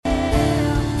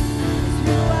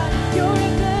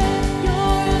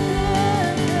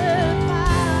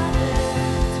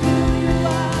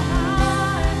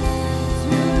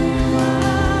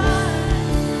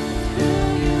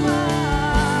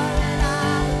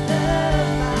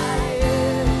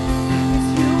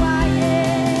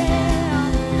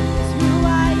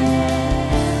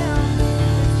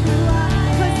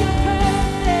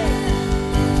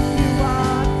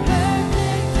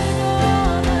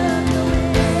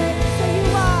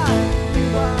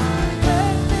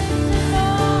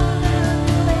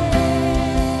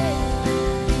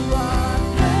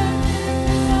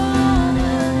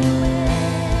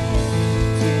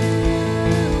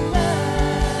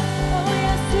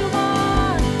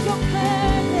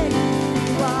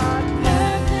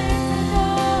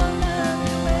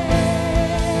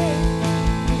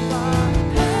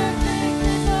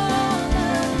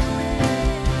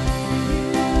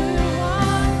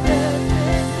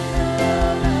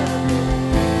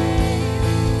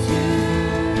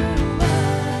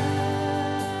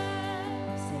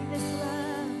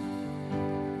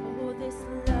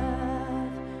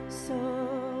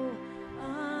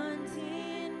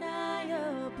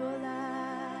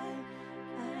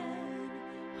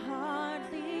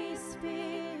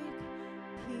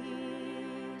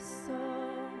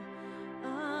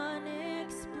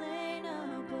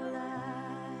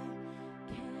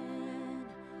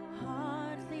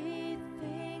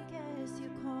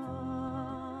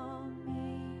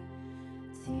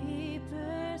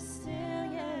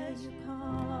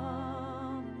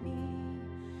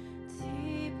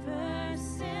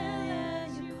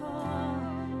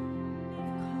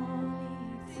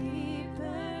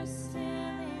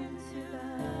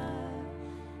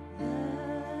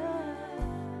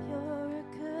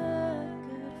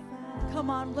Come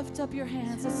on, lift up your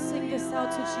hands and sing this out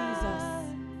to Jesus.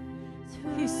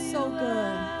 He's so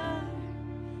good.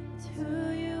 It's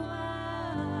who you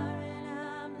are, and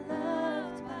I'm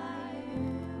loved by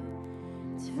you.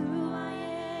 It's who I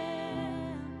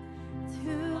am. It's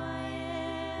who I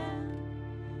am.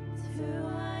 It's who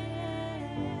I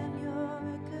am. You're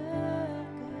a good,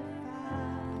 good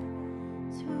Father.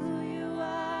 It's who you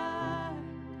are.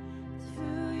 It's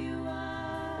who you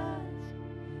are.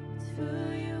 It's who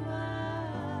you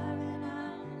are, and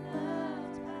I'm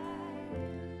loved by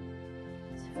you.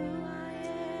 It's who I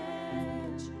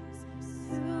am, Jesus.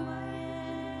 Who I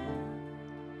am.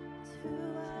 It's who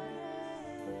I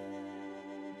am.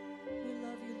 We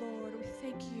love you, Lord. We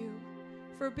thank you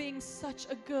for being such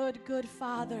a good, good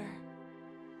Father.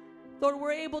 Lord,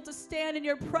 we're able to stand in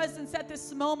your presence at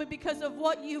this moment because of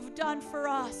what you've done for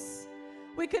us.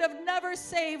 We could have never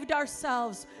saved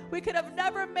ourselves. We could have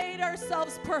never made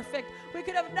ourselves perfect. We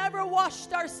could have never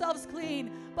washed ourselves clean.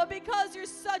 But because you're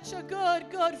such a good,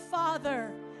 good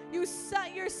Father, you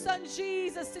sent your Son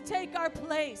Jesus to take our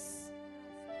place,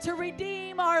 to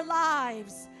redeem our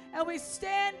lives. And we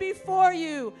stand before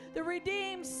you, the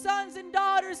redeemed sons and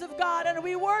daughters of God, and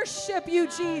we worship you,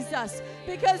 Jesus,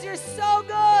 because you're so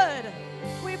good.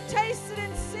 We've tasted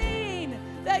and seen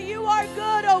that you are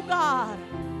good, oh God.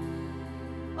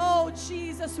 Oh,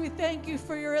 Jesus, we thank you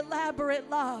for your elaborate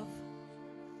love.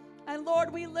 And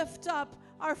Lord, we lift up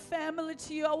our family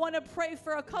to you. I want to pray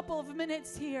for a couple of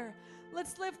minutes here.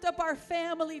 Let's lift up our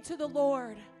family to the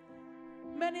Lord.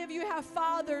 Many of you have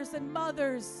fathers and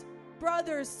mothers,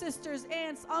 brothers, sisters,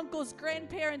 aunts, uncles,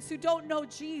 grandparents who don't know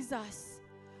Jesus.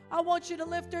 I want you to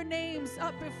lift their names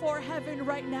up before heaven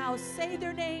right now. Say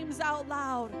their names out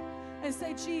loud and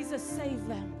say, Jesus, save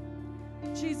them.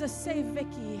 Jesus, save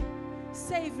Vicky.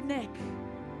 Save Nick.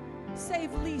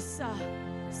 Save Lisa.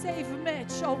 Save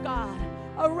Mitch, oh God.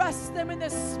 Arrest them in the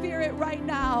Spirit right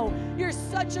now. You're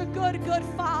such a good, good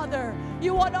Father.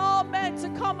 You want all men to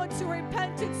come unto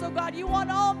repentance, oh God. You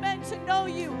want all men to know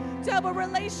you, to have a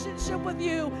relationship with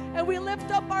you. And we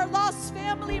lift up our lost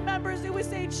family members and we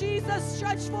say, Jesus,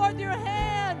 stretch forth your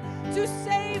hand to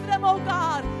save them, oh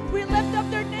God. We lift up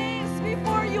their names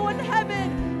before you in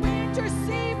heaven. We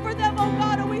intercede for them, oh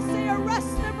God, and we say,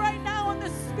 arrest them right now in the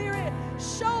Spirit.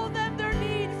 Show them their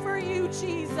need for you,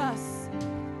 Jesus.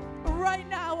 Right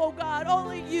now, oh God,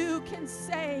 only you can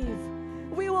save.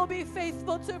 We will be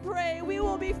faithful to pray. We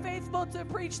will be faithful to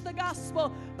preach the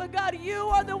gospel. But God, you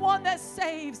are the one that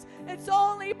saves. It's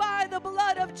only by the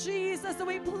blood of Jesus. And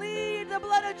we plead the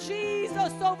blood of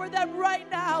Jesus over them right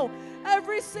now.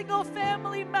 Every single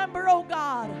family member, oh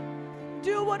God,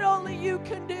 do what only you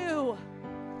can do.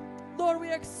 Lord, we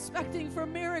are expecting for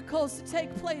miracles to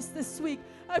take place this week.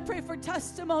 I pray for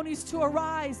testimonies to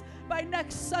arise by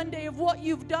next Sunday of what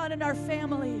you've done in our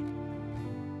family,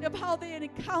 of how they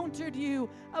encountered you,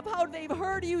 of how they've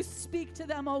heard you speak to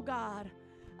them, oh God,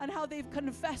 and how they've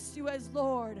confessed you as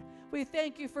Lord. We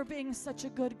thank you for being such a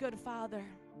good, good Father.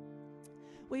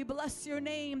 We bless your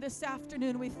name this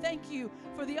afternoon. We thank you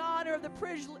for the honor of the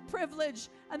privilege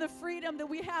and the freedom that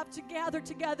we have to gather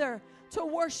together to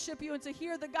worship you and to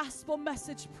hear the gospel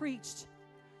message preached.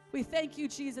 We thank you,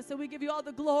 Jesus, and we give you all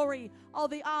the glory, all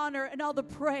the honor, and all the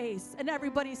praise. And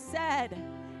everybody said,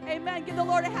 amen. Give the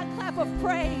Lord a hand clap of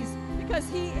praise because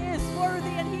he is worthy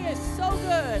and he is so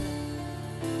good.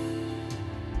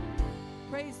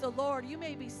 Praise the Lord. You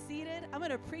may be seated. I'm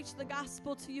going to preach the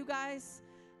gospel to you guys.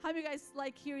 How many of you guys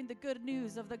like hearing the good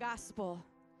news of the gospel?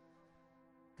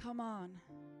 Come on.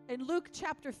 In Luke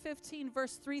chapter 15,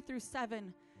 verse 3 through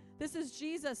 7, this is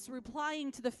Jesus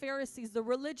replying to the Pharisees, the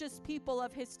religious people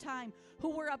of his time, who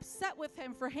were upset with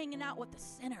him for hanging out with the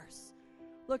sinners.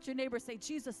 Look at your neighbor, say,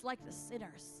 Jesus liked the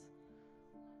sinners.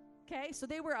 Okay, so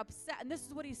they were upset, and this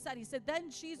is what he said. He said, then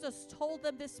Jesus told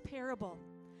them this parable.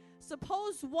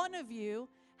 Suppose one of you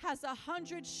has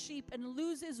 100 sheep and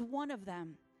loses one of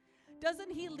them.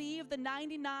 Doesn't he leave the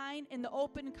 99 in the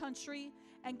open country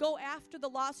and go after the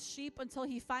lost sheep until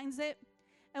he finds it?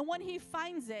 And when he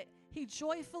finds it, he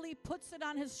joyfully puts it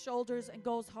on his shoulders and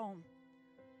goes home.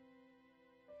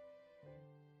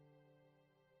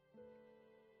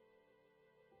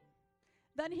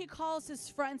 Then he calls his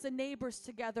friends and neighbors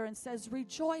together and says,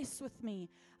 rejoice with me.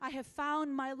 I have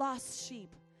found my lost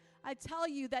sheep. I tell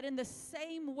you that in the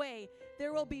same way,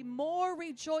 there will be more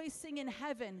rejoicing in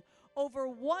heaven over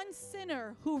one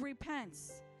sinner who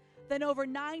repents than over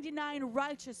 99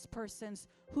 righteous persons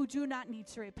who do not need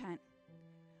to repent.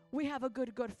 We have a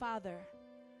good, good Father.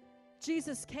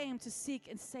 Jesus came to seek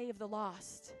and save the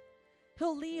lost.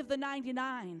 He'll leave the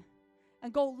 99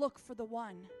 and go look for the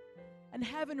one. And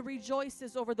heaven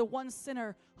rejoices over the one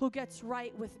sinner who gets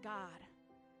right with God.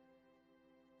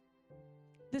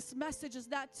 This message is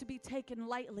not to be taken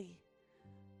lightly.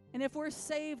 And if we're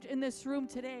saved in this room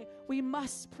today, we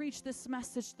must preach this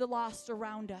message to the lost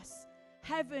around us.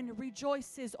 Heaven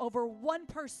rejoices over one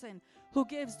person who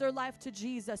gives their life to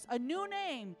Jesus. A new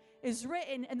name is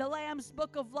written in the Lamb's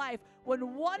book of life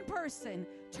when one person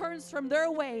turns from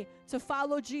their way to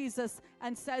follow Jesus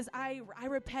and says, I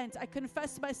repent, I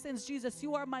confess my sins. Jesus,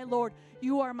 you are my Lord,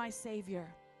 you are my Savior.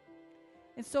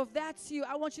 And so if that's you,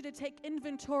 I want you to take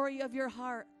inventory of your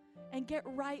heart and get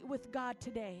right with God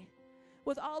today.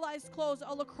 With all eyes closed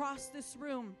all across this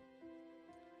room,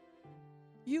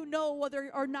 you know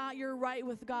whether or not you're right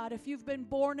with God. If you've been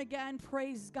born again,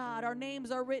 praise God. Our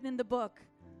names are written in the book.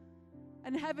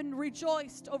 And heaven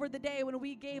rejoiced over the day when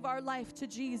we gave our life to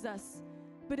Jesus.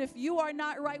 But if you are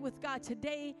not right with God,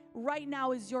 today, right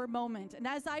now is your moment. And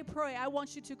as I pray, I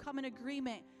want you to come in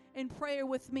agreement in prayer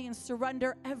with me and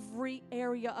surrender every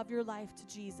area of your life to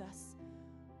Jesus.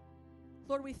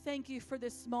 Lord, we thank you for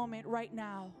this moment right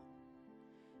now.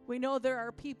 We know there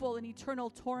are people in eternal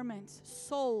torment,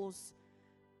 souls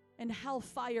in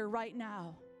hellfire right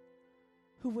now,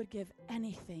 who would give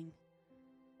anything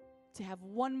to have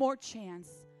one more chance,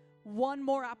 one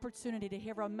more opportunity to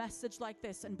hear a message like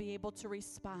this and be able to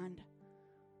respond.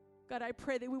 God, I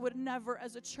pray that we would never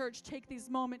as a church take these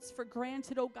moments for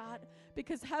granted, oh God,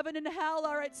 because heaven and hell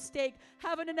are at stake.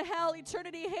 Heaven and hell,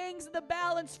 eternity hangs in the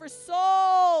balance for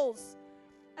souls.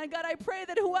 And God, I pray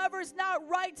that whoever's not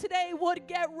right today would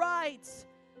get right,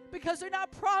 because they're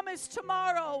not promised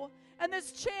tomorrow. And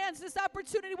this chance, this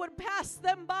opportunity would pass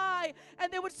them by,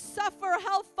 and they would suffer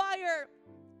hellfire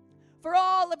for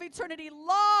all of eternity,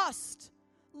 lost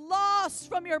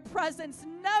from your presence,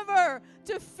 never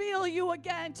to feel you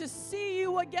again, to see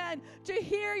you again, to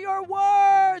hear your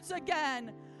words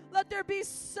again. Let there be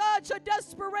such a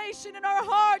desperation in our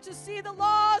heart to see the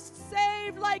lost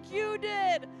saved like you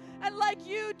did and like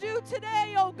you do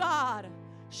today, oh God.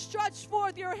 Stretch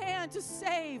forth your hand to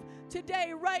save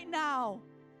today, right now.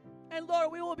 And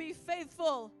Lord, we will be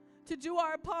faithful to do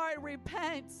our part,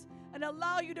 repent, and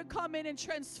allow you to come in and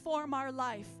transform our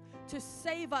life, to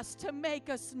save us, to make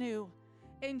us new.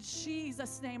 In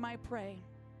Jesus' name I pray.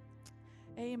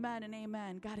 Amen and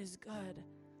amen. God is good.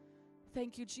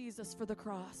 Thank you, Jesus, for the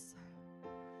cross.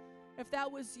 If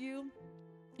that was you,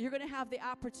 you're going to have the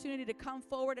opportunity to come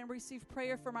forward and receive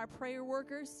prayer from our prayer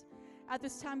workers. At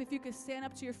this time, if you could stand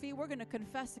up to your feet, we're going to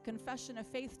confess a confession of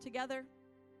faith together.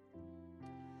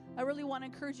 I really want to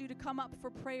encourage you to come up for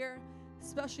prayer,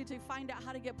 especially to find out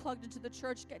how to get plugged into the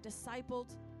church, get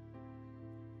discipled.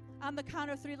 On the count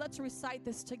of 3, let's recite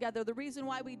this together. The reason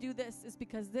why we do this is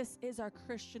because this is our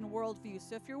Christian worldview.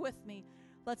 So if you're with me,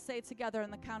 let's say it together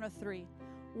on the count of 3.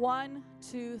 1,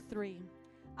 2, 3.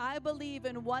 I believe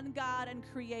in one God and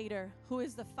Creator, who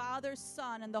is the Father,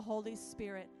 Son, and the Holy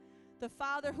Spirit. The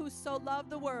Father who so loved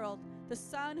the world, the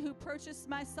Son who purchased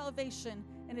my salvation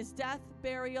in his death,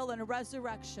 burial, and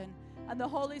resurrection, and the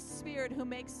Holy Spirit who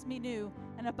makes me new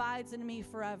and abides in me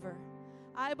forever.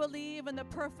 I believe in the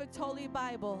perfect Holy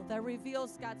Bible that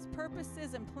reveals God's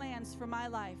purposes and plans for my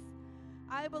life.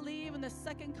 I believe in the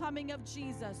second coming of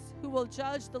Jesus, who will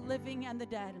judge the living and the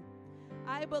dead.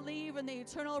 I believe in the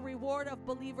eternal reward of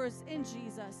believers in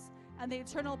Jesus and the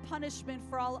eternal punishment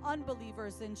for all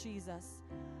unbelievers in Jesus.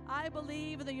 I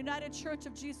believe in the United Church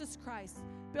of Jesus Christ,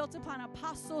 built upon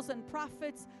apostles and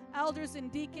prophets, elders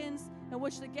and deacons, in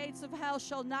which the gates of hell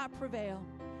shall not prevail.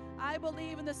 I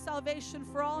believe in the salvation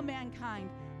for all mankind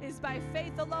is by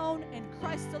faith alone, in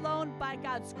Christ alone, by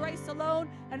God's grace alone,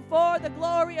 and for the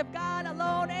glory of God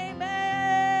alone.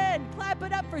 Amen. Clap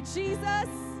it up for Jesus.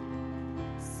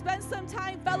 Spend some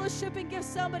time fellowshipping. Give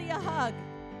somebody a hug.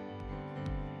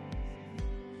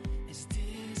 As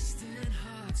distant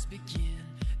hearts begin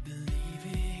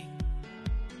believing,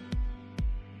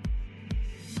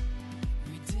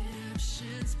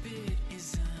 redemption's bid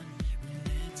is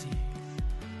unrelenting.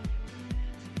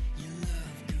 Your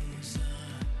love goes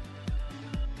on.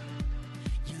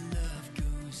 Your love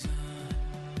goes on.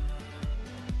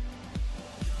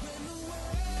 When the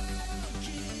world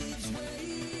gives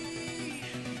way,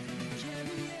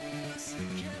 carry us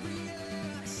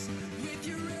with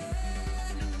your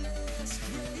endless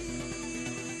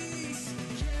grace.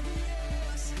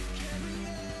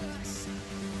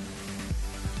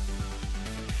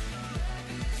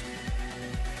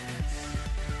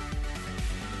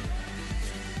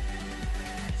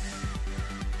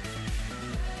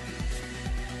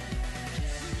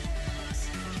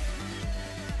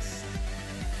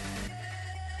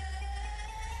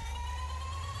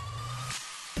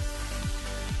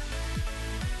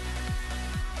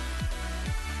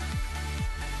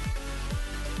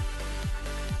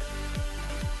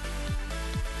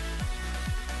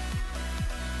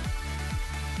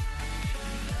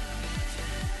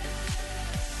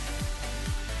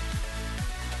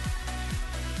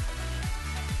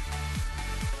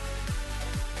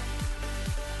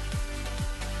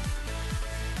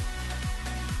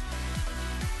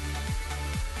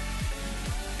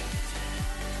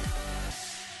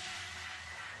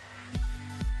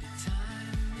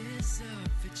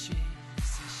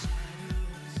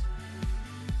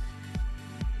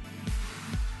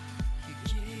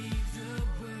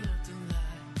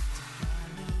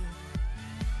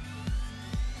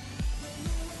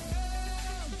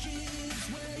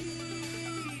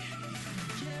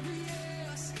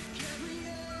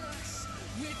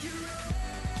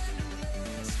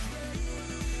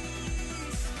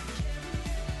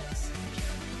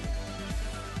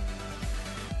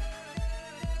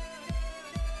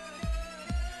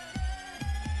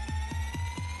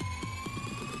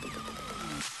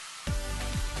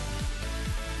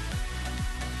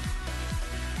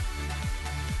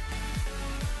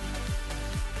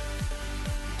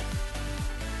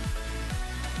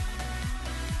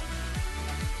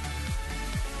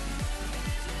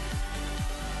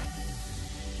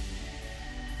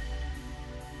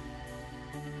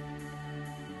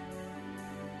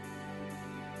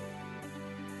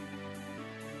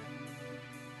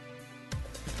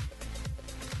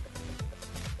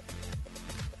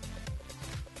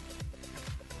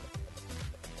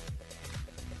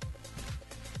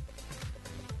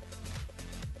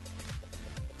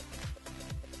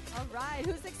 All right,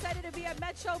 who's excited to be at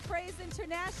Metro Praise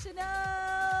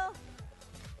International?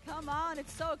 Come on,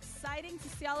 it's so exciting to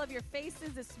see all of your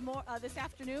faces this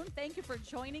afternoon. Thank you for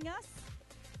joining us.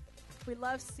 We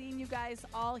love seeing you guys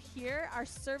all here. Our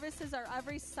services are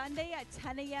every Sunday at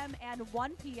 10 a.m. and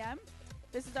 1 p.m.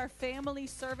 This is our family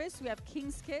service. We have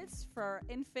King's Kids for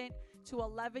infant to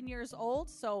 11 years old.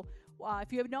 So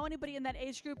if you know anybody in that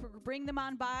age group, bring them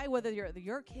on by, whether you're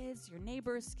your kids, your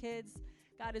neighbors' kids.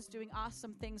 God is doing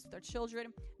awesome things with our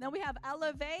children. Then we have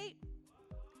Elevate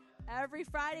every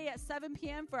Friday at 7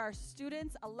 p.m. for our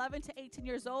students 11 to 18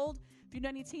 years old. If you know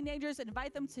any teenagers,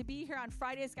 invite them to be here on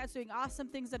Fridays. God's doing awesome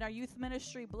things in our youth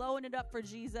ministry, blowing it up for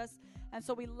Jesus. And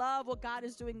so we love what God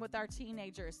is doing with our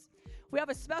teenagers. We have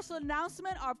a special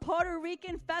announcement, our Puerto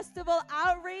Rican Festival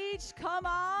outreach. Come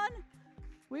on.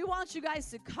 We want you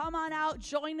guys to come on out,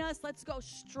 join us. Let's go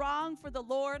strong for the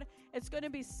Lord. It's going to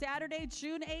be Saturday,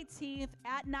 June 18th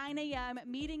at 9 a.m.,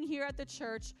 meeting here at the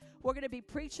church. We're going to be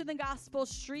preaching the gospel,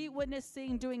 street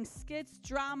witnessing, doing skits,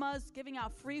 dramas, giving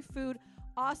out free food.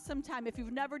 Awesome time. If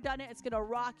you've never done it, it's going to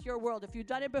rock your world. If you've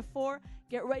done it before,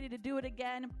 get ready to do it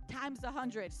again, times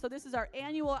 100. So this is our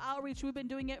annual outreach. We've been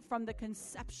doing it from the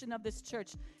conception of this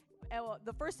church.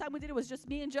 The first time we did it was just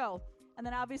me and Joe. And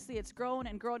then obviously it's grown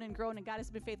and grown and grown, and God has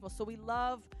been faithful. So we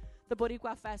love the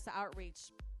Boricua Fest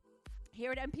outreach.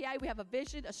 Here at MPI, we have a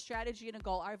vision, a strategy, and a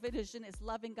goal. Our vision is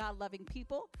loving God, loving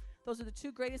people. Those are the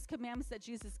two greatest commandments that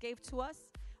Jesus gave to us.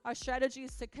 Our strategy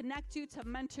is to connect you, to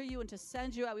mentor you, and to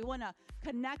send you out. We want to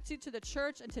connect you to the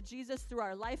church and to Jesus through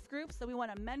our life groups. Then we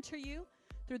want to mentor you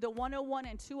through the 101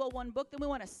 and 201 book. Then we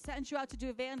want to send you out to do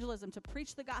evangelism, to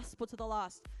preach the gospel to the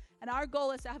lost. And our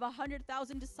goal is to have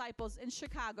 100,000 disciples in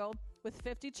Chicago with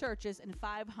 50 churches and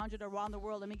 500 around the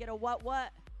world. Let me get a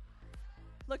what?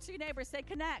 Look to your neighbor, say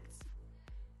connect.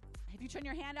 If you turn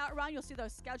your hand out around, you'll see the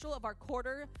schedule of our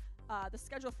quarter, the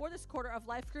schedule for this quarter of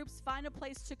life groups. Find a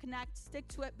place to connect, stick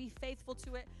to it, be faithful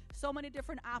to it. So many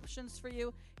different options for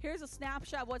you. Here's a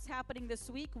snapshot of what's happening this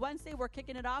week. Wednesday, we're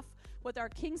kicking it off with our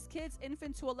King's Kids,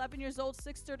 infant to 11 years old,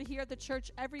 6:30 here at the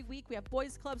church every week. We have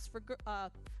boys clubs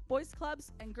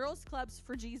and girls clubs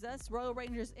for Jesus, Royal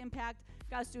Rangers Impact.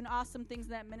 God's doing awesome things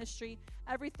in that ministry.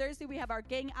 Every Thursday, we have our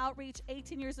gang outreach,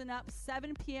 18 years and up,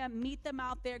 7 p.m. Meet them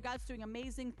out there. God's doing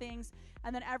amazing things.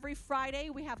 And then every Friday,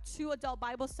 we have 2 adult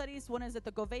Bible studies. One is at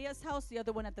the Govea's house, the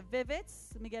other one at the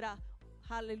Vivits. Let me get a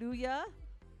hallelujah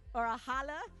or a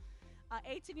holla.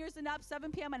 18 years and up,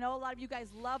 7 p.m. I know a lot of you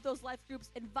guys love those life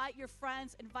groups. Invite your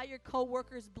friends, invite your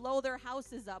coworkers, blow their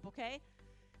houses up, okay?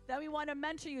 Then we want to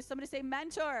mentor you. Somebody say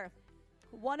mentor.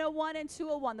 101 and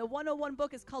 201. The 101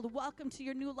 book is called Welcome to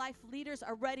Your New Life. Leaders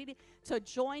are ready to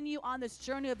join you on this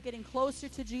journey of getting closer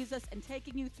to Jesus and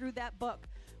taking you through that book.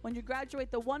 When you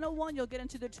graduate the 101, you'll get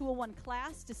into the 201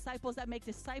 class, Disciples That Make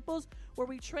Disciples, where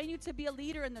we train you to be a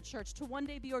leader in the church, to one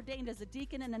day be ordained as a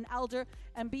deacon and an elder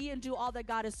and be and do all that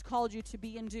God has called you to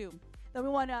be and do. Then we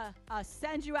want to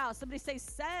send you out. Somebody say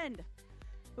send.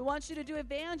 We want you to do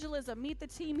evangelism. Meet the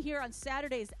team here on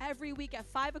Saturdays every week at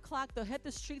 5 o'clock. They'll hit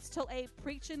the streets till 8,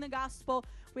 preaching the gospel.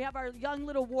 We have our young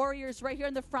little warriors right here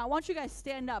in the front. I want you guys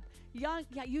stand up.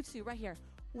 You two right here.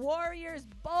 Warriors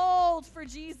bold for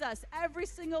Jesus every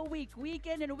single week, week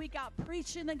in and week out,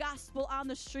 preaching the gospel on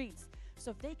the streets.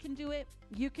 So if they can do it,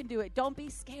 you can do it. Don't be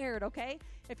scared, okay?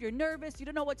 If you're nervous, you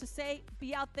don't know what to say,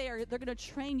 be out there. They're going to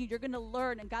train you. You're going to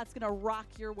learn, and God's going to rock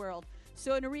your world.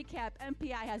 So in a recap,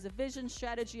 MPI has a vision,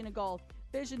 strategy, and a goal.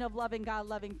 Vision of loving God,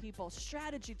 loving people.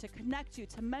 Strategy to connect you,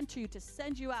 to mentor you, to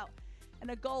send you out.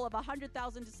 And a goal of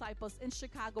 100,000 disciples in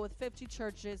Chicago with 50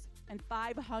 churches and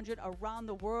 500 around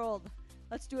the world.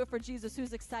 Let's do it for Jesus.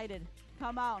 Who's excited?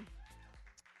 Come on.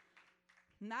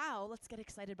 Now, let's get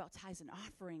excited about tithes and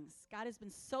offerings. God has been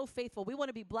so faithful. We want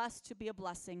to be blessed to be a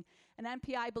blessing. And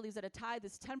MPI believes that a tithe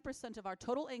is 10% of our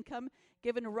total income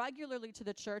given regularly to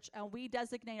the church, and we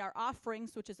designate our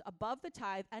offerings, which is above the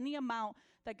tithe, any amount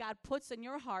that God puts in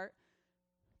your heart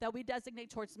that we designate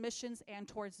towards missions and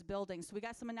towards building. So we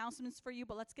got some announcements for you,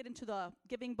 but let's get into the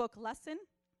giving book lesson,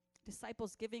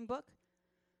 Disciples Giving Book.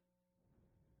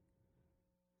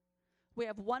 We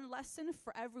have one lesson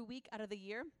for every week out of the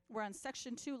year. We're on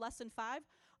section 2, lesson 5.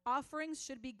 Offerings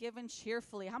should be given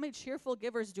cheerfully. How many cheerful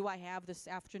givers do I have this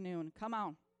afternoon? Come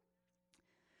on.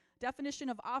 Definition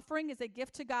of offering is a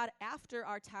gift to God after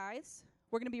our tithes.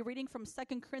 We're going to be reading from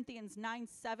 2 Corinthians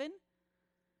 9:7.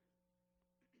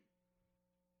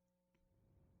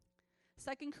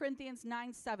 2 Corinthians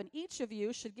 9:7. Each of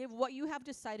you should give what you have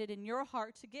decided in your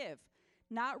heart to give,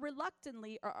 not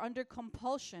reluctantly or under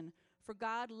compulsion, for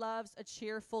God loves a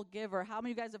cheerful giver. How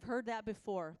many of you guys have heard that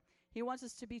before? He wants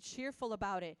us to be cheerful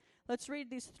about it. Let's read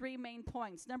these 3 main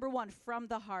points. Number 1, from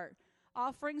the heart.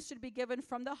 Offerings should be given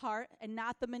from the heart and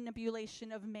not the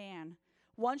manipulation of man.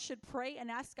 One should pray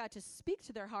and ask God to speak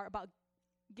to their heart about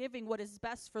giving what is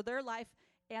best for their life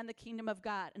and the kingdom of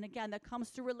God. And again, that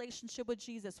comes to relationship with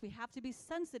Jesus. We have to be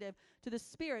sensitive to the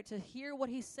Spirit to hear what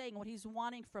he's saying, what he's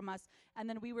wanting from us, and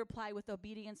then we reply with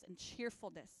obedience and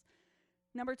cheerfulness.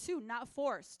 Number 2, not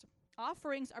forced.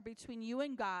 Offerings are between you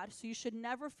and God, so you should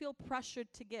never feel pressured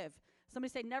to give.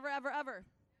 Somebody say, never, ever, ever.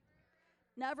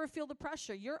 Never feel the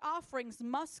pressure. Your offerings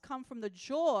must come from the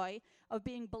joy of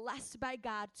being blessed by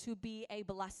God to be a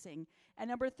blessing. And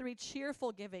number 3,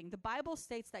 cheerful giving. The Bible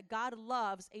states that God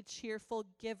loves a cheerful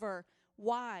giver.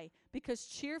 Why? Because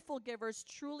cheerful givers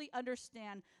truly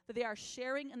understand that they are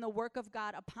sharing in the work of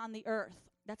God upon the earth.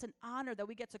 That's an honor that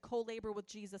we get to co-labor with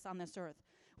Jesus on this earth.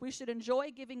 We should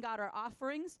enjoy giving God our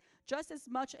offerings just as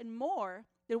much and more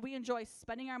than we enjoy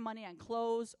spending our money on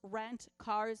clothes, rent,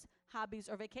 cars, hobbies,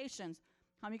 or vacations.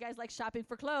 How many of you guys like shopping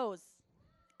for clothes?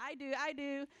 I do.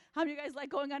 How many of you guys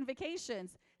like going on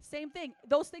vacations? Same thing.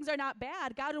 Those things are not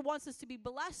bad. God wants us to be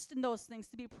blessed in those things,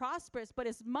 to be prosperous. But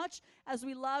as much as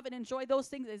we love and enjoy those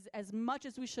things, as much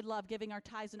as we should love giving our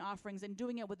tithes and offerings and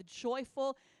doing it with a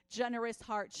joyful, generous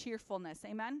heart, cheerfulness.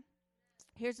 Amen?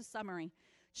 Here's a summary.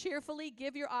 Cheerfully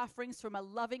give your offerings from a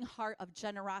loving heart of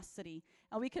generosity.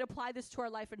 And we could apply this to our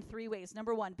life in 3 ways.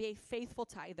 Number 1, be a faithful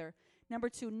tither. Number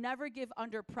 2, never give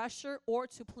under pressure or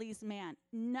to please man.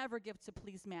 Never give to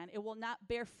please man. It will not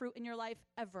bear fruit in your life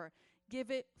ever.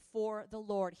 Give it for the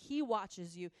Lord. He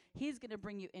watches you. He's going to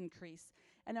bring you increase.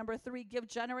 And number 3, give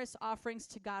generous offerings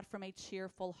to God from a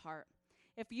cheerful heart.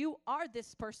 If you are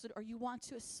this person or you want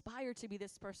to aspire to be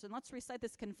this person, let's recite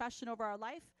this confession over our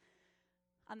life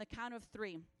on the count of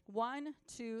 3. 1,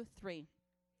 2, 3.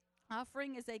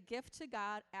 Offering is a gift to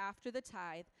God after the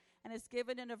tithe and is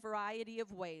given in a variety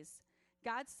of ways.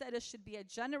 God said it should be a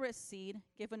generous seed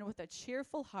given with a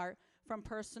cheerful heart from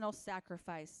personal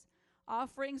sacrifice.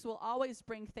 Offerings will always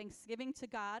bring thanksgiving to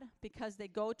God because they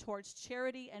go towards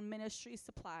charity and ministry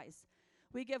supplies.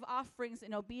 We give offerings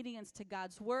in obedience to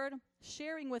God's word,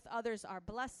 sharing with others our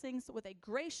blessings with a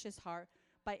gracious heart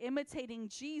by imitating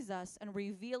Jesus and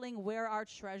revealing where our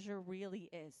treasure really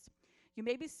is. You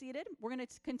may be seated. We're going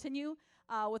to continue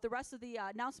with the rest of the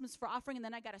announcements for offering, and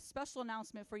then I got a special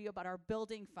announcement for you about our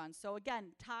building fund. So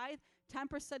again, tithe,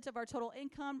 10% of our total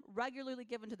income, regularly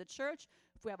given to the church.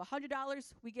 If we have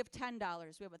 $100, we give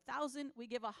 $10. We have $1,000, we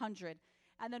give $100.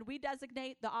 And then we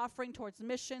designate the offering towards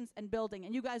missions and building.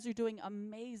 And you guys are doing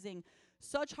amazing.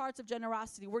 Such hearts of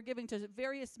generosity. We're giving to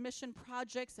various mission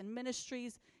projects and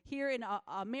ministries here in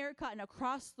America and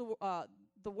across the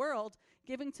world,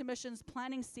 giving to missions,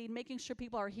 planting seed, making sure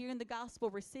people are hearing the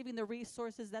gospel, receiving the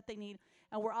resources that they need.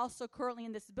 And we're also currently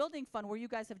in this building fund where you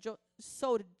guys have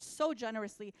sowed so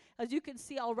generously. As you can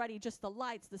see already, just the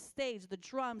lights, the stage, the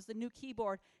drums, the new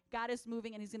keyboard. God is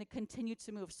moving, and he's going to continue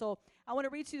to move. So I want to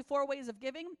read to you 4 ways of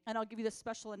giving, and I'll give you this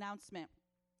special announcement.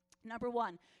 Number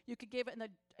 1, you could give it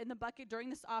in the bucket during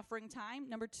this offering time.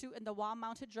 Number 2, in the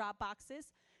wall-mounted drop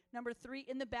boxes. Number 3,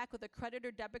 in the back with a credit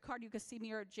or debit card. You can see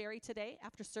me or Jerry today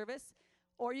after service.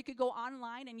 Or you could go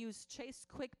online and use Chase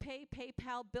Quick Pay,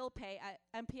 PayPal, Bill Pay at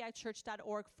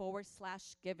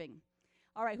mpichurch.org/giving.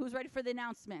 All right, who's ready for the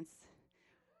announcements?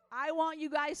 I want you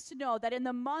guys to know that in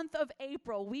the month of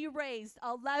April, we raised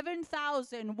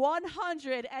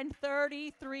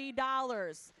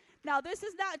 $11,133. Now, this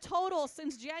is not total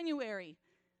since January.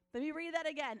 Let me read that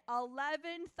again.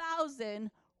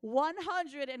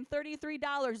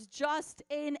 $11,133 just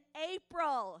in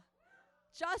April.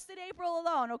 Just in April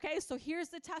alone, okay? So here's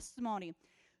the testimony.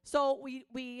 So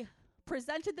we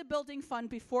presented the building fund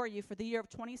before you for the year of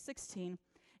 2016,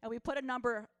 and we put a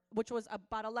number which was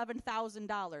about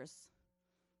 $11,000.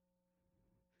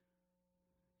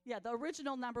 Yeah, the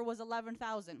original number was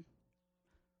 11,000.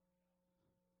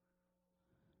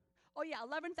 Oh, yeah,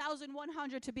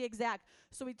 11,100 to be exact.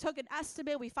 So we took an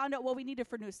estimate. We found out what we needed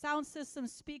for new sound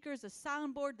systems, speakers, the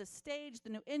soundboard, the stage, the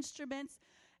new instruments.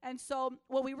 And so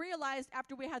what we realized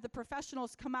after we had the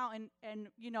professionals come out and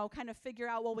you know, kind of figure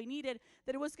out what we needed,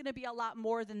 that it was going to be a lot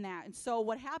more than that. And so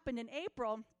what happened in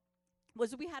April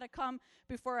was we had to come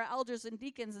before our elders and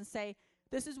deacons and say,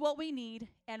 this is what we need,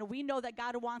 and we know that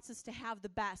God wants us to have the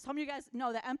best. How many of you guys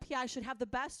know that MPI should have the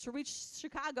best to reach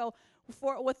Chicago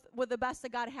with the best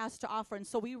that God has to offer? And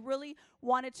so we really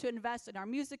wanted to invest in our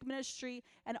music ministry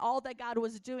and all that God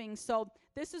was doing. So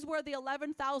this is where the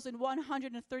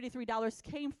 $11,133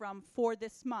 came from for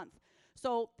this month.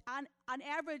 So on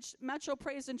average, Metro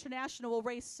Praise International will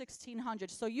raise $1,600.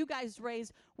 So you guys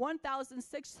raised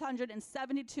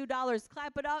 $1,672.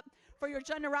 Clap it up for your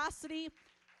generosity.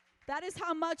 That is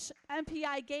how much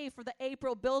MPI gave for the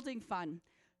April building fund.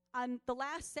 On the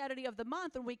last Saturday of the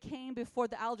month, when we came before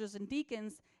the elders and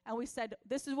deacons, and we said,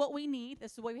 this is what we need,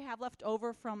 this is what we have left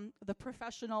over from the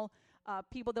professional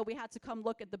people that we had to come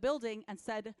look at the building, and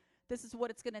said, this is what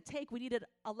it's going to take. We needed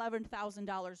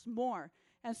 $11,000 more.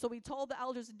 And so we told the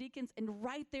elders and deacons, and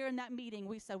right there in that meeting,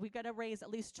 we said, we've got to raise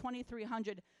at least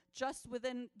 $2,300 just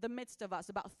within the midst of us,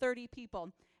 about 30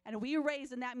 people. And we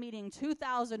raised in that meeting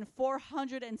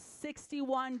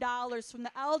 $2,461 from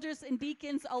the elders and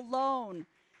deacons alone.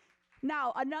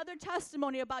 Now, another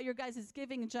testimony about your guys'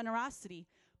 giving and generosity.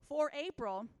 For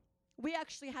April, we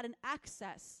actually had an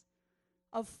excess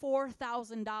of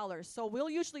 $4,000. So we'll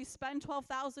usually spend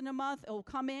 $12,000 a month. It will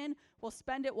come in, we'll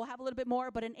spend it, we'll have a little bit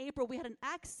more. But in April, we had an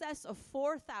excess of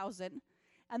 $4,000.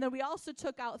 And then we also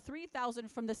took out $3,000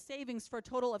 from the savings for a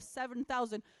total of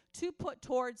 $7,000 to put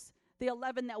towards the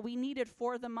 11 that we needed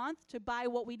for the month to buy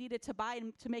what we needed to buy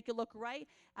and to make it look right.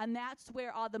 And that's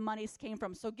where all the monies came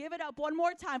from. So give it up one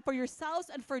more time for yourselves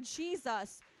and for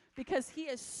Jesus, because he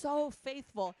is so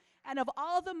faithful. And of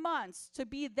all the months to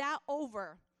be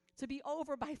over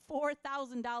by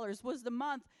 $4,000 was the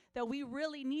month that we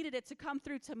really needed it to come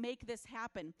through to make this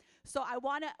happen. So I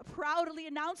want to proudly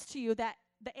announce to you that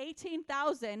the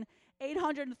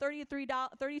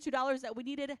 $18,832 that we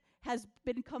needed has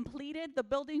been completed. The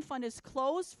building fund is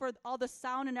closed for all the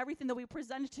sound and everything that we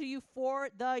presented to you for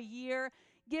the year.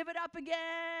 Give it up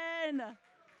again.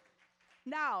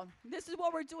 Now, this is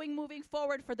what we're doing moving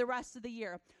forward for the rest of the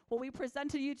year. What we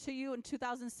presented to you in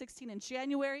 2016 in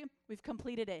January, we've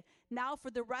completed it. Now for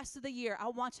the rest of the year, I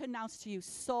want to announce to you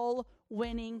Soul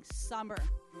Winning Summer.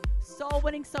 Soul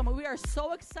Winning Summer. We are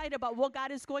so excited about what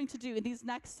God is going to do in these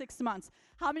next 6 months.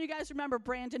 How many of you guys remember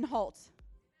Brandon Holt?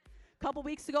 A couple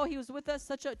weeks ago, he was with us,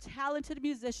 such a talented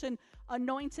musician,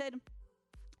 anointed.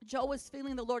 Joe was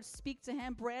feeling the Lord speak to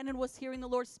him. Brandon was hearing the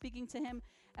Lord speaking to him.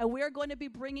 And we're going to be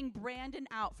bringing Brandon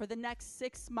out for the next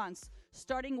 6 months,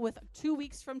 starting with 2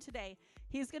 weeks from today.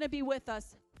 He's going to be with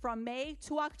us from May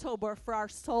to October for our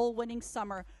Soul Winning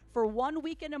Summer. For 1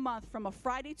 week and a month, from a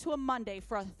Friday to a Monday,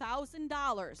 for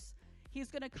 $1,000. He's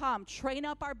going to come, train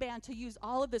up our band to use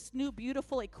all of this new,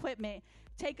 beautiful equipment,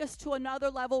 take us to another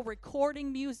level,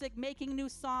 recording music, making new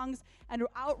songs, and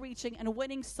outreaching and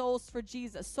winning souls for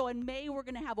Jesus. So in May, we're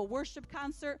going to have a worship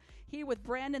concert here with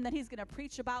Brandon that he's going to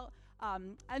preach about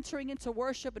entering into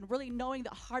worship and really knowing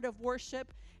the heart of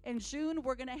worship. In June,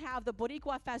 we're going to have the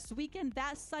Boricua Fest weekend.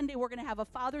 That Sunday, we're going to have a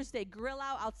Father's Day grill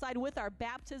out outside with our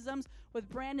baptisms, with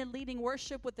Brandon leading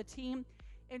worship with the team.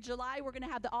 In July, we're going to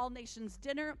have the All Nations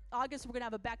Dinner. August, we're going to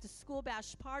have a back-to-school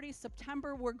bash party.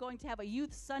 September, we're going to have a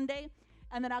Youth Sunday.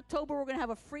 And then October, we're going to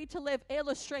have a Free to Live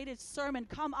illustrated sermon.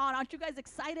 Come on, aren't you guys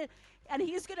excited? And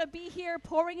he's going to be here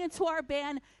pouring into our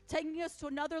band, taking us to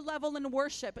another level in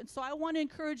worship. And so I want to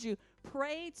encourage you,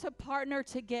 pray to partner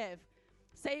to give.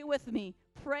 Say it with me.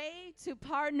 Pray to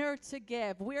partner to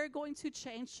give. We're going to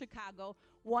change Chicago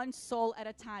one soul at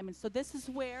a time. And so this is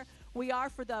where we are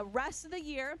for the rest of the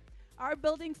year. Our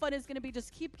building fund is going to be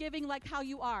just keep giving like how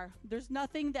you are. There's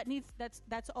nothing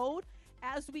that's owed.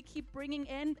 As we keep bringing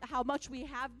in how much we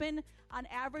have been, on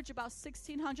average about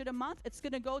 $1,600 a month, it's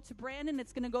going to go to Brandon.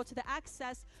 It's going to go to the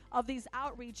access of these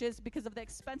outreaches because of the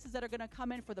expenses that are going to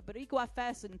come in for the Boricua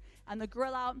Fest and the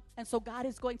grill out. And so God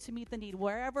is going to meet the need.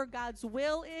 Wherever God's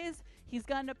will is, he's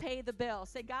going to pay the bill.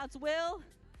 Say, God's will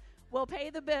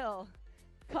pay the bill.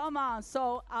 Come on.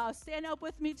 So stand up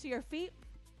with me to your feet.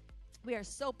 We are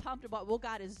so pumped about what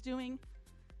God is doing.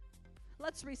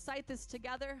 Let's recite this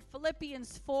together.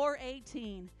 Philippians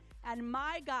 4:18. And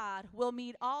my God will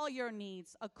meet all your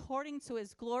needs according to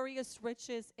his glorious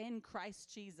riches in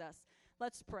Christ Jesus.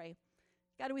 Let's pray.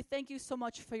 God, we thank you so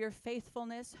much for your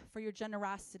faithfulness, for your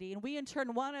generosity. And we in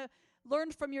turn want to learn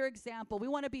from your example. We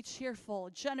want to be cheerful,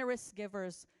 generous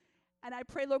givers. And I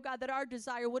pray, Lord God, that our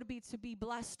desire would be to be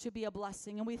blessed, to be a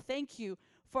blessing. And we thank you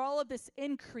for all of this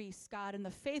increase, God, and the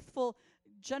faithful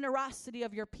generosity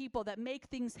of your people that make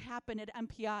things happen at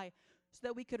MPI so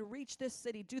that we could reach this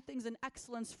city, do things in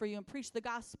excellence for you, and preach the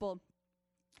gospel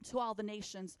to all the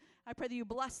nations. I pray that you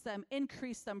bless them,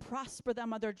 increase them, prosper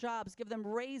them on their jobs, give them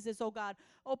raises, oh God,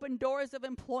 open doors of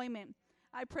employment.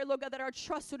 I pray, Lord God, that our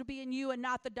trust would be in you and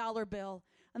not the dollar bill.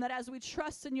 And that as we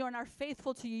trust in you and are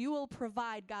faithful to you, you will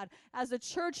provide, God. As the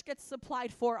church gets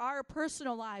supplied for, our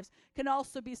personal lives can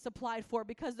also be supplied for,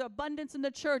 because the abundance in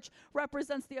the church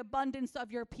represents the abundance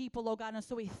of your people, oh God. And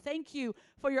so we thank you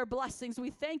for your blessings. We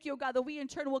thank you, oh God, that we in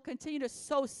turn will continue to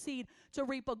sow seed to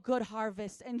reap a good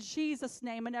harvest. In Jesus'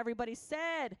 name, and everybody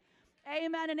said,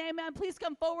 amen and amen. Please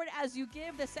come forward as you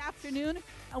give this afternoon.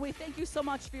 And we thank you so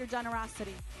much for your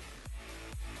generosity.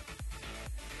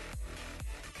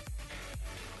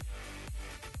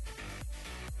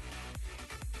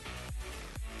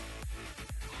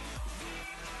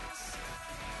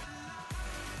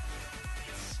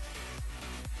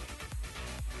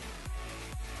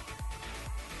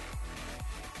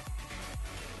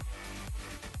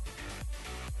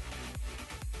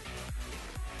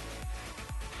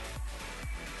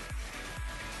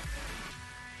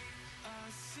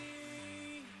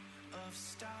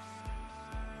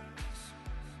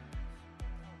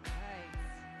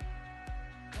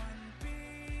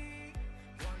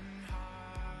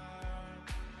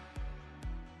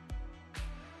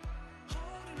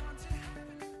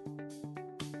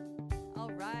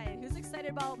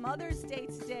 excited about Mother's Day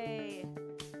today.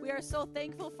 We are so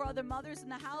thankful for other mothers in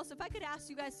the house. If I could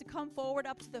ask you guys to come forward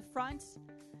up to the front.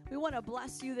 We want to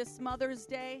bless you this Mother's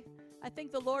Day. I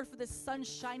thank the Lord for this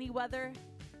sunshiny weather.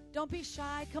 Don't be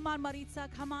shy. Come on, Maritza.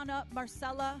 Come on up,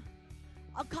 Marcella.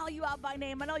 I'll call you out by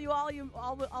name. I know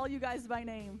all you guys by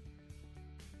name.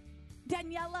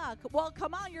 Daniela. Well,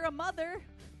 come on. You're a mother.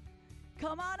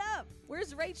 Come on up.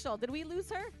 Where's Rachel? Did we lose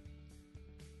her?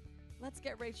 Let's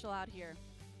get Rachel out here.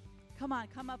 Come on.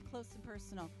 Come up close and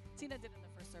personal. Tina did it in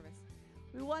the first service.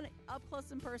 We want it up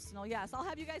close and personal. Yes, I'll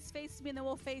have you guys face me, and then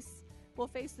we'll face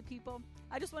the people.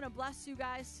 I just want to bless you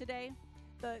guys today.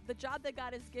 The job that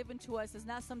God has given to us is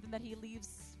not something that he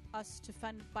leaves us to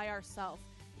fend by ourselves.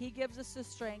 He gives us the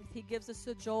strength. He gives us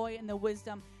the joy and the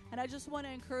wisdom. And I just want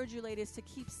to encourage you, ladies, to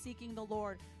keep seeking the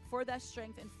Lord for that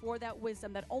strength and for that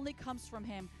wisdom that only comes from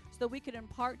him, so that we can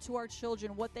impart to our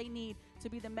children what they need to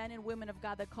be the men and women of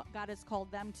God that God has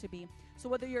called them to be. So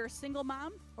whether you're a single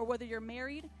mom or whether you're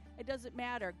married, it doesn't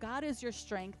matter. God is your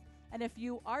strength. And if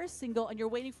you are single and you're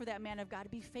waiting for that man of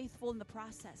God, be faithful in the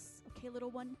process. Okay,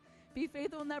 little one? Be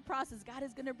faithful in that process. God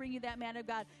is going to bring you that man of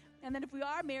God. And then if we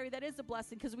are married, that is a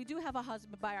blessing, because we do have a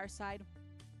husband by our side.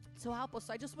 So help us.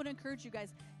 So I just want to encourage you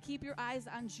guys, keep your eyes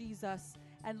on Jesus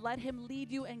and let him lead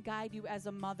you and guide you as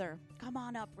a mother. Come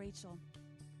on up, Rachel.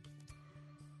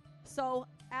 So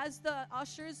as the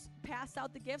ushers pass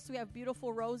out the gifts, we have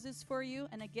beautiful roses for you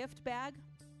and a gift bag.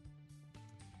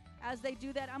 As they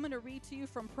do that, I'm going to read to you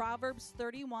from Proverbs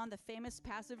 31, the famous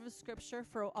passage of scripture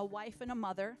for a wife and a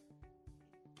mother.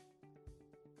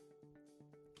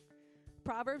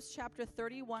 Proverbs chapter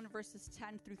 31, verses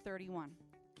 10 through 31.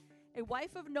 A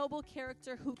wife of noble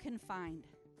character who can find?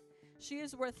 She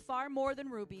is worth far more than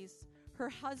rubies. Her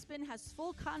husband has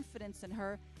full confidence in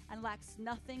her and lacks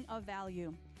nothing of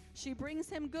value. She brings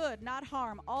him good, not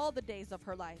harm, all the days of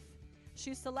her life.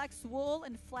 She selects wool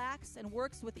and flax and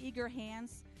works with eager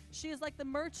hands. She is like the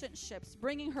merchant ships,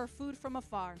 bringing her food from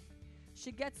afar.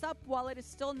 She gets up while it is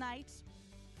still night.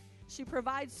 She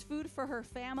provides food for her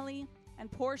family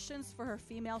and portions for her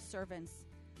female servants.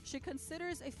 She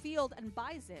considers a field and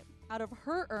buys it. Out of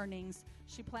her earnings,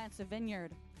 she plants a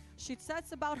vineyard. She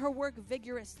sets about her work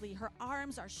vigorously. Her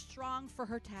arms are strong for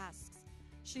her tasks.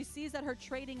 She sees that her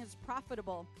trading is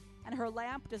profitable, and her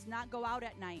lamp does not go out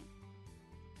at night.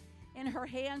 In her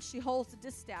hand she holds a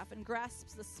distaff and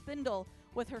grasps the spindle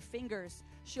with her fingers.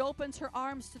 She opens her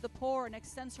arms to the poor and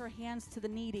extends her hands to the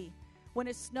needy. When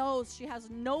it snows, she has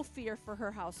no fear for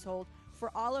her household,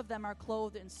 for all of them are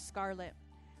clothed in scarlet.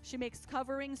 She makes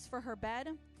coverings for her bed.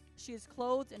 She is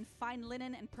clothed in fine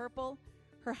linen and purple.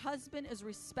 Her husband is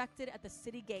respected at the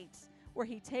city gates, where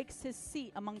he takes his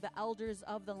seat among the elders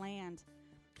of the land.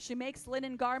 She makes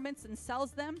linen garments and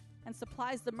sells them, and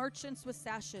supplies the merchants with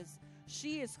sashes.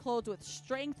 She is clothed with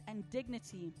strength and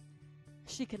dignity.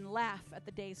 She can laugh at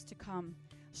the days to come.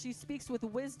 She speaks with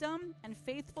wisdom, and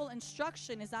faithful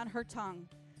instruction is on her tongue.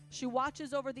 She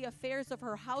watches over the affairs of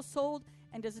her household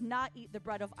and does not eat the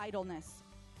bread of idleness.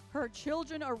 Her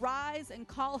children arise and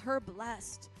call her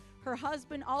blessed. Her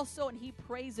husband also, and he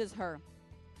praises her.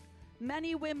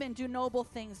 Many women do noble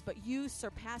things, but you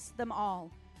surpass them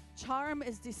all. Charm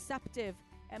is deceptive,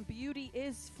 and beauty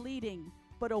is fleeting,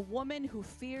 but a woman who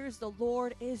fears the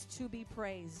Lord is to be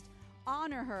praised.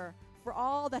 Honor her for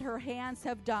all that her hands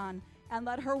have done, and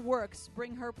let her works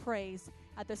bring her praise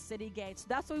at the city gates.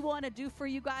 That's what we want to do for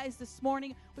you guys this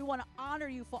morning. We want to honor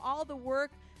you for all the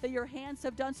work that your hands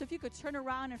have done. So if you could turn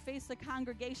around and face the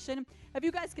congregation, if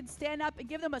you guys could stand up and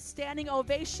give them a standing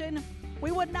ovation,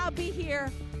 we would not be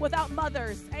here without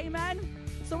mothers. Amen.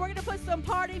 So we're going to put some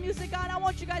party music on. I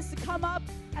want you guys to come up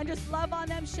and just love on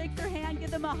them, shake their hand,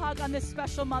 give them a hug on this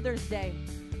special Mother's Day.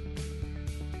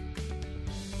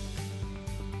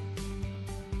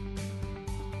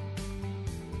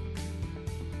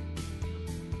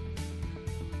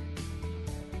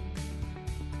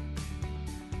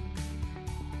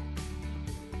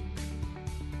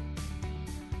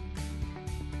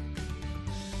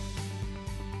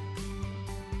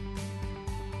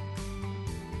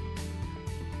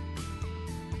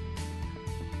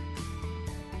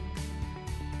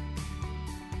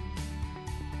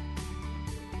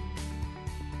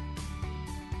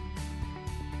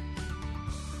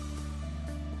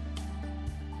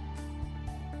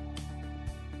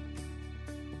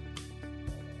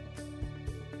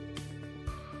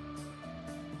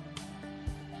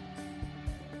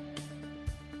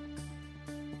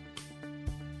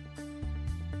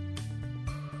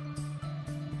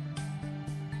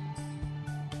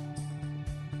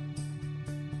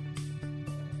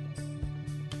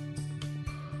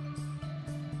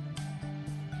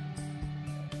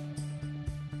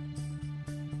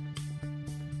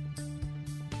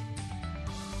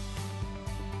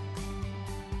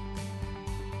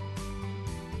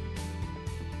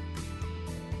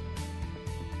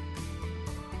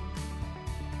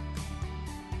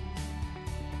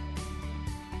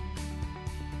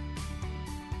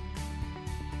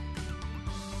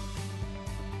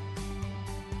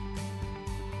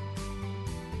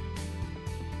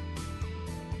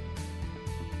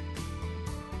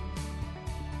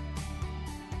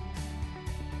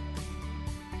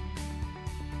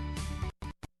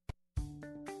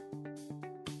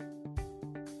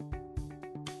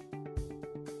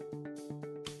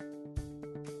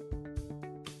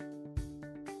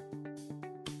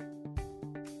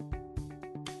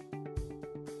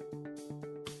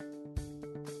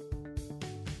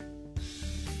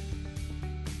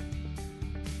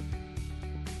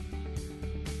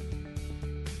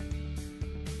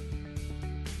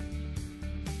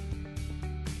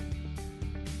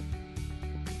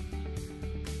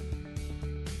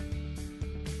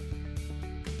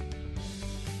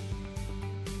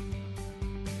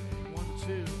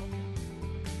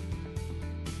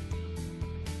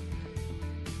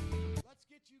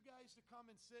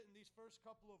 first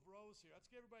couple of rows here.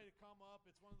 Let's get everybody to come up.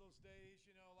 It's one of those days,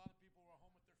 you know, a lot of people are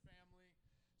home with their family.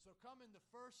 So come in the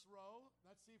first row.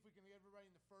 Let's see if we can get everybody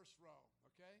in the first row,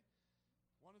 okay?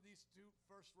 One of these two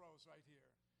first rows right here.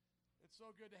 It's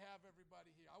so good to have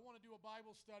everybody here. I want to do a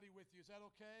Bible study with you. Is that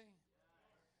okay?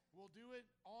 We'll do it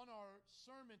on our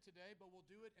sermon today, but we'll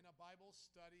do it in a Bible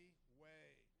study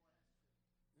way.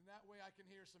 And that way I can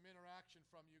hear some interaction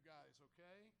from you guys,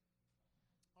 okay?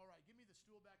 All right, give me the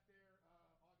stool back there,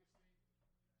 Augustine.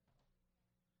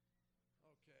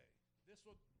 Okay. This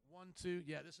will, 1, 2,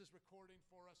 yeah, this is recording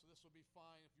for us, so this will be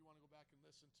fine if you want to go back and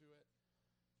listen to it.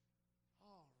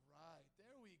 All right,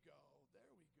 there we go, there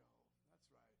we go.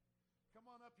 That's right. Come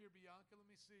on up here, Bianca, let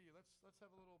me see you. Let's have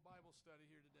a little Bible study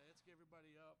here today. Let's get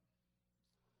everybody up.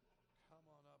 Come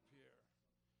on up here.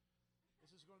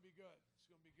 This is going to be good. It's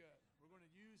going to be good. We're going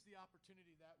to use the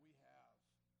opportunity that we have.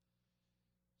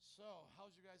 So,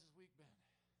 how's your guys' week been?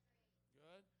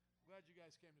 Good? Glad you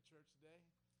guys came to church today.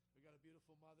 We got a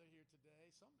beautiful mother here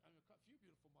today. A few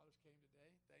beautiful mothers came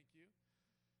today. Thank you.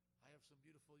 I have some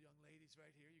beautiful young ladies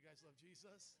right here. You guys love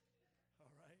Jesus? All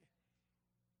right.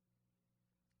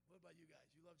 What about you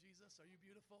guys? You love Jesus? Are you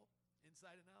beautiful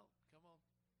inside and out? Come on.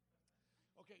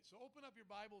 Okay, so open up your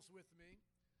Bibles with me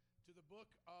to the book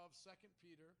of 2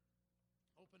 Peter.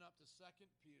 Open up to 2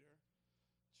 Peter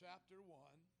chapter 1.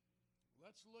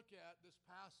 Let's look at this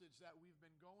passage that we've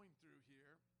been going through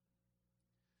here.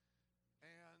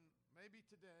 And maybe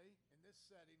today, in this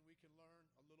setting, we can learn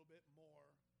a little bit more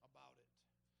about it.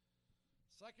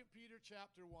 2 Peter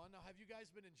chapter 1. Now, have you guys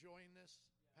been enjoying this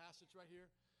passage right here?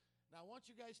 Now, I want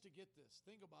you guys to get this.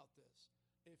 Think about this.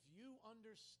 If you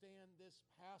understand this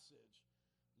passage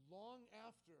long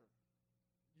after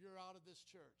you're out of this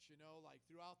church, you know, like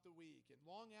throughout the week, and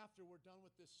long after we're done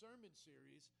with this sermon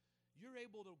series, you're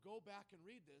able to go back and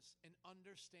read this and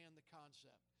understand the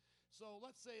concept. So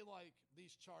let's say like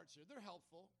these charts here, they're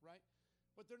helpful, right?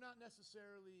 But they're not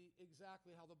necessarily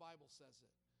exactly how the Bible says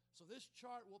it. So this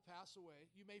chart will pass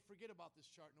away. You may forget about this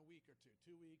chart in a week or two,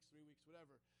 2 weeks, 3 weeks,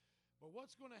 whatever. But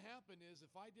what's going to happen is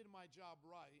if I did my job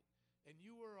right and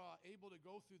you were able to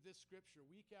go through this scripture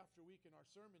week after week in our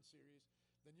sermon series,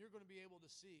 then you're going to be able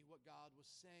to see what God was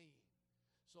saying.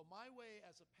 So my way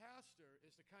as a pastor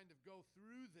is to kind of go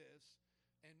through this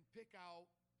and pick out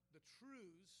the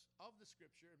truths of the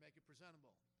scripture and make it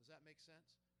presentable. Does that make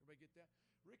sense? Everybody get that?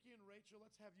 Ricky and Rachel,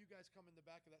 let's have you guys come in the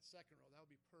back of that second row. That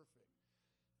would be perfect.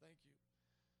 Thank you.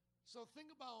 So think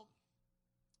about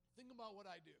what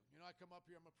I do. You know, I come up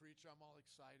here, I'm a preacher, I'm all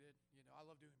excited. You know, I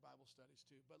love doing Bible studies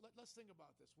too. But let's think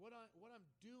about this. What I'm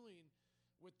doing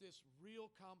with this real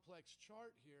complex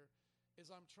chart here is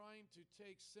I'm trying to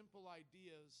take simple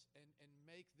ideas and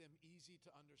make them easy to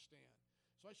understand.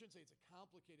 So I shouldn't say it's a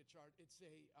complicated chart. It's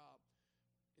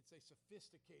a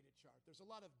sophisticated chart. There's a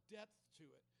lot of depth to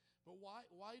it. But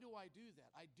why do I do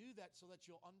that? I do that so that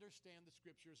you'll understand the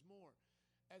scriptures more,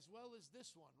 as well as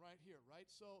this one right here, right?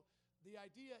 So the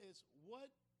idea is, what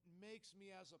makes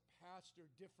me as a pastor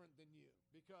different than you?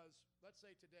 Because let's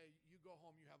say today you go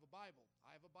home, you have a Bible.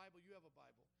 I have a Bible, you have a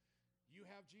Bible. You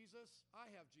have Jesus,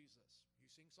 I have Jesus. You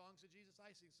sing songs to Jesus,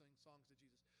 I sing songs to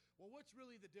Jesus. Well, what's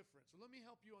really the difference? So let me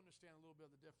help you understand a little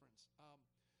bit of the difference.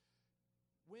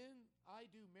 When I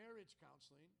do marriage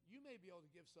counseling, you may be able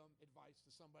to give some advice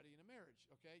to somebody in a marriage,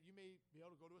 okay? You may be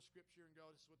able to go to a scripture and go,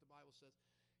 this is what the Bible says.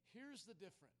 Here's the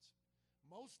difference.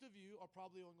 Most of you are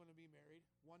probably only going to be married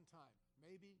one time,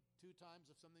 maybe 2 times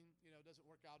if something, you know, doesn't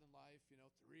work out in life,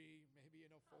 3, maybe,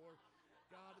 4.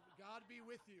 God be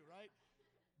with you, right?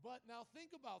 But now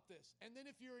think about this. And then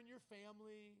if you're in your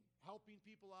family helping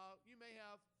people out, you may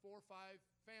have 4 or 5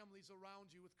 families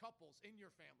around you with couples in your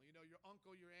family. You know, your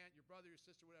uncle, your aunt, your brother, your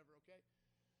sister, whatever, okay?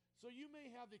 So you may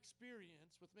have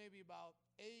experience with maybe about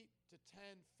 8 to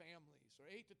 10 families or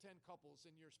 8 to 10 couples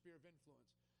in your sphere of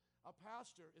influence. A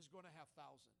pastor is going to have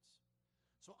thousands.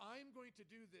 So I'm going to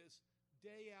do this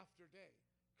day after day,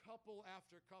 couple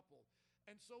after couple.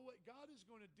 And so what God is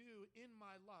going to do in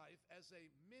my life as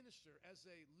a minister, as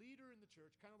a leader in the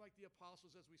church, kind of like the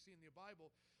apostles as we see in the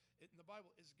Bible,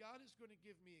 is God is going to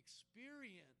give me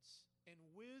experience and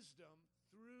wisdom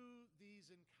through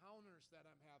these encounters that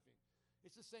I'm having.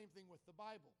 It's the same thing with the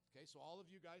Bible. Okay, so all of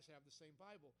you guys have the same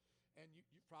Bible, and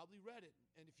you probably read it.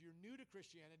 And if you're new to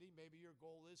Christianity, maybe your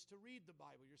goal is to read the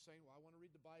Bible. You're saying, well, I want to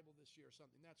read the Bible this year or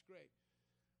something. That's great.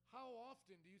 How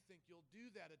often do you think you'll do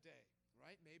that a day?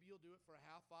 Right? Maybe you'll do it for a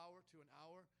half hour to an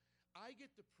hour. I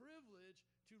get the privilege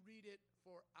to read it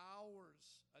for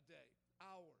hours a day.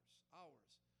 Hours.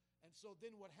 And so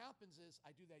then what happens is I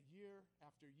do that year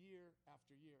after year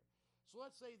after year. So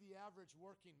let's say the average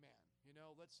working man,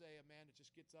 let's say a man that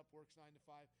just gets up, works 9 to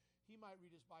 5, he might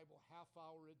read his Bible half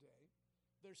hour a day.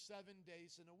 There's 7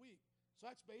 days in a week. So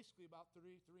that's basically about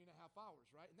 3.5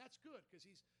 hours, right? And that's good because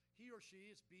he or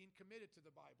she is being committed to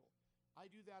the Bible.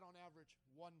 I do that on average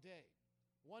 1 day.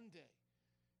 1 day.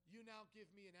 You now give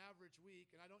me an average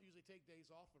week, and I don't usually take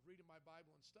days off of reading my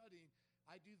Bible and studying.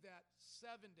 I do that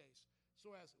 7 days.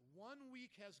 So as 1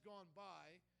 week has gone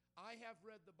by, I have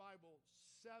read the Bible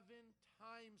 7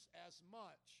 times as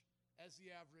much as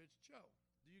the average Joe.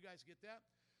 Do you guys get that?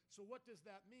 So what does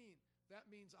that mean?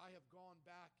 That means I have gone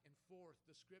back and forth,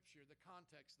 the scripture, the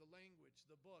context, the language,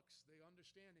 the books, the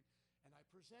understanding, and I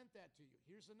present that to you.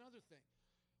 Here's another thing.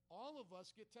 All of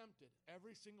us get tempted,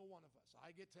 every single one of us.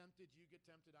 I get tempted, you get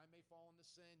tempted, I may fall into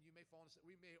sin, you may fall into sin,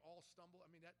 we may all stumble.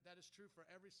 I mean, that is true for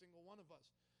every single one of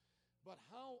us. But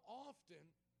how often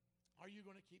are you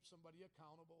going to keep somebody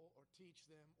accountable or teach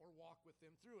them or walk with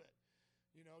them through it?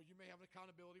 You know, you may have an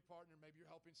accountability partner. Maybe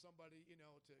you're helping somebody, you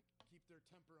know, to keep their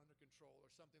temper under control or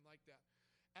something like that.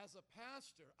 As a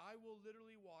pastor, I will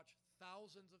literally watch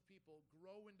thousands of people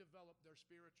grow and develop their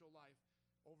spiritual life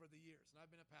over the years. And I've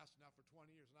been a pastor now for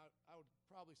 20 years, and I would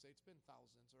probably say it's been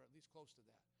thousands or at least close to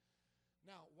that.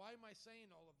 Now, why am I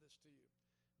saying all of this to you?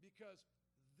 Because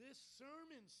this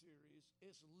sermon series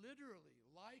is literally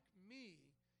like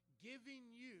me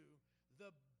giving you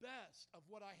the best of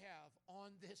what I have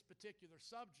on this particular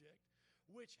subject,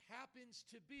 which happens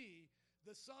to be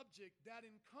the subject that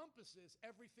encompasses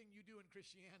everything you do in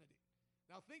Christianity.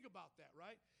 Now think about that,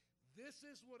 right? This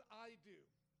is what I do.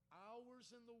 Hours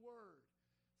in the Word,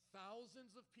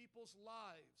 thousands of people's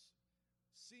lives,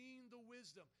 seeing the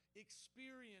wisdom,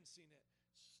 experiencing it,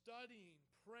 studying,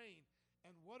 praying.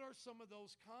 And what are some of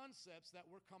those concepts that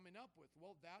we're coming up with?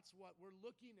 Well, that's what we're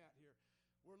looking at here.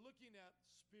 We're looking at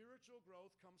spiritual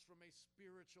growth comes from a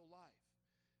spiritual life.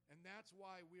 And that's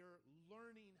why we're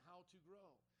learning how to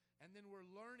grow. And then we're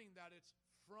learning that it's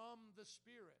from the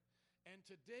Spirit. And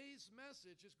today's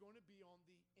message is going to be on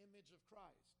the image of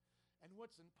Christ. And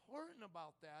what's important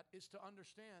about that is to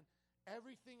understand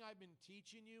everything I've been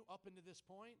teaching you up into this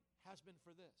point has been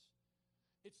for this.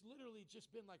 It's literally just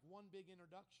been like one big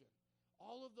introduction.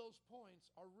 All of those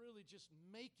points are really just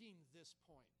making this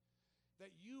point.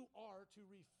 That you are to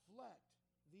reflect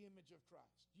the image of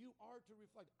Christ. You are to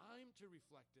reflect. I'm to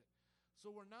reflect it. So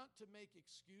we're not to make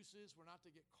excuses. We're not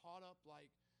to get caught up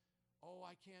like, oh,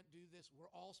 I can't do this.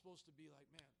 We're all supposed to be like,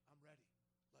 man, I'm ready.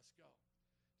 Let's go.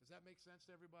 Does that make sense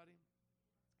to everybody?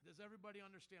 Does everybody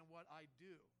understand what I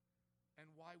do and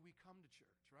why we come to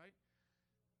church, right?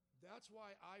 That's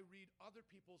why I read other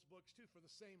people's books too, for the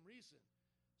same reason.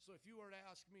 So if you were to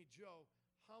ask me, Joe,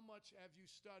 how much have you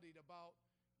studied about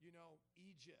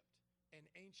Egypt and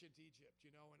ancient Egypt,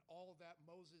 and all that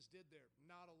Moses did there?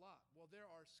 Not a lot. Well, there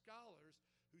are scholars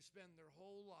who spend their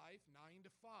whole life, 9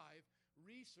 to 5,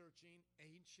 researching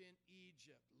ancient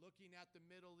Egypt, looking at the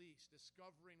Middle East,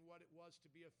 discovering what it was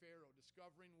to be a pharaoh,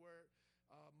 discovering where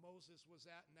Moses was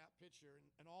at in that picture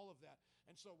and all of that.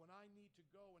 And so when I need to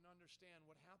go and understand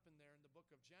what happened there in the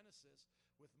book of Genesis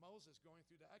with Moses going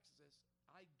through the Exodus,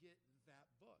 I get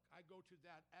that book. I go to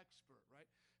that expert,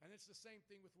 right? And it's the same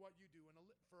thing with what you do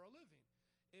for a living.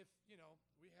 If,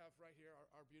 we have right here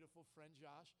our beautiful friend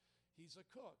Josh. He's a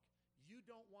cook. You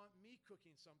don't want me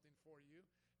cooking something for you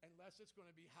unless it's going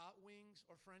to be hot wings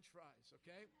or French fries,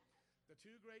 okay? The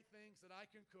two great things that I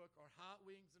can cook are hot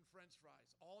wings and French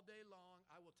fries. All day long,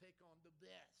 I will take on the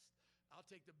best. I'll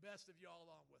take the best of y'all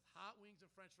along with hot wings and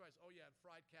French fries. Oh, yeah, and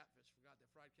fried catfish. Forgot that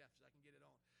fried catfish. I can get it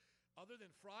on. Other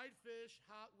than fried fish,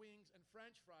 hot wings, and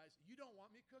French fries, you don't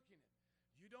want me cooking it.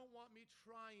 You don't want me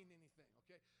trying anything,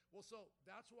 okay? Well, so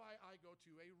that's why I go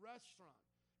to a restaurant.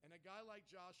 And a guy like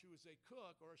Josh, who is a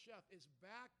cook or a chef, is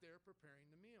back there preparing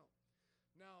the meal.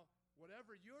 Now,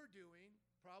 whatever you're doing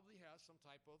probably has some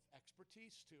type of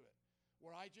expertise to it,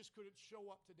 where I just couldn't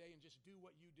show up today and just do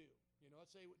what you do.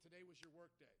 Let's say today was your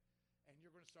work day, and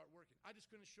you're going to start working. I just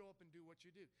couldn't show up and do what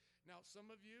you do. Now, some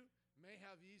of you may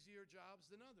have easier jobs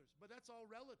than others, but that's all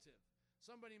relative.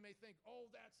 Somebody may think,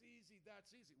 oh, that's easy, that's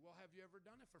easy. Well, have you ever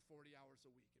done it for 40 hours a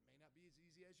week? It may not be as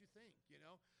easy as you think,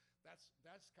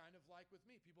 That's kind of like with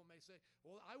me. People may say,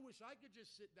 well, I wish I could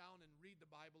just sit down and read the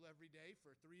Bible every day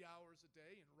for 3 hours a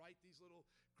day and write these little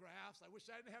graphs. I wish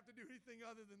I didn't have to do anything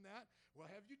other than that. Well,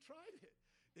 have you tried it?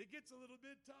 It gets a little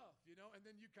bit tough, and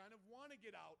then you kind of want to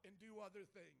get out and do other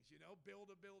things,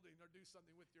 build a building or do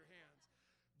something with your hands.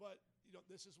 But,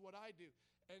 this is what I do.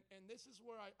 And this is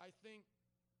where I think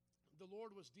the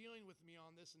Lord was dealing with me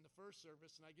on this in the first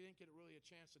service, and I didn't get really a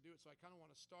chance to do it, so I kind of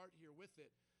want to start here with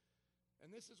it. And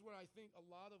this is where I think a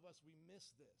lot of us, we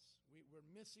miss this. We're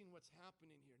missing what's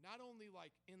happening here. Not only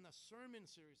like in the sermon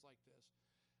series like this,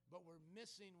 but we're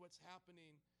missing what's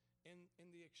happening in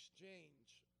the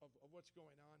exchange of what's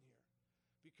going on here.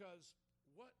 Because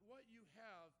what you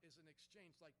have is an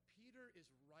exchange. Like Peter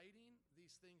is writing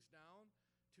these things down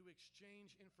to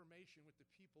exchange information with the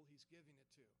people he's giving it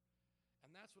to.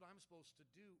 And that's what I'm supposed to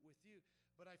do with you.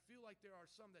 But I feel like there are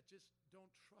some that just don't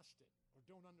trust it or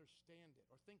don't understand it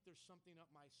or think there's something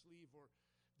up my sleeve or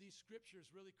these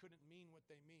scriptures really couldn't mean what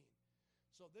they mean.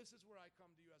 So this is where I come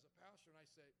to you as a pastor and I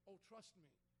say, oh, trust me.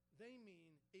 They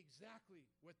mean exactly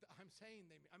what I'm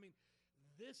saying they mean. I mean,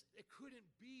 it couldn't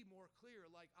be more clear.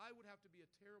 Like, I would have to be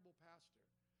a terrible pastor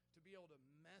to be able to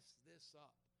mess this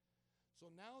up. So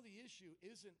now the issue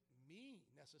isn't me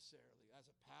necessarily as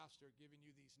a pastor giving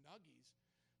you these nuggies.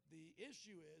 The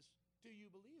issue is, do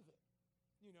you believe it?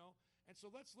 You know? And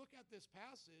so let's look at this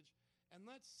passage and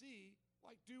let's see,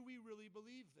 like, do we really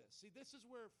believe this? See, this is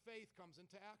where faith comes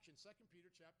into action. 2 Peter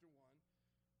chapter 1,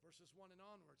 verses 1 and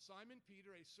onward. Simon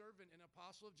Peter, a servant and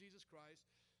apostle of Jesus Christ,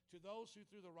 to those who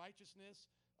through the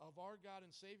righteousness of our God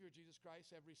and Savior Jesus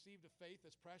Christ have received a faith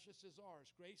as precious as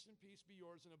ours. Grace and peace be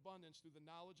yours in abundance through the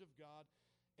knowledge of God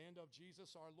and of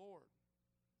Jesus our Lord.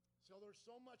 So there's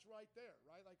so much right there,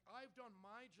 right? Like, I've done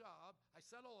my job. I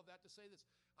said all of that to say this.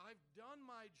 I've done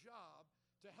my job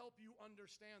to help you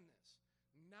understand this.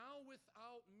 Now,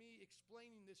 without me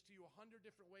explaining this to you 100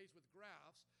 different ways with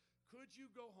graphs, could you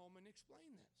go home and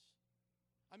explain this?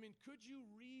 I mean, could you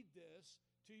read this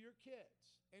to your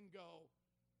kids and go,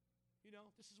 you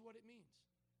know, this is what it means.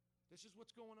 This is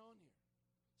what's going on here.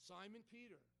 Simon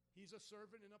Peter, he's a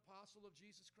servant and apostle of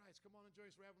Jesus Christ. Come on and join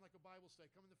us. We're having like a Bible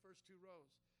study. Come in the first 2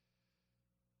 rows.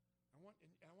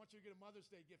 I want you to get a Mother's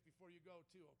Day gift before you go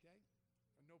too, okay?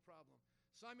 No problem.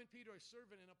 Simon Peter, a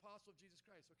servant and apostle of Jesus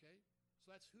Christ, okay? So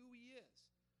that's who he is.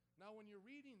 Now, when you're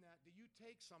reading that, do you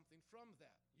take something from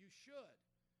that? You should.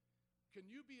 Can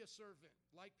you be a servant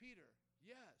like Peter?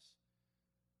 Yes.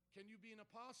 Can you be an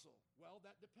apostle? Well,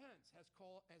 that depends. Has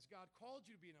God called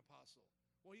you to be an apostle?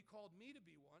 Well, he called me to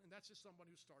be one, and that's just someone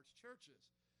who starts churches.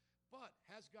 But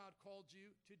has God called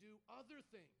you to do other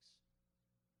things?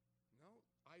 No.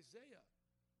 Isaiah,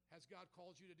 has God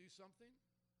called you to do something?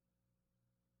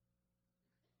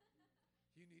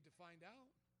 You need to find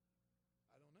out.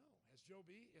 I don't know.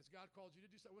 Has God called you to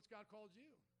do something? What's God called you?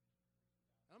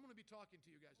 And I'm going to be talking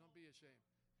to you guys. Don't be ashamed.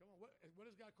 Come on. What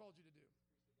has God called you to do?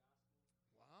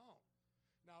 Wow.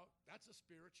 Now, that's a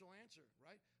spiritual answer,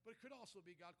 right? But it could also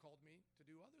be God called me to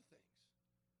do other things.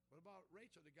 What about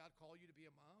Rachel? Did God call you to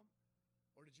be a mom?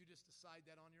 Or did you just decide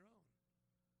that on your own?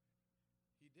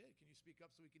 He did. Can you speak up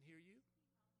so we can hear you?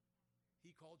 He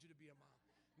called you to be a mom.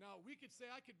 Now, we could say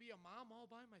I could be a mom all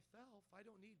by myself. I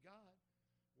don't need God.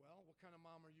 Well, what kind of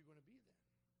mom are you going to be then?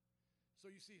 So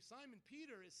you see, Simon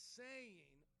Peter is saying,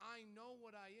 I know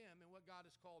what I am and what God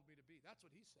has called me to be. That's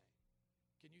what he's saying.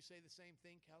 Can you say the same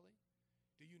thing, Kelly?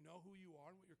 Do you know who you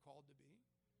are and what you're called to be?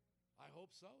 I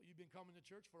hope so. You've been coming to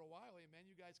church for a while. Amen.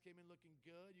 You guys came in looking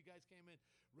good. You guys came in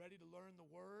ready to learn the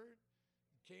word.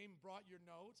 Brought your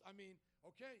notes. I mean,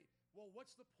 okay, well,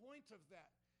 what's the point of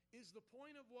that? Is the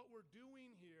point of what we're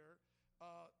doing here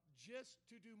just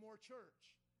to do more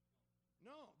church?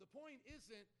 No, the point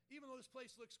isn't, even though this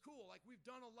place looks cool, like we've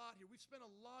done a lot here. We've spent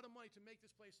a lot of money to make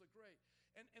this place look great.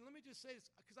 And let me just say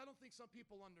this, because I don't think some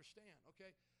people understand,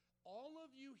 okay? All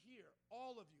of you here,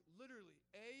 all of you, literally,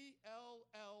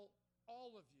 A-L-L,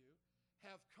 all of you,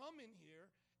 have come in here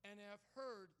and have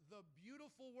heard the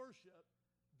beautiful worship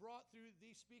brought through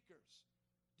these speakers.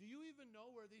 Do you even know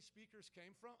where these speakers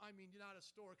came from? I mean, not a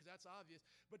store, because that's obvious.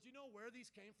 But you know where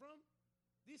these came from?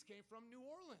 These came from New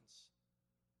Orleans.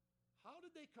 How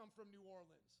did they come from New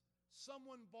Orleans?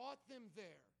 Someone bought them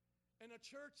there in a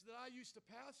church that I used to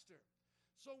pastor.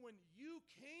 So when you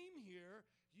came here,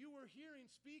 you were hearing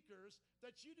speakers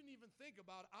that you didn't even think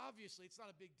about. Obviously, it's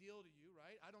not a big deal to you,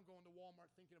 right? I don't go into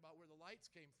Walmart thinking about where the lights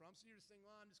came from. So you're just thinking,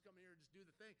 well, I'm just coming here to just do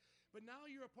the thing. But now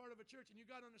you're a part of a church, and you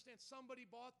got to understand, somebody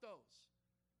bought those.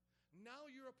 Now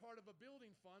you're a part of a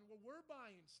building fund where we're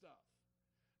buying stuff.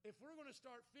 If we're going to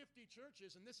start 50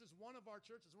 churches, and this is one of our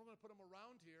churches, and we're going to put them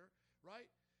around here, right?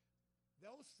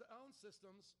 Those sound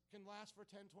systems can last for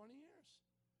 10, 20 years.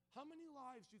 How many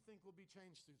lives do you think will be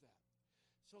changed through that?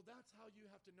 So that's how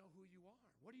you have to know who you are.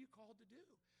 What are you called to do?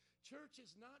 Church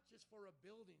is not just for a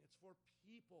building. It's for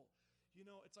people. You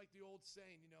know, it's like the old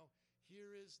saying, you know,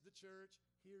 here is the church,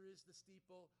 here is the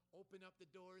steeple, open up the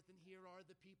doors, and here are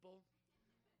the people.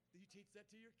 You teach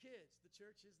that to your kids. The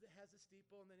church has a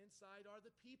steeple, and then inside are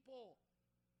the people.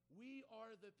 We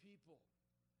are the people.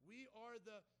 We are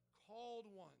the called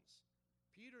ones.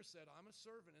 Peter said, I'm a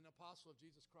servant and apostle of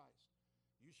Jesus Christ.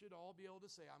 You should all be able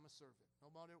to say, I'm a servant. No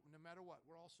matter what,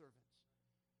 we're all servants.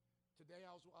 Today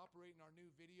I was operating our new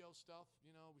video stuff.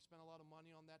 You know, we spent a lot of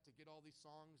money on that to get all these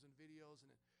songs and videos,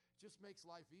 and it just makes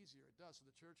life easier. It does, so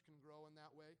the church can grow in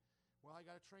that way. Well, I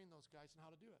got to train those guys on how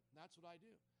to do it. And that's what I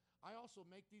do. I also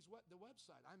make the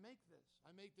website. I make this. I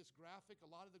make this graphic. A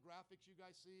lot of the graphics you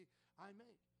guys see, I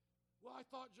make. Well, I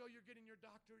thought, Joe, you're getting your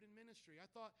doctorate in ministry. I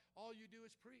thought all you do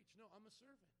is preach. No, I'm a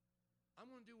servant. I'm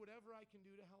going to do whatever I can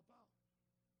do to help out.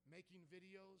 Making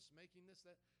videos, making this,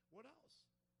 that. What else?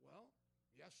 Well,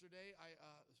 yesterday I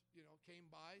came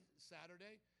by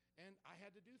Saturday, and I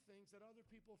had to do things that other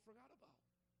people forgot about.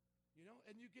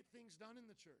 And you get things done in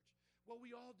the church. Well,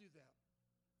 we all do that.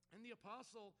 And the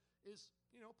apostle is,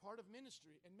 part of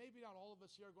ministry. And maybe not all of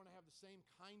us here are going to have the same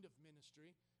kind of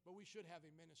ministry, but we should have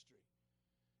a ministry.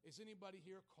 Is anybody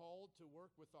here called to work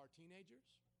with our teenagers?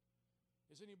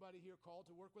 Is anybody here called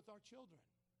to work with our children?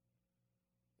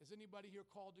 Is anybody here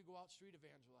called to go out street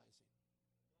evangelizing?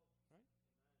 Right?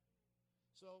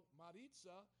 So,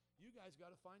 Maritza, you guys got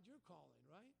to find your calling,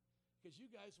 right? Because you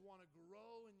guys want to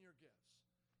grow in your gifts.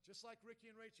 Just like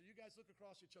Ricky and Rachel, you guys look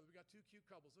across each other. We got two cute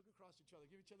couples. Look across each other.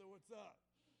 Give each other what's up.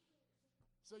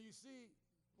 So you see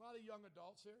a lot of young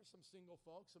adults here, some single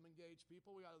folks, some engaged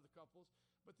people. We got other couples.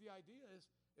 But the idea is,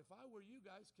 if I were you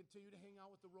guys, continue to hang out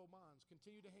with the Romans.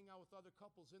 Continue to hang out with other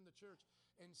couples in the church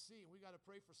and see. We got to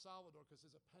pray for Salvador because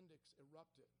his appendix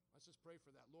erupted. Let's just pray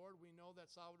for that. Lord, we know that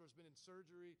Salvador's been in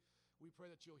surgery. We pray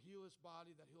that you'll heal his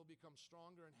body, that he'll become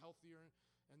stronger and healthier,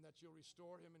 and that you'll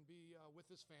restore him and be with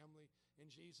his family in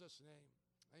Jesus' name.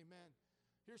 Amen.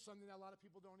 Here's something that a lot of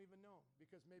people don't even know,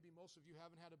 because maybe most of you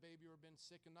haven't had a baby or been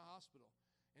sick in the hospital.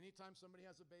 Anytime somebody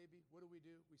has a baby, what do?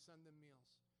 We send them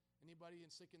meals. Anybody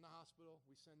sick in the hospital,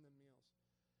 we send them meals.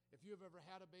 If you have ever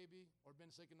had a baby or been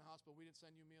sick in the hospital, we didn't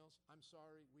send you meals, I'm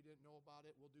sorry, we didn't know about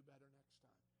it. We'll do better next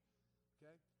time.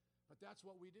 Okay? But that's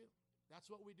what we do.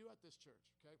 That's what we do at this church.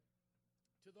 Okay?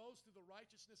 To those through the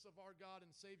righteousness of our God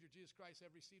and Savior Jesus Christ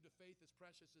have received a faith as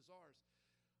precious as ours.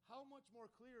 How much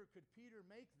more clear could Peter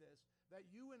make this, that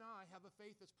you and I have a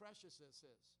faith as precious as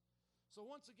his? So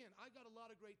once again, I got a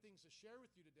lot of great things to share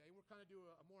with you today. We're kind of doing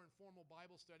a more informal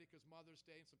Bible study because Mother's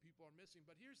Day and some people are missing.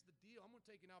 But here's the deal. I'm going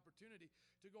to take an opportunity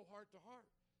to go heart to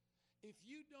heart. If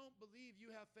you don't believe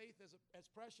you have faith as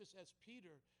precious as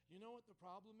Peter, you know what the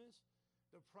problem is?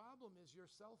 The problem is you're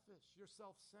selfish. You're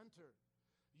self-centered.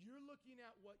 You're looking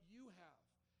at what you have.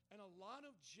 And a lot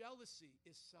of jealousy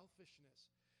is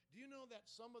selfishness. Do you know that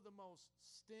some of the most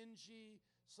stingy,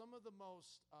 some of the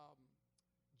most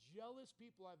jealous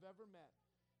people I've ever met,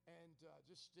 and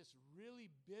just really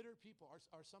bitter people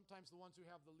are sometimes the ones who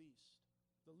have the least.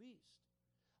 The least.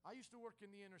 I used to work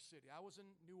in the inner city. I was in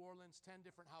New Orleans, 10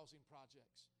 different housing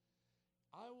projects.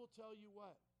 I will tell you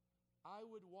what, I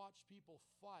would watch people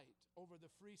fight over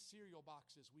the free cereal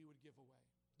boxes we would give away.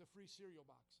 The free cereal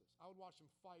boxes. I would watch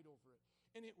them fight over it.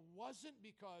 And it wasn't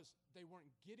because they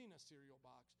weren't getting a cereal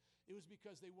box. It was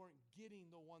because they weren't getting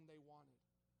the one they wanted.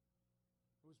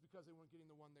 It was because they weren't getting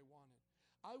the one they wanted.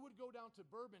 I would go down to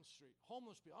Bourbon Street,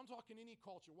 homeless people. I'm talking any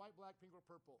culture, white, black, pink, or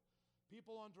purple.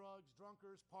 People on drugs,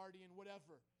 drunkards, partying,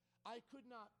 whatever. I could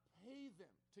not pay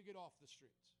them to get off the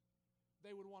streets.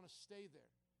 They would want to stay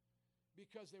there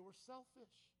because they were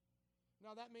selfish.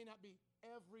 Now, that may not be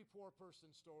every poor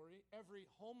person's story, every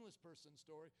homeless person's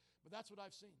story, but that's what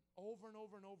I've seen over and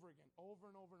over and over again, over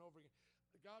and over and over again.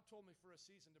 God told me for a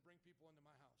season to bring people into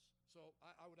my house. So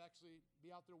I would actually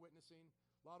be out there witnessing.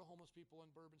 A lot of homeless people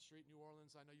in Bourbon Street, New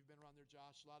Orleans. I know you've been around there,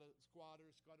 Josh. A lot of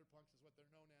squatters, squatter punks is what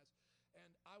they're known as. And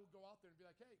I would go out there and be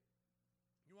like, hey,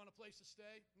 you want a place to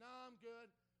stay? No, I'm good.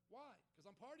 Why? Because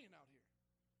I'm partying out here.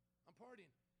 I'm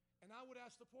partying. And I would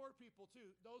ask the poor people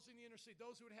too, those in the inner city,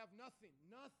 those who would have nothing.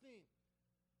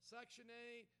 Section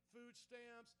 8, food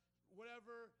stamps,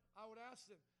 whatever. I would ask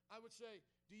them. I would say,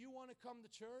 do you want to come to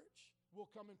church? We'll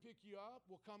come and pick you up.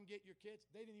 We'll come get your kids.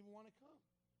 They didn't even want to come.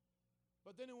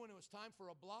 But then when it was time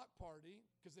for a block party,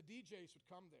 because the DJs would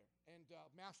come there, and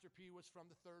Master P was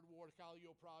from the 3rd Ward,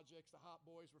 Callio Projects, the Hot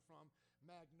Boys were from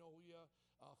Magnolia,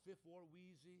 5th Ward,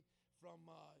 Wheezy, from,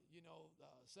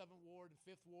 7th Ward and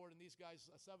 5th Ward, and these guys,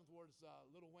 7th Ward is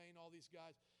Little Wayne, all these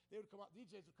guys. They would come out,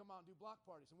 DJs would come out and do block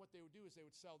parties, and what they would do is they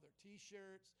would sell their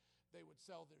T-shirts, they would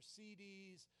sell their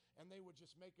CDs, and they would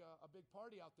just make a big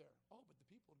party out there. Oh, but the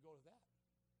people would go to that.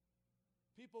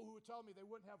 People who would tell me they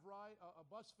wouldn't have a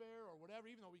bus fare or whatever,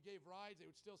 even though we gave rides, they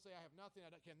would still say, I have nothing, I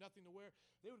have nothing to wear.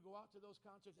 They would go out to those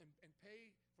concerts and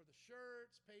pay for the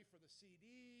shirts, pay for the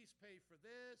CDs, pay for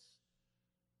this.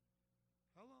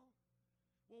 Hello?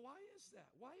 Well, why is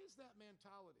that? Why is that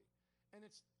mentality? And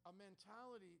it's a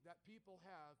mentality that people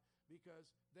have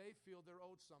because they feel they're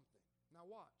owed something. Now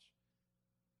watch.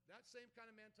 That same kind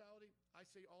of mentality, I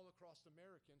see all across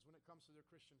Americans when it comes to their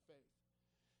Christian faith.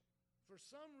 For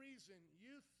some reason,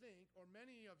 you think, or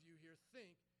many of you here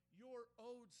think, you're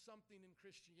owed something in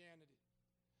Christianity.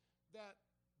 That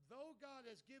though God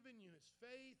has given you his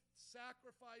faith,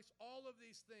 sacrifice, all of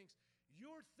these things,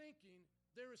 you're thinking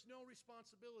there is no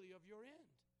responsibility of your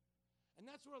end. And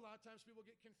that's where a lot of times people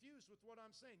get confused with what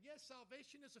I'm saying. Yes,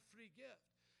 salvation is a free gift.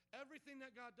 Everything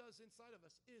that God does inside of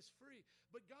us is free.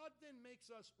 But God then makes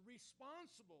us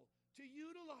responsible to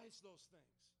utilize those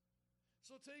things.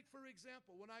 So take, for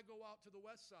example, when I go out to the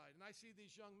west side and I see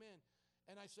these young men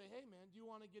and I say, hey man, do you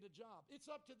want to get a job? It's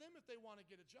up to them if they want to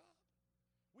get a job.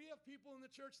 We have people in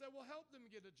the church that will help them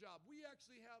get a job. We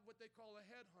actually have what they call a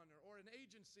headhunter or an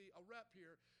agency, a rep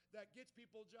here, that gets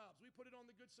people jobs. We put it on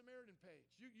the Good Samaritan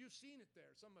page. You've seen it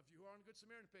there, some of you who are on the Good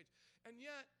Samaritan page. And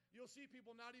yet, you'll see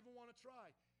people not even want to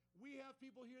try. We have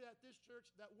people here at this church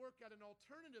that work at an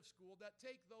alternative school that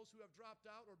take those who have dropped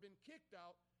out or been kicked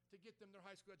out to get them their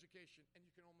high school education. And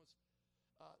you can almost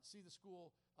see the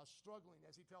school struggling,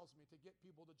 as he tells me, to get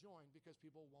people to join because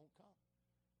people won't come.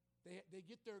 They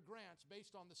get their grants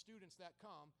based on the students that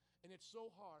come, and it's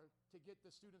so hard to get the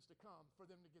students to come for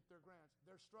them to get their grants.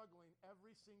 They're struggling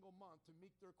every single month to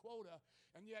meet their quota,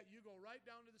 and yet you go right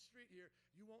down to the street here,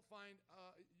 you won't find,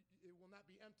 it will not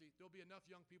be empty. There'll be enough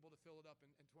young people to fill it up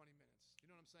in 20 minutes. You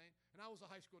know what I'm saying? And I was a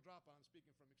high school dropout. I'm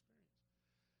speaking from experience.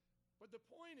 But the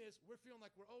point is, we're feeling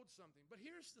like we're owed something. But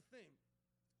here's the thing.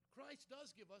 Christ does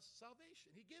give us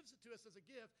salvation. He gives it to us as a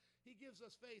gift. He gives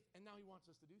us faith, and now he wants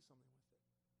us to do something with it.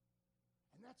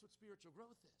 And that's what spiritual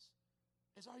growth is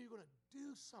are you going to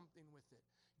do something with it?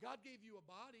 God gave you a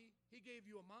body. He gave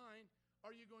you a mind.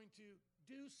 Are you going to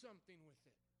do something with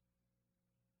it?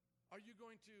 Are you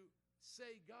going to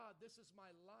say, God, this is my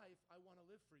life. I want to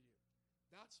live for you.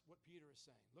 That's what Peter is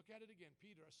saying. Look at it again.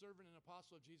 Peter, a servant and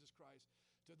apostle of Jesus Christ,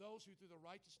 to those who through the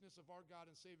righteousness of our God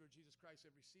and Savior Jesus Christ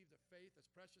have received a faith as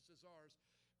precious as ours,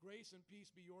 grace and peace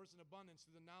be yours in abundance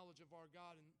through the knowledge of our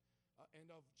God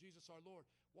and of Jesus our Lord.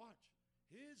 Watch.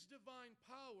 His divine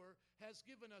power has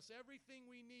given us everything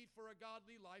we need for a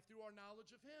godly life through our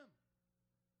knowledge of him,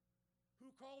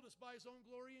 who called us by his own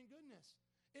glory and goodness.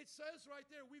 It says right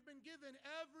there, we've been given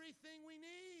everything we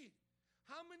need.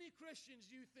 How many Christians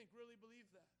do you think really believe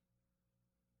that?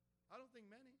 I don't think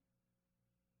many.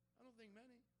 I don't think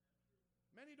many.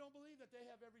 Many don't believe that they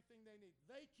have everything they need.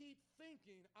 They keep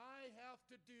thinking, I have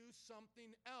to do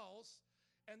something else,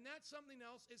 and that something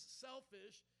else is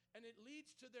selfish, and it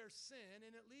leads to their sin,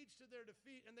 and it leads to their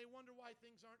defeat, and they wonder why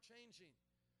things aren't changing.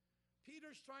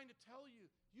 Peter's trying to tell you,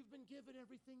 you've been given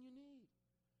everything you need.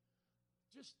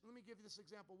 Just let me give you this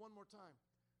example one more time.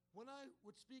 When I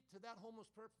would speak to that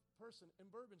homeless person in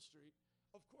Bourbon Street,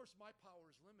 of course my power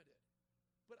is limited.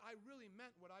 But I really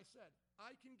meant what I said.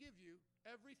 I can give you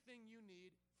everything you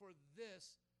need for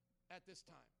this at this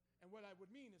time. And what I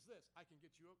would mean is this. I can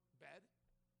get you a bed,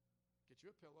 get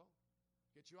you a pillow,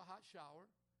 get you a hot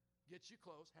shower, get you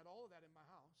clothes, had all of that in my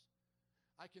house.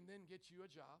 I can then get you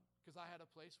a job because I had a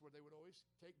place where they would always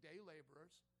take day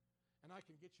laborers. And I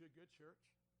can get you a good church.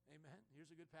 Amen.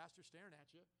 Here's a good pastor staring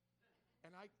at you.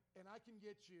 And I can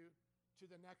get you to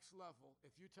the next level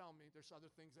if you tell me there's other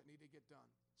things that need to get done.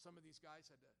 Some of these guys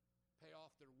had to pay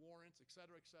off their warrants, et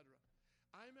cetera, et cetera.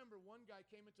 I remember one guy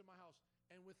came into my house,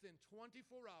 and within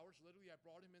 24 hours, literally I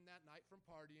brought him in that night from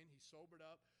partying. He sobered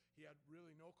up. He had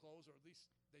really no clothes, or at least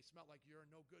they smelled like urine,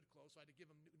 no good clothes. So I had to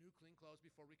give him new clean clothes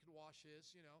before we could wash his,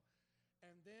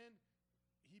 And then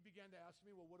he began to ask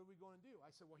me, well, what are we going to do?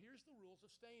 I said, well, here's the rules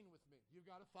of staying with me. You've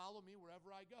got to follow me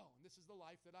wherever I go. And this is the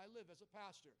life that I live as a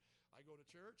pastor. I go to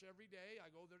church every day.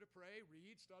 I go there to pray,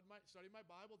 read, study my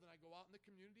Bible. Then I go out in the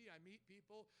community. I meet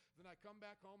people. Then I come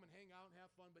back home and hang out and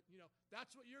have fun. But,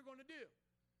 that's what you're going to do.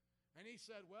 And he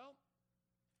said, well,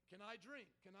 can I drink?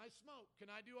 Can I smoke?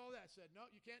 Can I do all that? I said, no,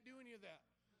 you can't do any of that.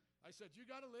 I said, you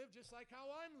got to live just like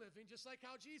how I'm living, just like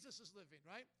how Jesus is living,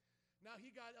 right? Now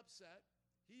he got upset.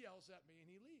 He yells at me and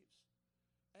he leaves.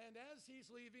 And as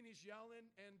he's leaving, he's yelling,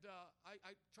 and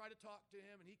I try to talk to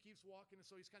him, and he keeps walking, and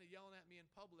so he's kind of yelling at me in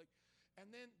public.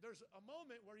 And then there's a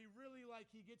moment where he really,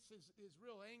 he gets his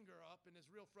real anger up and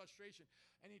his real frustration,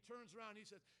 and he turns around and he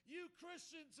says, you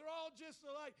Christians are all just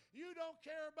alike. You don't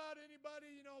care about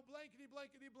anybody, blankety,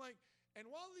 blankety, blank.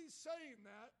 And while he's saying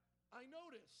that, I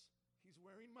notice he's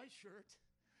wearing my shirt,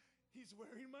 he's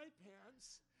wearing my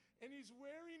pants, and he's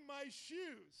wearing my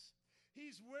shoes.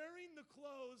 He's wearing the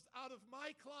clothes out of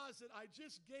my closet I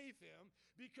just gave him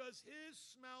because his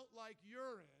smelled like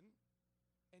urine,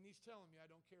 and he's telling me I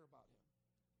don't care about him,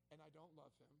 and I don't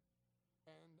love him,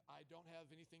 and I don't have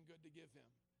anything good to give him.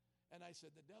 And I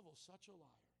said, the devil's such a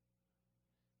liar.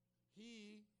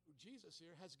 He Jesus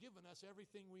here, has given us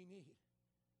everything we need.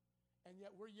 And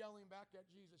yet we're yelling back at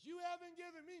Jesus, you haven't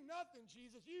given me nothing,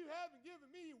 Jesus. You haven't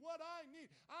given me what I need.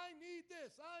 I need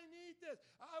this. I need this.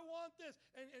 I want this.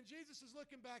 And Jesus is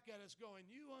looking back at us going,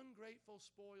 you ungrateful,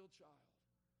 spoiled child.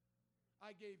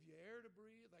 I gave you air to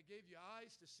breathe. I gave you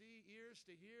eyes to see, ears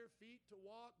to hear, feet to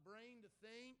walk, brain to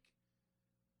think,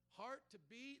 heart to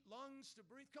beat, lungs to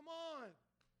breathe. Come on.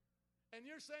 And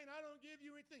you're saying, I don't give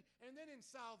you anything. And then in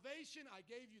salvation, I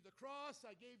gave you the cross.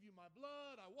 I gave you my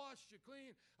blood. I washed you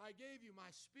clean. I gave you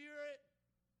my spirit.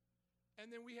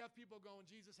 And then we have people going,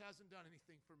 Jesus hasn't done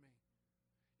anything for me.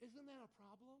 Isn't that a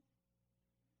problem?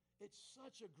 It's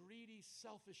such a greedy,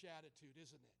 selfish attitude,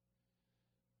 isn't it?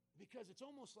 Because it's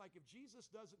almost like if Jesus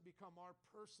doesn't become our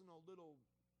personal little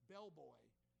bellboy,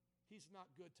 he's not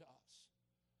good to us.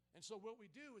 And so what we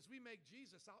do is we make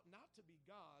Jesus out not to be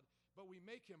God, but we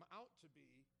make him out to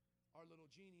be our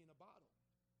little genie in a bottle.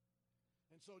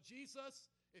 And so Jesus,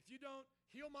 if you don't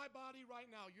heal my body right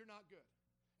now, you're not good.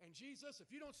 And Jesus, if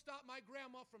you don't stop my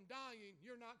grandma from dying,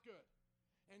 you're not good.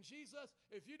 And Jesus,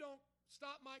 if you don't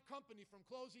stop my company from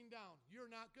closing down,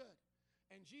 you're not good.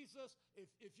 And Jesus,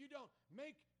 if you don't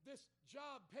make this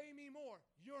job pay me more,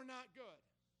 you're not good.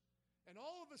 And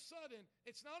all of a sudden,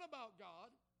 it's not about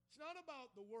God. It's not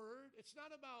about the Word. It's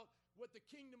not about what the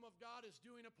kingdom of God is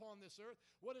doing upon this earth.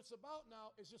 What it's about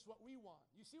now is just what we want.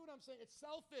 You see what I'm saying? It's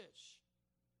selfish.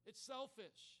 It's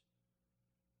selfish.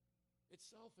 It's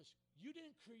selfish. You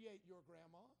didn't create your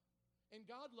grandma, and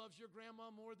God loves your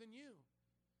grandma more than you.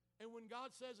 And when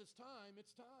God says it's time,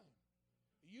 it's time.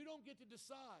 You don't get to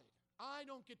decide. I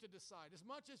don't get to decide. As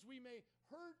much as we may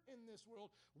hurt in this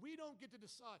world, we don't get to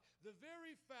decide. The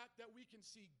very fact that we can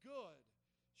see good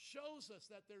shows us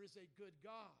that there is a good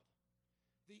God.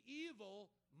 The evil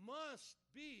must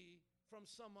be from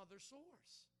some other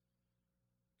source.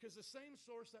 Because the same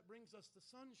source that brings us the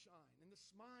sunshine and the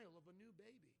smile of a new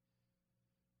baby,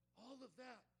 all of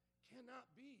that cannot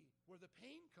be where the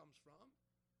pain comes from.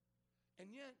 And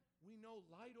yet we know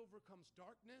light overcomes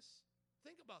darkness.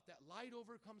 Think about that. Light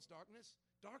overcomes darkness.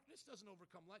 Darkness doesn't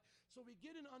overcome light. So we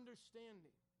get an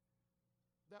understanding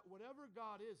that whatever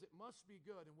God is, it must be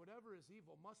good, and whatever is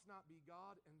evil must not be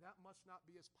God, and that must not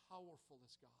be as powerful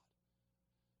as God.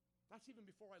 That's even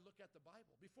before I look at the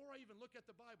Bible. Before I even look at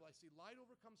the Bible, I see light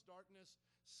overcomes darkness,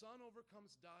 sun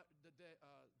overcomes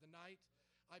the night.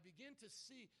 I begin to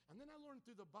see, and then I learn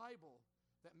through the Bible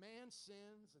that man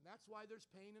sins, and that's why there's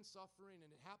pain and suffering, and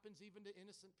it happens even to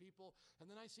innocent people. And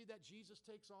then I see that Jesus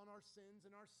takes on our sins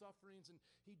and our sufferings, and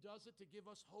he does it to give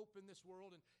us hope in this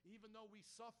world. And even though we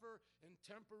suffer and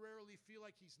temporarily feel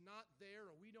like he's not there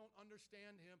or we don't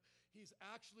understand him, he's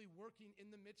actually working in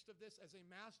the midst of this as a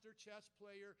master chess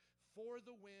player for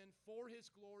the win, for his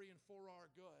glory, and for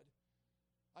our good.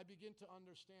 I begin to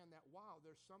understand that, wow,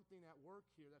 there's something at work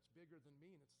here that's bigger than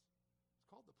me, and it's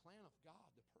called the plan of God,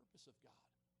 the purpose of God.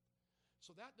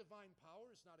 So that divine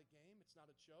power is not a game, it's not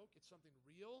a joke, it's something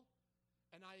real,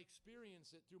 and I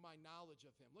experience it through my knowledge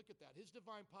of him. Look at that. His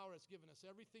divine power has given us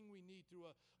everything we need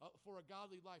for a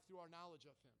godly life through our knowledge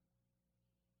of him.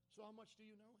 So how much do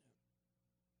you know him?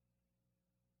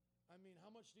 I mean, how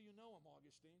much do you know him,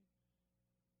 Augustine?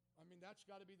 I mean, that's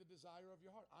got to be the desire of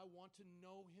your heart. I want to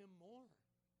know him more.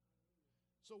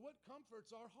 So what comforts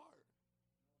our heart?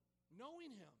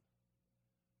 Knowing him.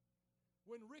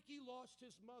 When Ricky lost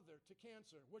his mother to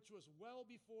cancer, which was well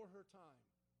before her time,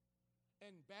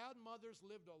 and bad mothers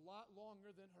lived a lot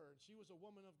longer than her, and she was a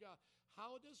woman of God,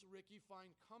 how does Ricky find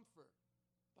comfort?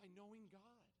 By knowing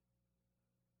God,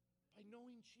 by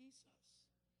knowing Jesus.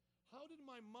 How did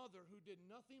my mother, who did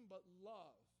nothing but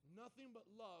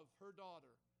love her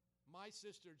daughter, my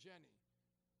sister Jenny,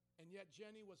 and yet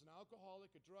Jenny was an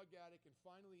alcoholic, a drug addict, and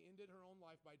finally ended her own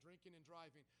life by drinking and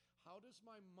driving, how does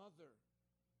my mother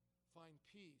find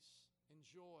peace and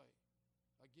joy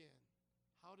again?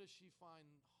 How does she find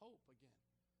hope again?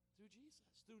 Through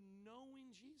Jesus, through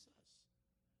knowing Jesus.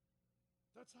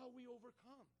 That's how we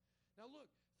overcome. Now look,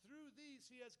 through these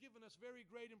he has given us very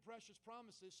great and precious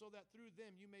promises, so that through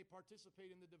them you may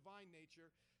participate in the divine nature,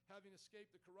 having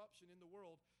escaped the corruption in the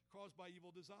world caused by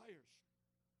evil desires.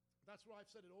 That's why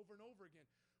I've said it over and over again.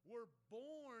 We're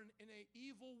born in an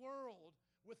evil world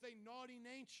with a naughty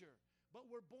nature, but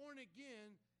we're born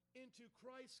again into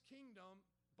Christ's kingdom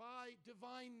by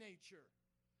divine nature.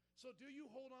 So do you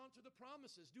hold on to the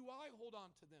promises? Do I hold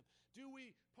on to them? Do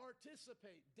we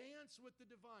participate, dance with the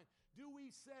divine? Do we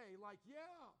say like,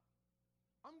 yeah,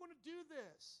 I'm going to do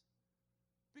this?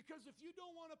 Because if you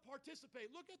don't want to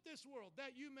participate, look at this world,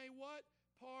 that you may what?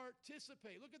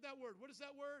 Participate. Look at that word. What is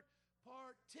that word?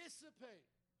 Participate.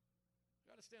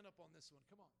 Got to stand up on this one.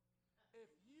 Come on.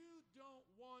 If you don't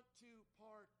want to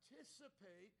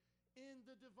participate in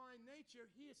the divine nature,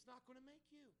 he is not going to make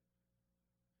you.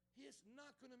 He is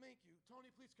not going to make you.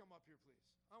 Tony, please come up here, please.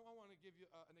 I want to give you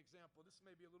an example. This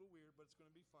may be a little weird, but it's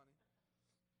going to be funny.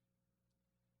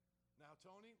 Now,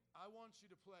 Tony, I want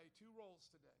you to play 2 roles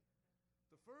today.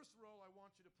 The first role I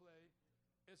want you to play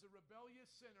is a rebellious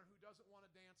sinner who doesn't want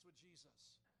to dance with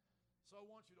Jesus. So I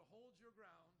want you to hold your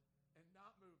ground and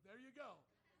not move. There you go.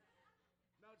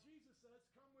 Now, Jesus says,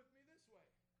 come with me this way.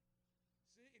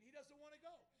 See, and he doesn't want to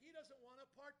go. He doesn't want to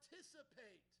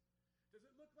participate. Does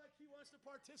it look like he wants to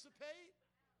participate?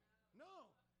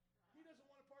 No. He doesn't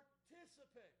want to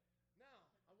participate. Now,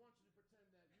 I want you to pretend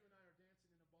that you and I are dancing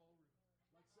in a ballroom,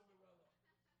 like Cinderella.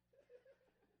 And we're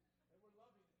loving it. You're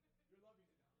loving it now. You're loving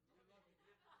it.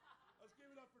 Let's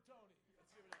give it up for Tony.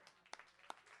 Let's give it up.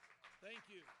 Thank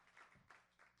you.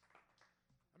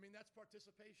 I mean, that's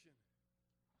participation.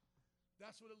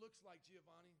 That's what it looks like,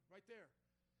 Giovanni, right there.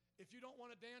 If you don't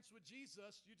want to dance with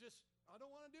Jesus, I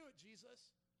don't want to do it,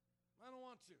 Jesus. I don't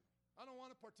want to. I don't want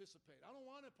to participate. I don't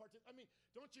want to participate. I mean,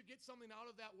 don't you get something out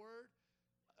of that word?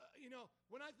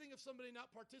 When I think of somebody not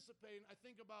participating, I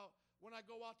think about when I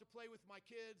go out to play with my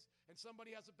kids and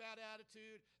somebody has a bad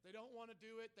attitude, they don't want to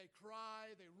do it, they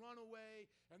cry, they run away,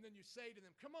 and then you say to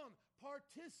them, come on,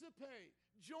 participate,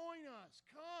 join us,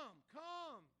 come.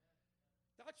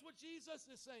 That's what Jesus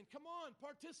is saying. Come on,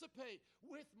 participate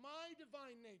with my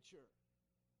divine nature.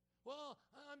 Well,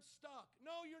 I'm stuck.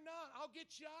 No, you're not. I'll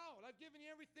get you out. I've given you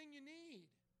everything you need.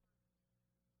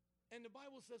 And the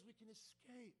Bible says we can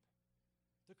escape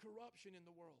the corruption in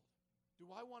the world. Do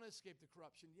I want to escape the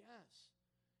corruption? Yes.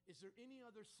 Is there any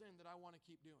other sin that I want to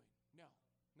keep doing? No.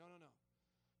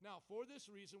 Now, for this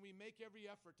reason, we make every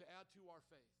effort to add to our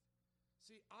faith.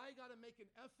 See, I got to make an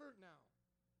effort now.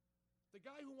 The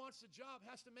guy who wants a job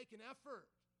has to make an effort.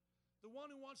 The one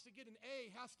who wants to get an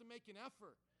A has to make an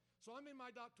effort. So I'm in my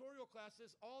doctoral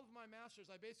classes, all of my masters,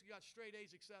 I basically got straight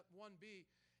A's except 1 B.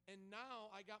 And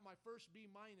now I got my first B-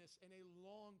 in a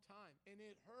long time. And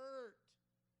it hurt.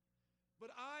 But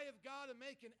I have got to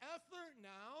make an effort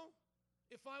now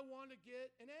if I want to get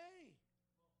an A.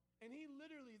 And he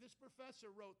literally, this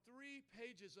professor wrote 3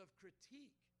 pages of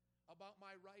critique about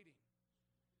my writing.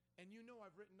 And you know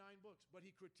I've written 9 books, but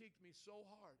he critiqued me so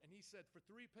hard. And he said for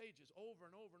 3 pages, over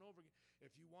and over and over again,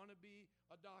 if you want to be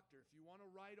a doctor, if you want to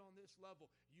write on this level,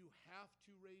 you have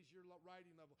to raise your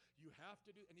writing level. You have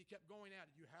to do, and he kept going at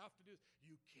it. You have to do this.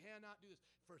 You cannot do this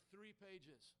for 3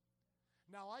 pages.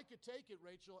 Now, I could take it,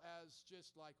 Rachel, as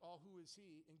just like, oh, who is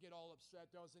he? And get all upset.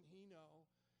 Doesn't he know?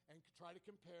 And try to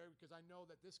compare, because I know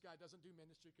that this guy doesn't do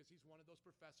ministry because he's one of those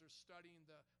professors studying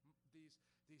these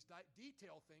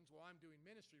detail things while I'm doing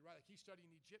ministry, right? Like he's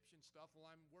studying Egyptian stuff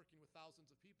while I'm working with thousands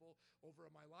of people over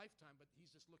my lifetime, but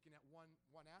he's just looking at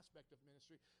one aspect of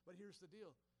ministry. But here's the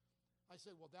deal. I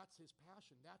said, well, that's his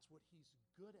passion. That's what he's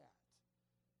good at.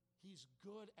 He's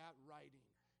good at writing.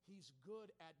 He's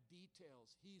good at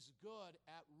details. He's good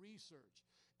at research.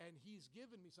 And he's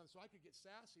given me something so I could get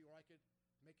sassy or I could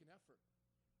make an effort.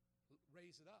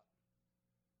 Raise it up.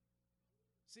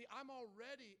 See, I'm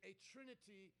already a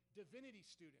Trinity divinity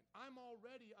student. I'm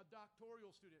already a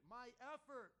doctoral student. My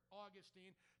effort,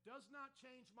 Augustine, does not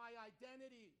change my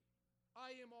identity.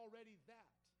 I am already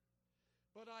that.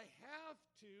 But I have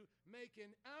to make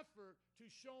an effort to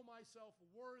show myself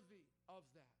worthy of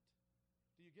that.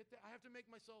 Do you get that? I have to make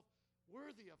myself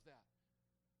worthy of that.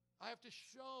 I have to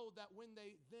show that when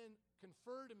they then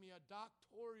confer to me a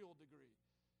doctoral degree,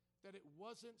 that it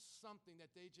wasn't something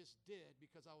that they just did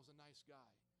because I was a nice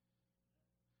guy.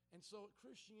 And so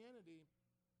Christianity,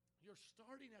 you're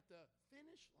starting at the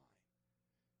finish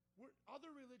line. Other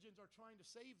religions are trying to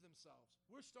save themselves.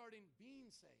 We're starting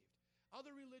being saved.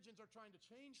 Other religions are trying to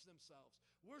change themselves.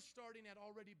 We're starting at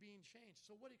already being changed.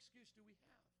 So what excuse do we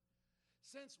have?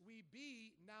 Since we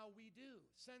be, now we do.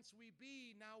 Since we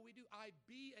be, now we do. I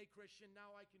be a Christian,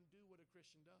 now I can do what a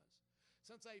Christian does.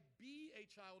 Since I be a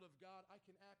child of God, I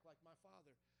can act like my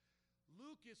Father.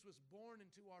 Lucas was born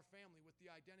into our family with the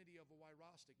identity of a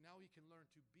Wyrostic. Now he can learn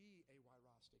to be a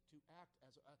Wyrostic,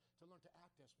 to learn to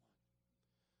act as one.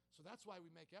 So that's why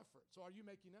we make effort. So are you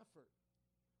making effort?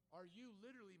 Are you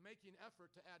literally making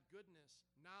effort to add goodness,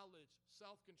 knowledge,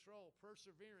 self-control,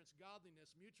 perseverance,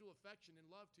 godliness, mutual affection, and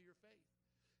love to your faith?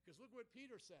 Because look what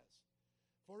Peter says.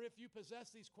 For if you possess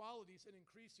these qualities in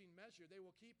increasing measure, they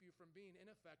will keep you from being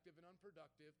ineffective and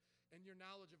unproductive in your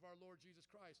knowledge of our Lord Jesus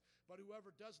Christ. But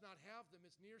whoever does not have them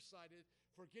is nearsighted,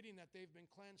 forgetting that they've been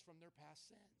cleansed from their past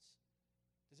sins.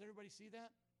 Does everybody see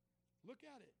that? Look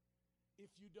at it.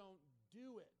 If you don't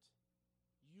do it,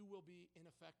 you will be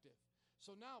ineffective.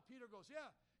 So now Peter goes,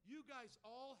 yeah, you guys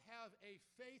all have a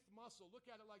faith muscle. Look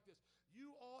at it like this.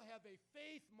 You all have a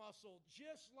faith muscle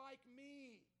just like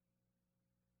me.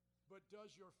 But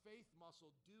does your faith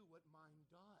muscle do what mine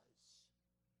does?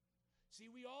 See,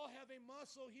 we all have a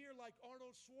muscle here like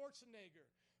Arnold Schwarzenegger.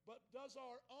 But does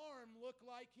our arm look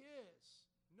like his?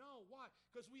 No. Why?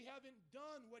 Because we haven't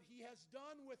done what he has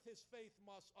done with his faith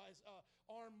muscle, his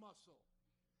arm muscle.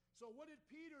 So what did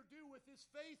Peter do with his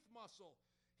faith muscle?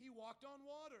 He walked on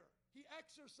water. He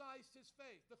exercised his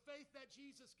faith, the faith that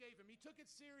Jesus gave him. He took it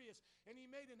serious, and he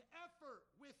made an effort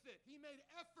with it. He made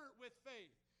effort with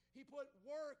faith. He put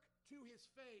work to his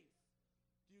faith.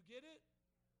 Do you get it?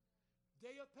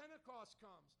 Day of Pentecost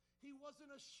comes. He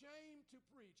wasn't ashamed to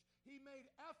preach. He made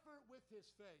effort with his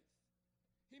faith.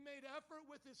 He made effort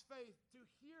with his faith to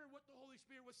hear what the Holy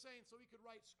Spirit was saying so he could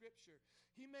write Scripture.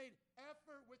 He made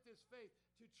effort with his faith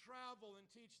to travel and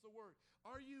teach the Word.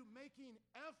 Are you making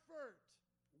effort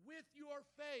with your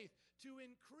faith to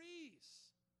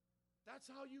increase?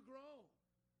 That's how you grow.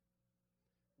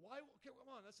 Why? Okay, come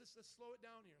on, let's slow it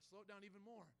down here. Slow it down even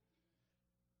more.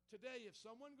 Today, if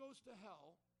someone goes to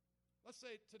hell, let's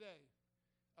say today,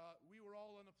 we were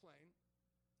all on a plane,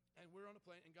 and we're on a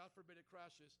plane, and God forbid it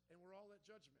crashes, and we're all at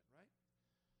judgment, right?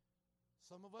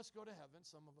 Some of us go to heaven,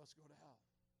 some of us go to hell.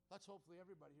 Let's hopefully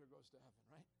everybody here goes to heaven,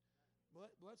 right?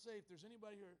 But let's say if there's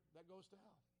anybody here that goes to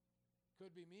hell.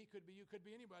 Could be me, could be you, could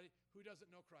be anybody who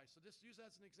doesn't know Christ. So just use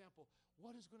that as an example.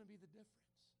 What is going to be the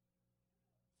difference?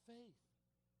 Faith.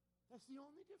 That's the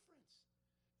only difference.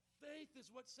 Faith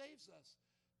is what saves us.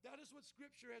 That is what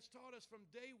Scripture has taught us from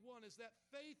day one, is that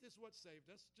faith is what saved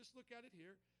us. Just look at it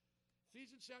here.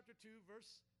 Ephesians chapter 2,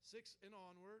 verse 6 and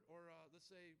onward, or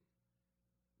let's say,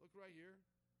 look right here.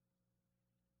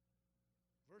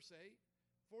 Verse 8.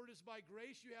 For it is by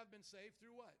grace you have been saved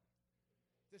through what?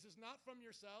 This is not from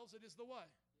yourselves, it is the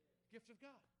what? Gift of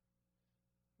God.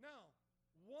 Now,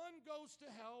 one goes to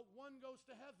hell, one goes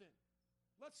to heaven.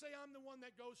 Let's say I'm the one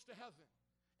that goes to heaven.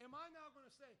 Am I now going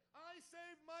to say, I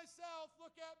saved myself,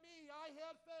 look at me, I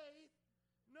had faith?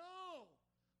 No.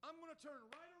 I'm going to turn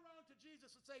right around to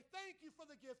Jesus and say, thank you for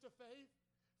the gift of faith.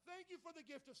 Thank you for the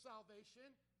gift of salvation.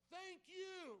 Thank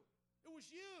you. It was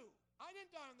you. I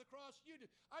didn't die on the cross. You did.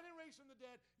 I didn't raise from the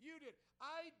dead. You did.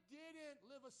 I didn't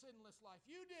live a sinless life.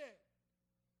 You did.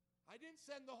 I didn't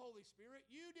send the Holy Spirit.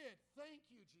 You did. Thank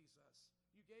you, Jesus.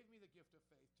 You gave me the gift of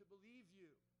faith to believe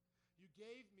you. You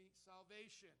gave me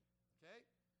salvation. Okay?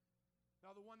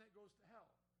 Now the one that goes to hell,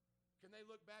 can they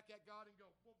look back at God and go,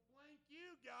 well, blank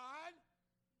you, God.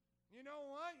 You know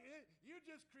what? You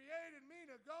just created me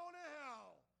to go to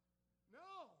hell.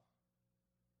 No.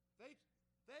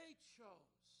 They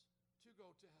chose to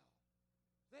go to hell.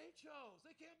 They chose.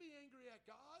 They can't be angry at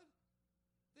God.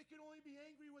 They can only be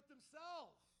angry with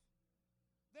themselves.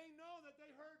 They know that they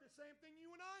heard the same thing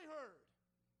you and I heard.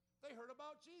 They heard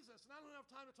about Jesus. And I don't have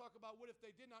time to talk about what if they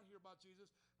did not hear about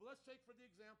Jesus. But let's take for the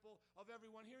example of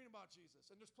everyone hearing about Jesus.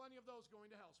 And there's plenty of those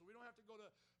going to hell. So we don't have to go to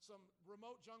some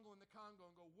remote jungle in the Congo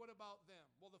and go, what about them?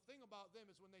 Well, the thing about them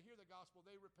is when they hear the gospel,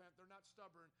 they repent. They're not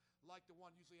stubborn like the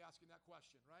one usually asking that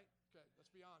question, right? Okay,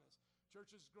 let's be honest.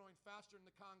 Church is growing faster in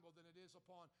the Congo than it is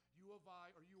upon U of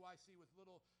I or UIC with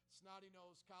little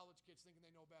snotty-nosed college kids thinking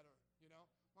they know better, you know?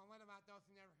 Well, what about those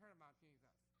who never heard about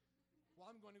Jesus? Well,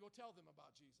 I'm going to go tell them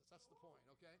about Jesus. That's the point,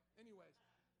 okay? Anyways,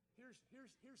 here's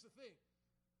the thing.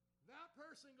 That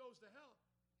person goes to hell.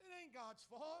 It ain't God's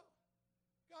fault.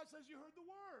 God says you heard the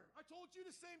word. I told you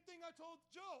the same thing I told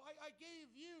Joe. I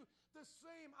gave you the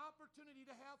same opportunity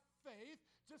to have faith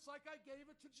just like I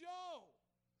gave it to Joe.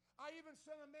 I even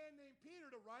sent a man named Peter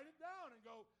to write it down and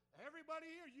go, everybody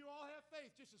here, you all have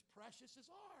faith just as precious as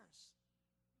ours.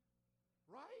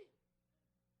 Right?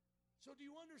 So do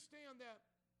you understand that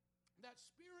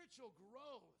spiritual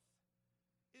growth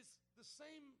is the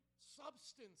same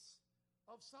substance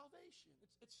of salvation?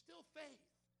 It's still faith.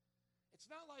 It's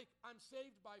not like I'm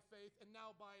saved by faith and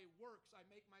now by works I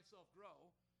make myself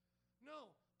grow.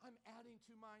 No, I'm adding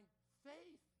to my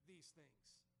faith these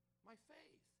things. My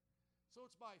faith. So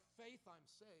it's by faith I'm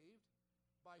saved.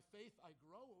 By faith I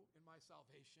grow in my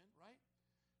salvation, right?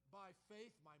 By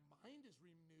faith my mind is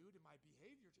renewed and my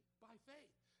behavior. By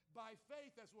faith. By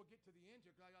faith, as we'll get to the end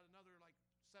here, because I got another like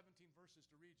 17 verses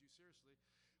to read you, seriously.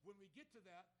 When we get to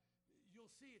that, you'll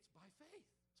see it's by faith.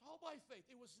 It's all by faith.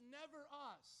 It was never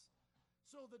us.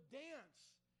 So the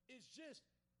dance is just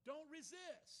don't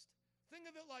resist. Think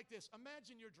of it like this.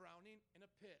 Imagine you're drowning in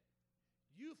a pit.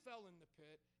 You fell in the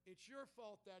pit. It's your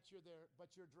fault that you're there,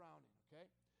 but you're drowning,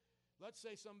 okay? Let's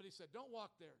say somebody said, don't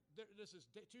walk there. This is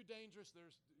too dangerous.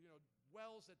 There's,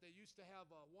 wells that they used to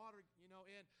have water,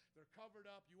 in. They're covered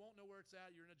up. You won't know where it's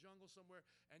at. You're in a jungle somewhere,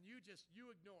 and you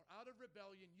ignore. Out of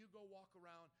rebellion, you go walk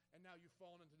around, and now you've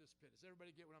fallen into this pit. Does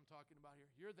everybody get what I'm talking about here?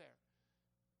 You're there.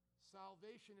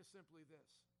 Salvation is simply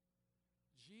this: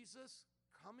 Jesus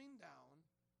coming down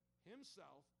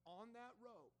himself on that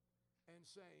road and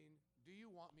saying, do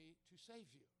you want me to save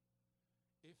you?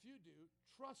 If you do,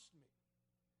 trust me.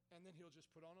 And then he'll just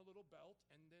put on a little belt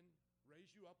and then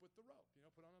raise you up with the rope.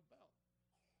 Put on a belt.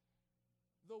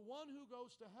 The one who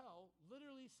goes to hell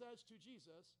literally says to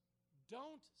Jesus,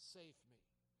 don't save me.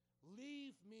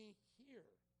 Leave me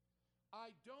here.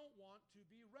 I don't want to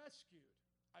be rescued.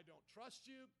 I don't trust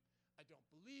you. I don't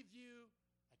believe you.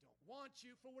 I don't want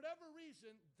you. For whatever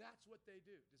reason, that's what they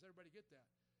do. Does everybody get that?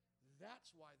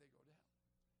 That's why they go to hell.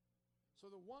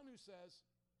 So the one who says,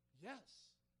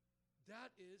 yes,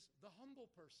 that is the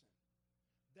humble person.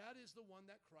 That is the one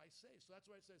that Christ saves. So that's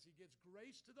why it says he gives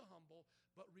grace to the humble,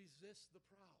 but resists the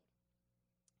proud.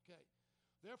 Okay.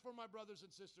 Therefore, my brothers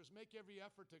and sisters, make every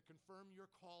effort to confirm your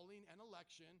calling and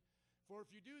election. For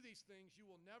if you do these things, you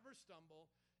will never stumble,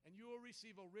 and you will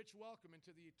receive a rich welcome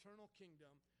into the eternal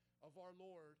kingdom of our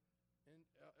Lord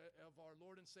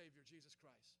and Savior, Jesus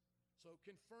Christ. So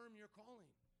confirm your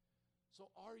calling. So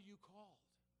are you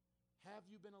called? Have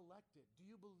you been elected? Do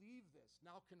you believe this?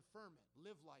 Now confirm it.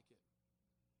 Live like it.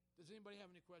 Does anybody have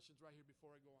any questions right here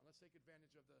before I go on? Let's take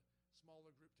advantage of the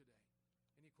smaller group today.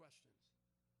 Any questions?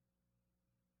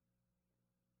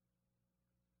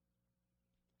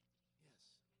 Yes.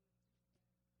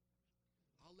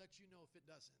 I'll let you know if it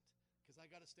doesn't, because I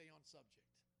got to stay on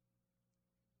subject.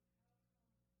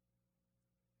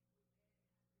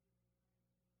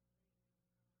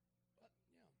 But,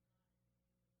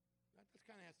 that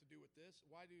kind of has to do with this.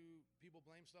 Why do people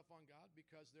blame stuff on God?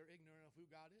 Because they're ignorant of who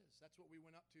God is. That's what we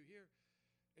went up to here.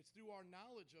 It's through our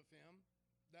knowledge of him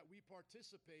that we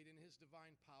participate in his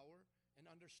divine power and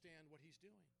understand what he's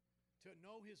doing, to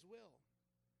know his will.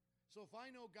 So if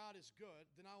I know God is good,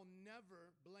 then I'll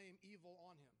never blame evil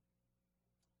on him.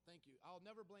 Thank you. I'll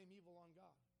never blame evil on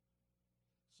God.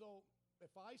 So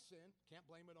if I sin, can't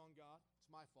blame it on God. It's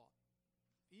my fault.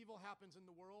 Evil happens in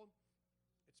the world.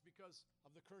 It's because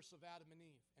of the curse of Adam and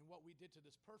Eve and what we did to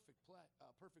this perfect planet.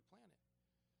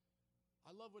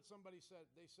 I love what somebody said.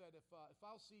 They said, if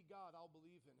I'll see God, I'll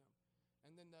believe in him.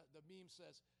 And then the meme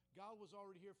says, God was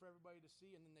already here for everybody to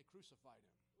see, and then they crucified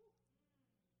him.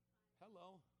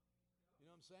 Hello. You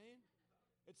know what I'm saying?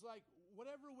 It's like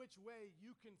whatever which way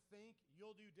you can think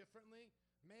you'll do differently,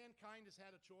 mankind has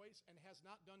had a choice and has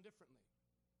not done differently.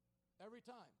 Every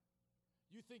time.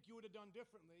 You think you would have done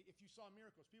differently if you saw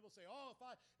miracles. People say, oh, if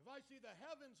I see the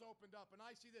heavens opened up and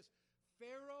I see this.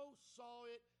 Pharaoh saw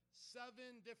it 7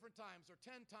 different times or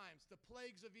 10 times. The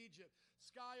plagues of Egypt,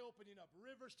 sky opening up,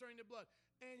 rivers turning to blood.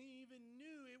 And he even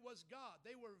knew it was God.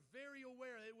 They were very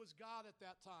aware it was God at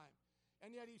that time.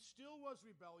 And yet he still was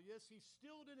rebellious. He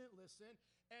still didn't listen.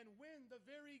 And when the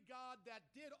very God that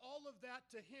did all of that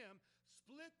to him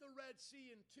split the Red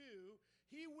Sea in 2,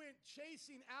 he went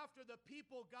chasing after the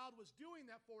people God was doing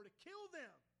that for to kill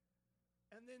them.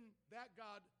 And then that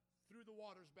God threw the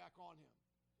waters back on him.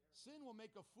 Sin will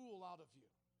make a fool out of you.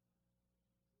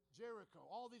 Jericho,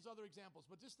 all these other examples.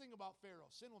 But just think about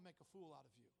Pharaoh. Sin will make a fool out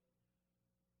of you.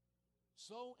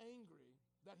 So angry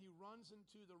that he runs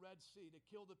into the Red Sea to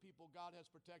kill the people God has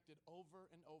protected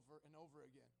over and over and over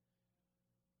again.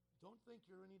 Don't think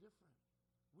you're any different.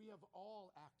 We have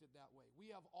all acted that way.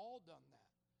 We have all done that.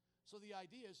 So the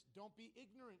idea is don't be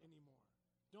ignorant anymore.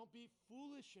 Don't be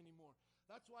foolish anymore.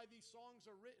 That's why these songs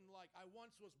are written like, I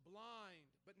once was blind,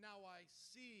 but now I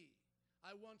see.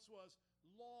 I once was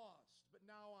lost, but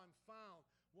now I'm found.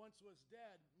 Once was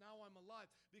dead, now I'm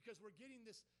alive. Because we're getting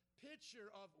this picture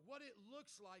of what it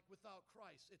looks like without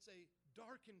Christ. It's a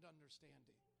darkened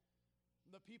understanding.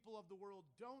 The people of the world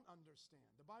don't understand.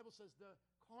 The Bible says the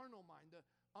carnal mind, the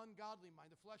ungodly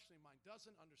mind, the fleshly mind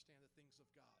doesn't understand the things of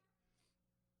God.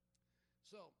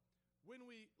 So when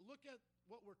we look at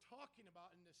what we're talking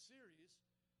about in this series,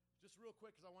 just real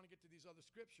quick because I want to get to these other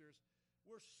scriptures,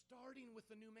 we're starting with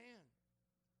the new man.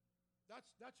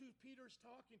 That's who Peter's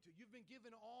talking to. You've been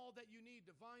given all that you need,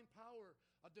 divine power,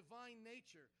 a divine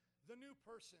nature, the new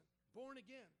person, born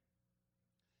again.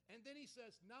 And then he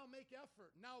says, now make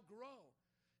effort, now grow.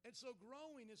 And so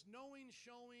growing is knowing,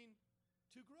 showing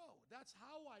to grow. That's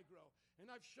how I grow.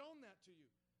 And I've shown that to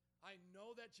you. I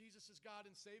know that Jesus is God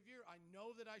and Savior. I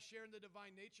know that I share in the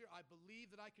divine nature. I believe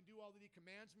that I can do all that he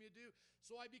commands me to do.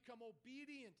 So I become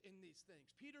obedient in these things.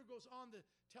 Peter goes on to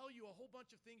tell you a whole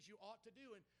bunch of things you ought to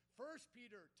do. And First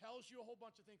Peter tells you a whole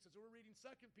bunch of things. So we're reading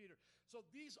Second Peter. So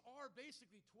these are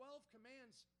basically 12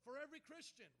 commands for every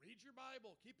Christian. Read your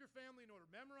Bible, keep your family in order,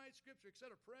 memorize Scripture,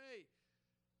 etc. Pray,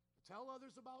 tell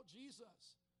others about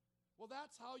Jesus. Well,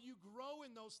 that's how you grow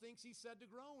in those things he said to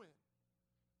grow in.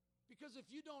 Because if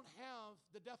you don't have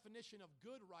the definition of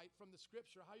good right from the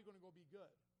Scripture, how are you going to go be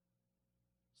good?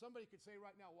 Somebody could say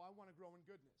right now, well, I want to grow in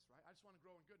goodness, right? I just want to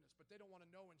grow in goodness, but they don't want to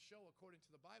know and show according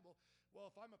to the Bible. Well,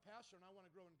 if I'm a pastor and I want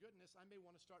to grow in goodness, I may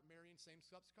want to start marrying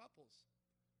same-sex couples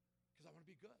because I want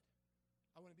to be good.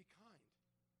 I want to be kind.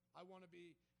 I want to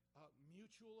be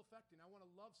mutual affecting. I want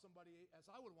to love somebody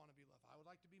as I would want to be loved. I would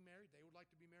like to be married. They would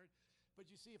like to be married. But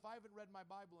you see, if I haven't read my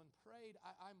Bible and prayed,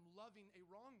 I'm loving a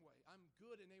wrong way. I'm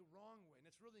good in a wrong way, and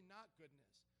it's really not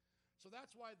goodness. So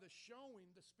that's why the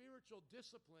showing, the spiritual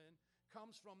discipline,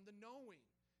 comes from the knowing.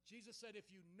 Jesus said, if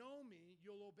you know me,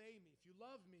 you'll obey me. If you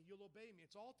love me, you'll obey me.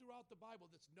 It's all throughout the Bible.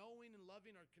 That's knowing and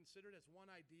loving are considered as one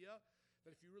idea.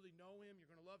 That if you really know him, you're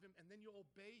going to love him, and then you'll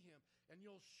obey him, and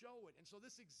you'll show it. And so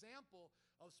this example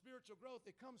of spiritual growth,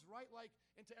 it comes right like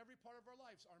into every part of our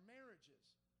lives, our marriages.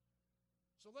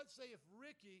 So let's say if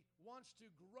Ricky wants to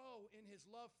grow in his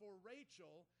love for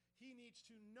Rachel, he needs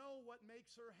to know what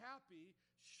makes her happy,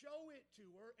 show it to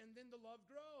her, and then the love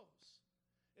grows.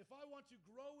 If I want to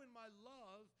grow in my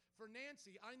love for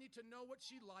Nancy, I need to know what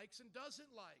she likes and doesn't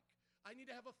like. I need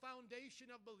to have a foundation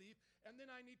of belief, and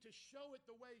then I need to show it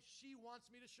the way she wants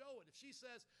me to show it. If she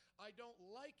says, I don't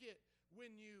like it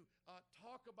when you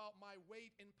talk about my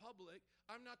weight in public,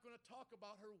 I'm not going to talk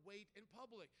about her weight in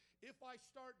public. If I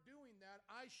start doing that,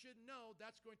 I should know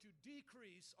that's going to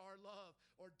decrease our love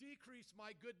or decrease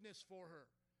my goodness for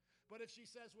her. But if she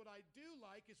says, what I do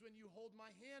like is when you hold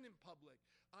my hand in public.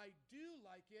 I do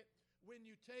like it when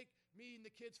you take me and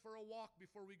the kids for a walk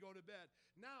before we go to bed.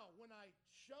 Now, when I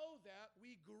show that,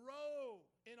 we grow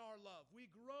in our love.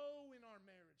 We grow in our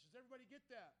marriage. Does everybody get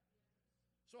that?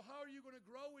 So how are you going to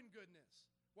grow in goodness?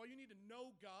 Well, you need to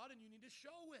know God and you need to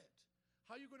show it.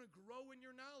 How are you going to grow in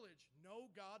your knowledge?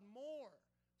 Know God more.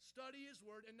 Study his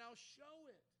word and now show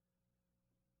it.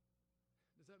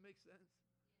 Does that make sense?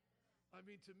 I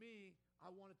mean, to me,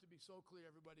 I want it to be so clear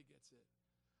everybody gets it.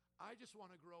 I just want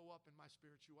to grow up in my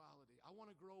spirituality. I want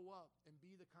to grow up and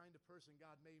be the kind of person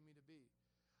God made me to be.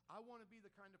 I want to be the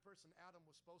kind of person Adam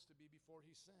was supposed to be before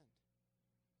he sinned.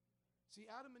 See,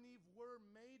 Adam and Eve were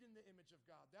made in the image of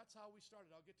God. That's how we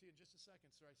started. I'll get to you in just a second,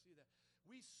 sir. I see that.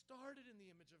 We started in the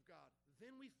image of God.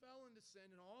 Then we fell into sin,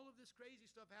 and all of this crazy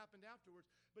stuff happened afterwards.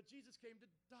 But Jesus came to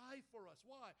die for us.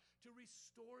 Why? To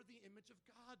restore the image of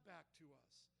God back to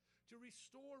us. To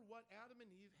restore what Adam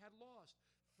and Eve had lost.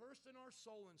 First in our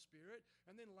soul and spirit,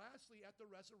 and then lastly at the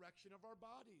resurrection of our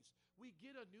bodies. We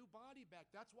get a new body back.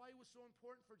 That's why it was so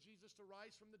important for Jesus to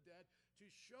rise from the dead, to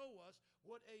show us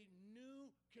what a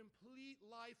new, complete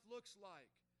life looks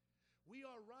like. We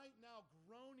are right now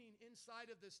groaning inside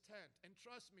of this tent. And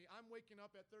trust me, I'm waking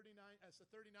up at 39, as a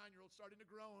 39-year-old, starting to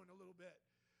groan a little bit.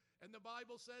 And the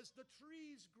Bible says the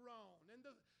trees groan, and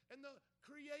the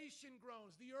creation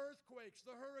groans, the earthquakes,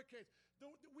 the hurricanes.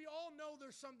 We all know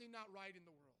there's something not right in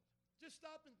the world. Just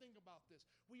stop and think about this.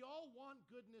 We all want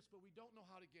goodness, but we don't know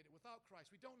how to get it. Without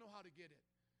Christ, we don't know how to get it.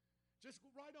 Just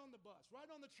ride on the bus, ride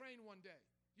on the train one day.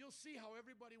 You'll see how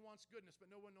everybody wants goodness,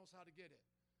 but no one knows how to get it.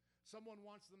 Someone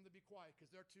wants them to be quiet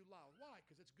because they're too loud. Why?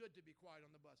 Because it's good to be quiet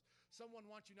on the bus. Someone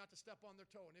wants you not to step on their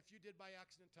toe, and if you did by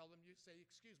accident, tell them, you say,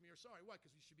 excuse me, or sorry. Why?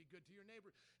 Because you should be good to your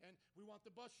neighbor. And we want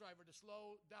the bus driver to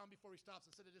slow down before he stops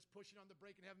instead of just pushing on the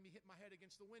brake and having me hit my head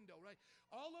against the window, right?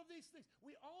 All of these things.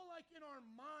 We all, like in our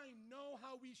mind, know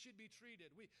how we should be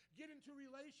treated. We get into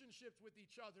relationships with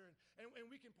each other, and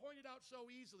we can point it out so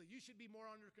easily. You should be more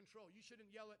under control. You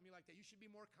shouldn't yell at me like that. You should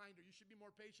be more kinder. You should be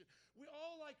more patient. We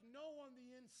all know on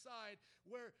the inside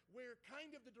where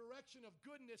kind of the direction of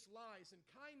goodness lies and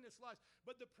kindness lies.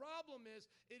 But the problem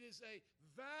is, it is a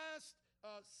vast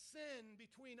sin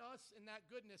between us and that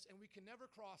goodness, and we can never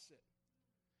cross it.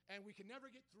 And we can never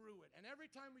get through it. And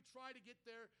every time we try to get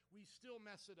there, we still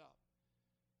mess it up.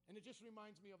 And it just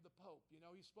reminds me of the Pope. You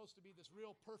know, he's supposed to be this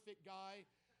real perfect guy.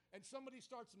 And somebody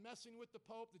starts messing with the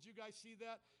Pope. Did you guys see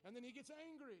that? And then he gets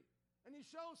angry. And he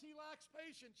shows he lacks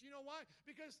patience. You know why?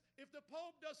 Because if the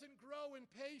Pope doesn't grow in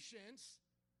patience,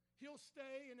 he'll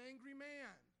stay an angry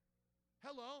man.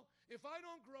 Hello? If I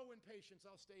don't grow in patience,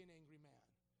 I'll stay an angry man.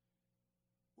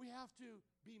 We have to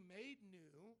be made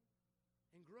new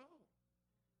and grow.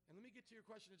 And let me get to your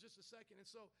question in just a second. And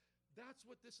so that's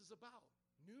what this is about.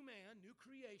 New man, new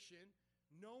creation,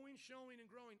 knowing, showing, and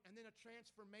growing. And then a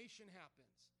transformation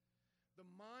happens. The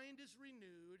mind is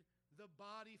renewed, the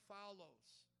body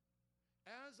follows.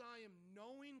 as I am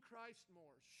knowing Christ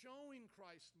more, showing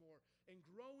Christ more, and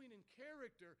growing in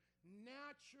character,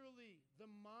 naturally the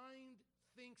mind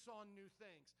thinks on new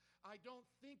things. I don't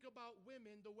think about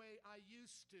women the way I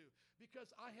used to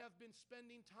because I have been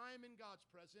spending time in God's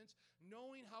presence,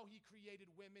 knowing how He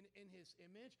created women in His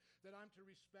image, that I'm to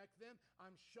respect them.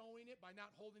 I'm showing it by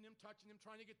not holding them, touching them,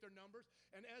 trying to get their numbers.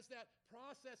 And as that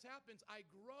process happens, I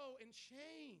grow and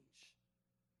change.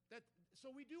 So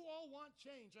we do all want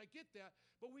change, I get that,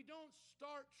 but we don't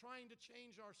start trying to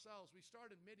change ourselves. We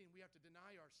start admitting we have to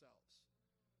deny ourselves,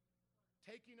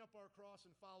 taking up our cross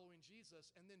and following Jesus,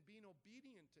 and then being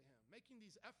obedient to Him, making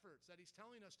these efforts that He's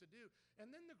telling us to do,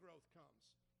 and then the growth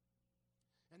comes.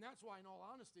 And that's why, in all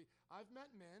honesty, I've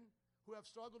met men who have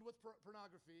struggled with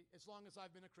pornography as long as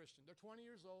I've been a Christian. They're 20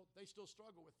 years old, they still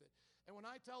struggle with it. And when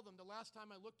I tell them the last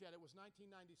time I looked at it was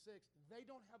 1996, they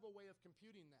don't have a way of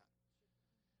computing that.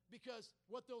 Because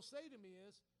what they'll say to me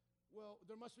is, well,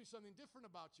 there must be something different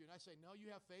about you. And I say, no, you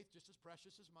have faith just as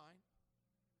precious as mine.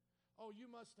 Oh, you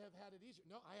must have had it easier.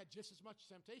 No, I had just as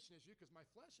much temptation as you because my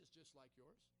flesh is just like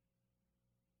yours.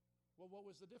 Well, what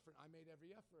was the difference? I made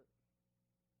every effort.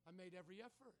 I made every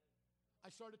effort.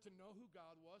 I started to know who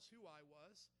God was, who I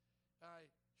was. I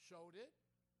showed it,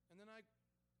 and then I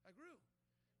grew.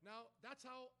 Now, that's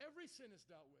how every sin is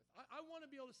dealt with. I want to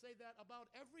be able to say that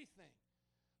about everything.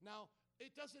 Now,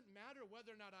 it doesn't matter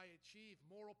whether or not I achieve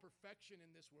moral perfection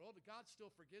in this world. God still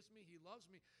forgives me. He loves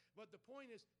me. But the point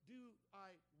is, do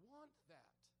I want that?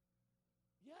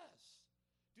 Yes.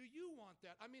 Do you want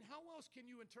that? I mean, how else can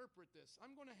you interpret this?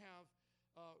 I'm going to have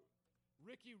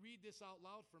Ricky read this out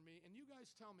loud for me, and you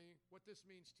guys tell me what this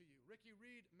means to you. Ricky,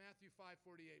 read Matthew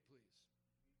 5:48, please.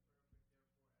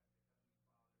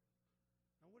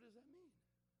 Now, what does that mean?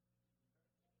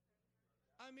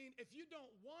 I mean, if you don't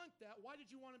want that, why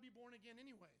did you want to be born again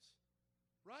anyways?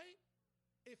 Right?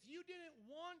 If you didn't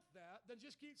want that, then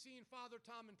just keep seeing Father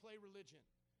Tom and play religion.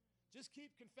 Just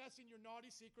keep confessing your naughty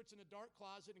secrets in a dark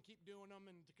closet and keep doing them,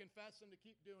 and to confess them, to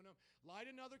keep doing them. Light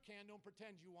another candle and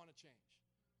pretend you want to change.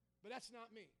 But that's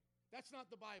not me. That's not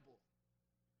the Bible.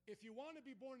 If you want to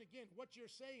be born again, what you're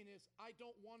saying is, I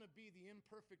don't want to be the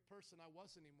imperfect person I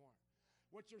was anymore.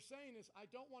 What you're saying is, I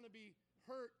don't want to be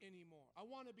hurt anymore. I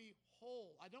want to be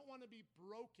whole. I don't want to be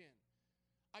broken.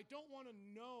 I don't want to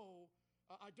know,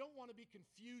 I don't want to be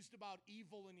confused about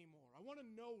evil anymore. I want to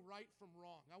know right from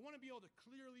wrong. I want to be able to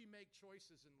clearly make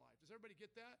choices in life. Does everybody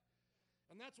get that?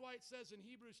 And that's why it says in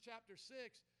Hebrews chapter 6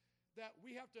 that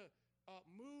we have to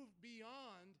move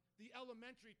beyond the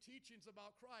elementary teachings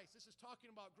about Christ. This is talking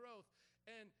about growth,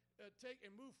 and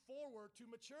move forward to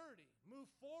maturity. Move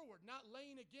forward, not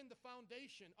laying again the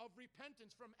foundation of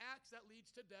repentance from acts that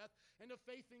leads to death and of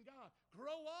faith in God.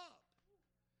 Grow up.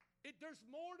 There's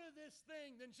more to this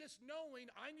thing than just knowing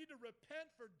I need to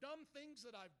repent for dumb things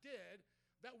that I've did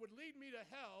that would lead me to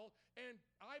hell, and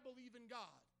I believe in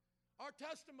God. Our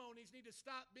testimonies need to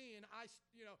stop being,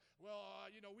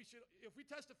 we should, if we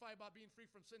testify about being free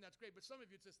from sin, that's great. But some of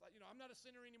you, it's just like, I'm not a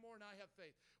sinner anymore and I have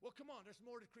faith. Well, come on, there's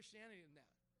more to Christianity than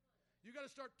that. You got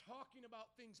to start talking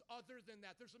about things other than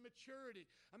that. There's a maturity.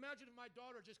 Imagine if my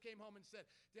daughter just came home and said,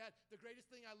 Dad, the greatest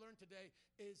thing I learned today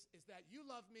is that you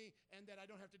love me and that I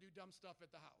don't have to do dumb stuff at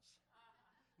the house.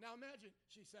 Now imagine,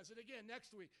 she says it again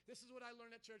next week. This is what I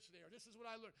learned at church today, or this is what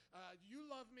I learned. You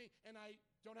love me and I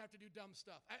don't have to do dumb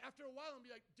stuff. After a while, I'm going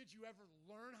to be like, did you ever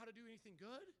learn how to do anything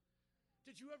good?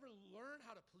 Did you ever learn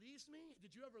how to please me?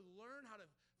 Did you ever learn how to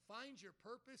find your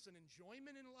purpose and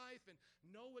enjoyment in life and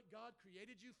know what God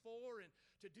created you for and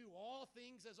to do all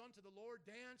things as unto the Lord,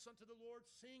 dance unto the Lord,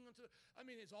 sing unto the... I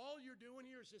mean, is all you're doing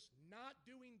here is just not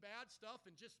doing bad stuff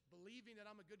and just believing that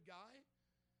I'm a good guy?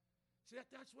 See,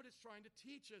 that's what it's trying to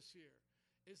teach us here,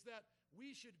 is that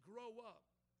we should grow up.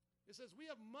 It says we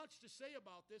have much to say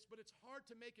about this, but it's hard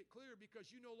to make it clear because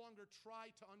you no longer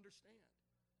try to understand.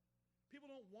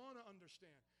 People don't want to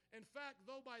understand. In fact,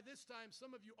 though by this time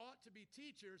some of you ought to be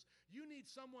teachers, you need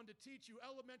someone to teach you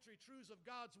elementary truths of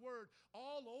God's word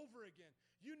all over again.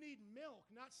 You need milk,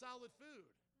 not solid food.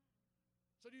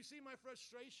 So do you see my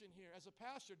frustration here as a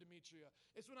pastor, Demetria?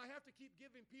 It's when I have to keep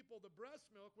giving people the breast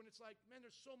milk when it's like, man,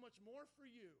 there's so much more for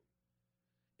you.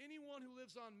 Anyone who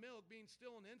lives on milk, being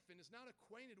still an infant, is not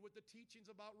acquainted with the teachings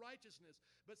about righteousness.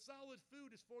 But solid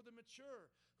food is for the mature,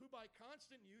 who by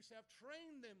constant use have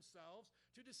trained themselves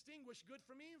to distinguish good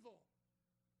from evil.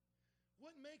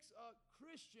 What makes a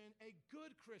Christian a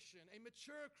good Christian, a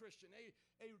mature Christian,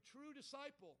 a true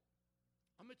disciple?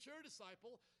 A mature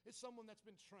disciple is someone that's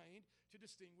been trained to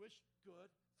distinguish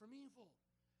good from evil.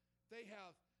 They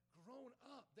have grown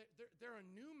up. They're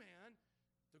a new man.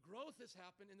 The growth has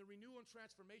happened, and the renewal and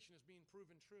transformation is being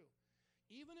proven true.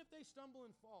 Even if they stumble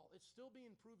and fall, it's still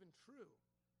being proven true.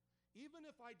 Even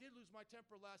if I did lose my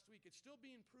temper last week, it's still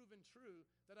being proven true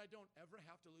that I don't ever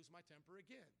have to lose my temper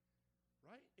again.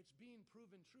 Right? It's being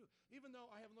proven true. Even though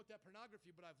I haven't looked at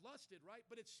pornography, but I've lusted, right?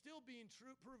 But it's still being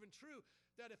proven true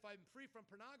that if I'm free from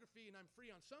pornography and I'm free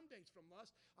on some days from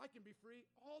lust, I can be free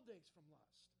all days from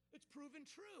lust. It's proven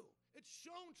true. It's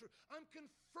shown true. I'm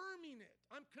confirming it.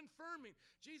 I'm confirming.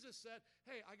 Jesus said,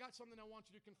 hey, I got something I want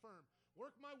you to confirm.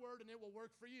 Work my word and it will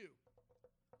work for you.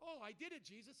 Oh, I did it,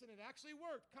 Jesus, and it actually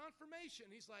worked. Confirmation.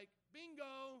 He's like,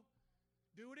 bingo.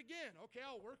 Do it again. Okay,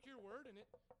 I'll work your word and it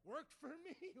worked for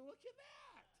me. Look at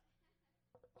that.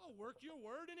 I'll work your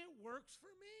word and it works for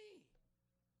me.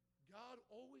 God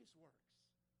always works.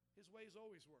 His ways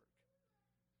always work.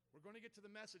 We're going to get to the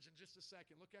message in just a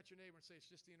second. Look at your neighbor and say, it's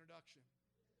just the introduction.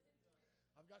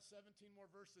 I've got 17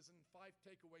 more verses and 5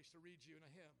 takeaways to read you in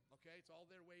a hymn. Okay, it's all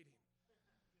there waiting.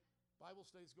 Bible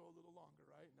studies go a little longer,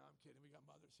 right? No, I'm kidding. We got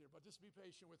mothers here. But just be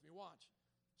patient with me. Watch.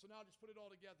 So now just put it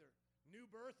all together. New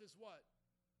birth is what?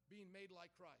 Being made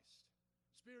like Christ.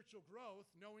 Spiritual growth,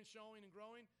 knowing, showing, and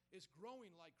growing, is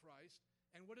growing like Christ.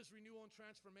 And what is renewal and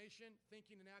transformation?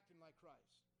 Thinking and acting like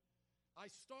Christ.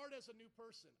 I start as a new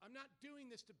person. I'm not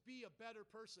doing this to be a better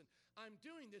person. I'm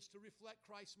doing this to reflect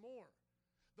Christ more.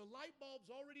 The light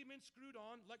bulb's already been screwed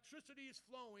on. Electricity is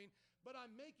flowing. But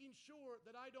I'm making sure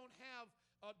that I don't have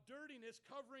dirtiness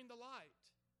covering the light.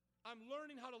 I'm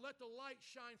learning how to let the light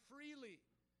shine freely.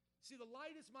 See, the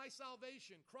light is my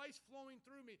salvation. Christ flowing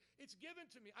through me. It's given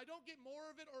to me. I don't get more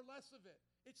of it or less of it.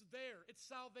 It's there. It's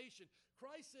salvation.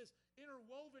 Christ has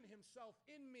interwoven himself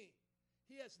in me.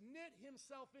 He has knit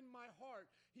himself in my heart.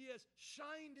 He has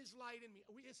shined his light in me.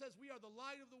 It says we are the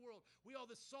light of the world. We are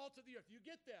the salt of the earth. You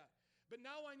get that? But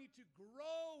now I need to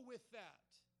grow with that.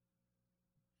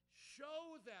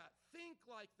 Show that. Think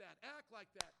like that. Act like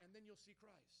that. And then you'll see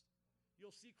Christ.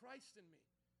 You'll see Christ in me.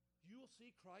 You'll see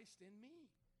Christ in me.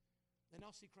 And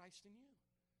I'll see Christ in you.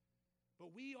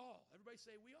 But we all, everybody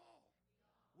say we all,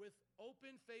 with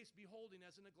open face beholding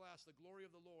as in a glass the glory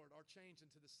of the Lord, are changed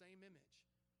into the same image,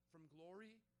 from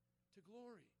glory to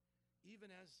glory, even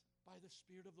as by the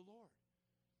Spirit of the Lord.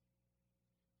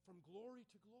 From glory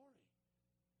to glory.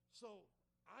 So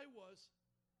I was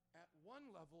at one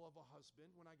level of a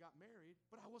husband when I got married,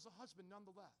 but I was a husband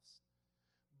nonetheless.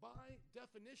 By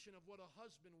definition of what a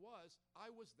husband was,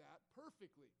 I was that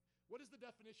perfectly. What is the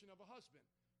definition of a husband?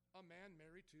 A man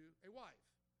married to a wife.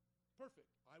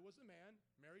 Perfect. I was a man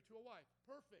married to a wife.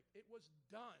 Perfect. It was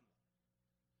done.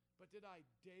 But did I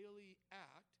daily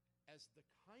act as the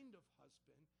kind of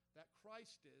husband that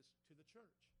Christ is to the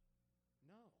church?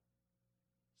 No.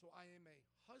 So I am a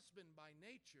husband by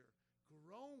nature,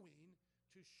 growing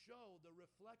to show the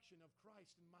reflection of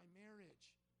Christ in my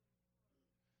marriage.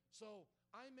 So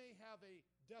I may have a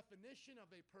definition of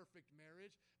a perfect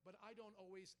marriage, but I don't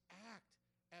always act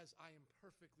as I am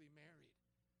perfectly married.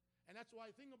 And that's why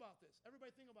I think about this.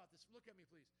 Everybody think about this. Look at me,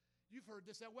 please. You've heard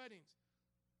this at weddings.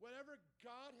 Whatever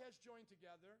God has joined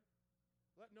together,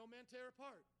 let no man tear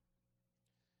apart.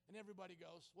 And everybody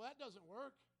goes, well, that doesn't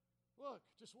work. Look,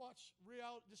 just watch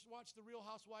the Real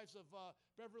Housewives of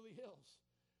Beverly Hills.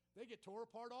 They get tore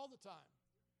apart all the time.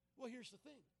 Well, here's the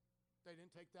thing. They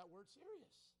didn't take that word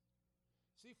serious.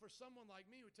 See, for someone like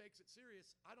me who takes it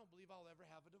serious, I don't believe I'll ever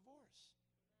have a divorce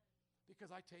because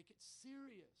I take it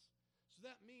serious. So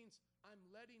that means I'm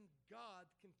letting God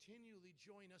continually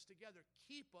join us together,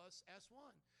 keep us as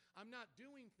one. I'm not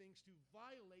doing things to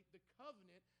violate the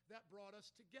covenant that brought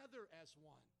us together as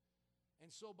one.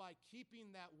 And so by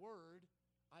keeping that word,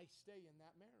 I stay in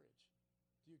that marriage.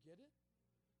 Do you get it?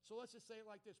 So let's just say it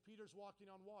like this. Peter's walking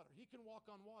on water. He can walk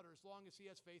on water as long as he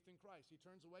has faith in Christ. He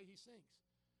turns away, he sinks.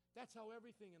 That's how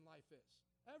everything in life is.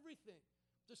 Everything.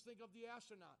 Just think of the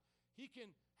astronaut. He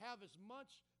can have as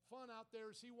much fun out there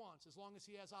as he wants as long as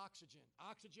he has oxygen.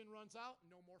 Oxygen runs out,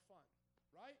 no more fun.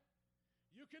 Right?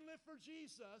 You can live for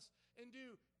Jesus and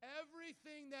do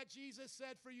everything that Jesus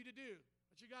said for you to do.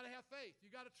 But you got to have faith.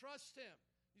 You got to trust him.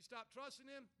 You stop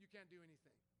trusting him, you can't do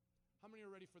anything. How many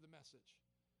are ready for the message?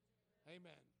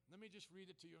 Amen. Let me just read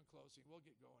it to you in closing. We'll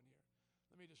get going here.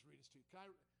 Let me just read this to you.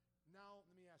 Now,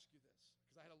 let me ask you this,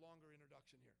 because I had a longer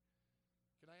introduction here.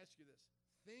 Can I ask you this?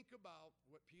 Think about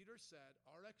what Peter said,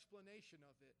 our explanation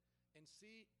of it, and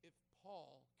see if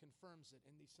Paul confirms it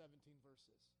in these 17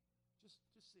 verses. Just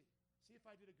see. See if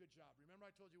I did a good job. Remember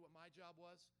I told you what my job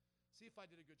was? See if I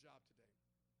did a good job today.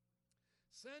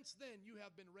 Since then you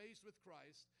have been raised with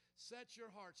Christ, set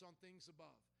your hearts on things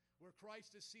above, where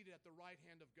Christ is seated at the right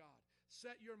hand of God.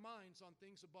 Set your minds on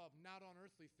things above, not on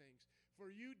earthly things.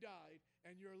 For you died,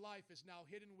 and your life is now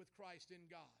hidden with Christ in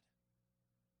God.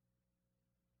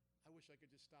 I wish wish I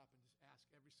could just stop and just ask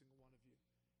every single one of you,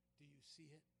 do you see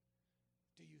it?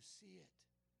 Do you see it?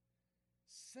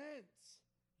 Since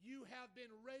you have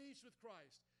been raised with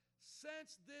Christ,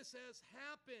 since this has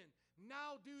happened,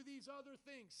 now do these other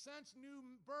things. Since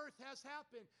new birth has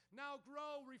happened, now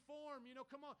grow, reform,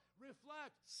 come on,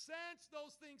 reflect. Since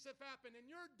those things have happened, and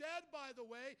you're dead, by the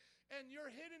way, and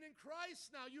you're hidden in Christ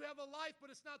now. You have a life,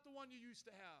 but it's not the one you used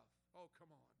to have. Oh,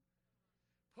 come on.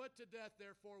 Put to death,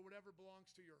 therefore, whatever belongs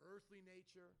to your earthly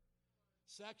nature,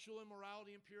 sexual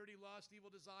immorality, impurity, lust,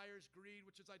 evil desires, greed,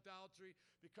 which is idolatry.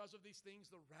 Because of these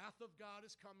things, the wrath of God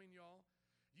is coming, y'all.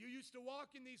 You used to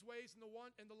walk in these ways in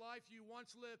the life you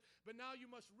once lived, but now you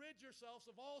must rid yourselves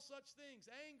of all such things: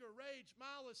 anger, rage,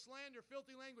 malice, slander,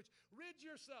 filthy language. Rid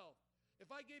yourself. If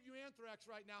I gave you anthrax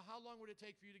right now, how long would it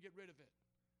take for you to get rid of it?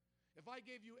 If I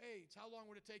gave you AIDS, how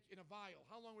long would it take in a vial?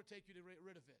 How long would it take you to get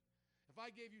rid of it? If I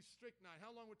gave you strychnine,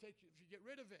 how long would it take you to get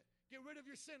rid of it? Get rid of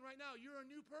your sin right now. You're a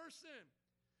new person.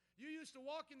 You used to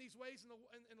walk in these ways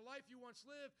in the life you once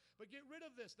lived, but get rid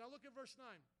of this. Now look at verse 9.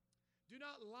 Do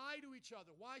not lie to each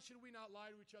other. Why should we not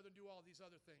lie to each other and do all these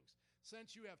other things?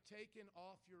 Since you have taken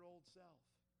off your old self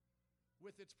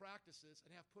with its practices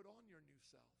and have put on your new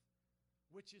self,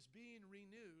 which is being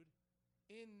renewed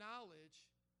in knowledge,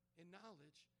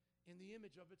 in the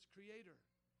image of its creator.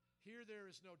 Here there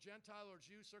is no Gentile or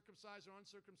Jew, circumcised or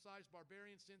uncircumcised,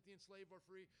 barbarian, Scythian, slave or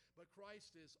free, but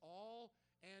Christ is all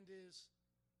and is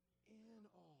in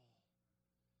all.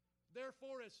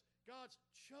 Therefore, as God's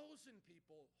chosen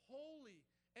people, holy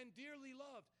and dearly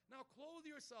loved, now clothe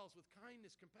yourselves with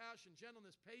kindness, compassion,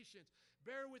 gentleness, patience.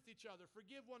 Bear with each other.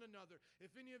 Forgive one another.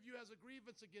 If any of you has a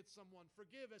grievance against someone,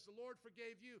 forgive as the Lord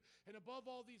forgave you. And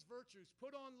above all these virtues,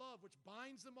 put on love, which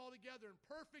binds them all together in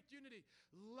perfect unity.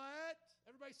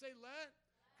 Everybody say let.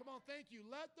 Come on, thank you.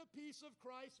 Let the peace of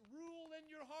Christ rule in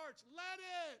your hearts. Let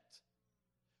it.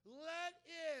 Let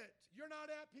it. You're not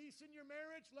at peace in your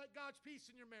marriage? Let God's peace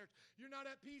in your marriage. You're not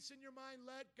at peace in your mind?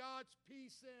 Let God's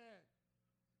peace in.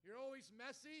 You're always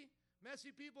messy. Messy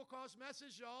people cause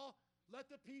messes, y'all. Let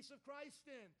the peace of Christ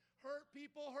in. Hurt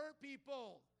people, hurt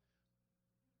people.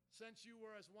 Since you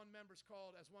were as one member's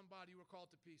called, as one body, you were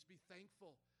called to peace. Be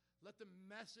thankful. Let the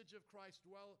message of Christ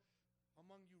dwell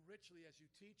among you richly as you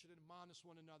teach and admonish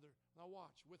one another. Now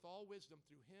watch. With all wisdom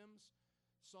through hymns,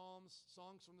 psalms,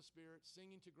 songs from the Spirit,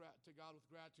 singing to God with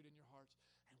gratitude in your hearts.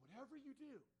 And whatever you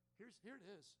do, here it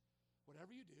is.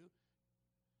 Whatever you do,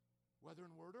 whether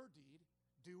in word or deed,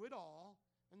 do it all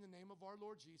in the name of our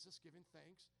Lord Jesus, giving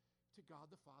thanks to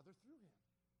God the Father through him.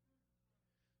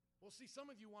 Well, see, some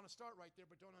of you want to start right there,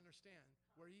 but don't understand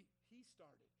where he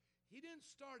started. He didn't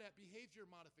start at behavior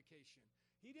modification.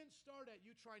 He didn't start at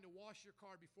you trying to wash your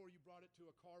car before you brought it to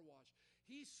a car wash.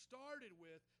 He started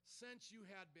with, since you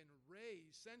had been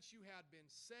raised, since you had been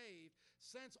saved,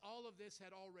 since all of this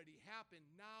had already happened,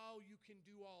 now you can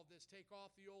do all this. Take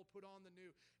off the old, put on the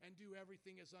new, and do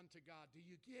everything as unto God. Do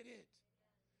you get it?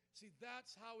 See,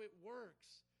 that's how it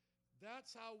works.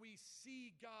 That's how we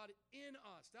see God in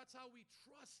us. That's how we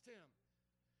trust him.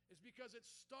 It's because it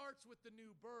starts with the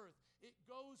new birth. It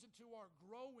goes into our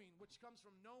growing, which comes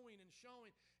from knowing and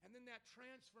showing, and then that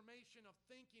transformation of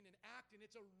thinking and acting.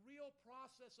 It's a real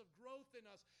process of growth in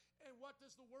us. And what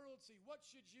does the world see? What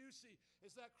should you see?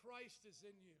 Is that Christ is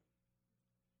in you.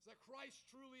 Is that Christ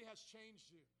truly has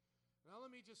changed you. Now let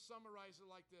me just summarize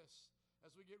it like this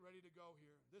as we get ready to go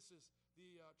here. This is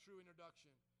the true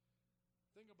introduction.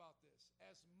 Think about this.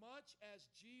 As much as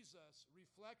Jesus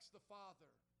reflects the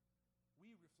Father,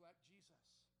 we reflect Jesus.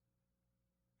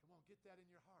 Come on, get that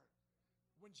in your heart.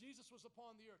 When Jesus was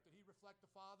upon the earth, did he reflect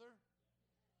the Father?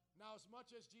 Now, as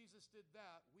much as Jesus did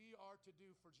that, we are to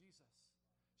do for Jesus.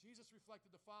 Jesus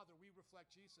reflected the Father, we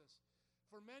reflect Jesus.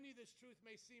 For many, this truth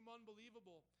may seem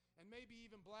unbelievable and maybe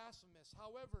even blasphemous.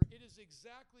 However, it is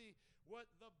exactly what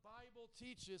the Bible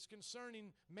teaches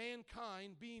concerning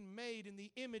mankind being made in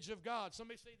the image of God.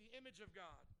 Somebody say the image of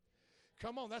God.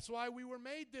 Come on, that's why we were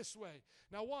made this way.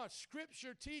 Now watch,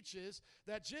 Scripture teaches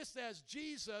that just as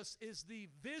Jesus is the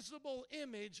visible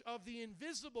image of the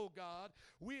invisible God,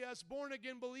 we as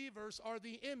born-again believers are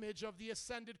the image of the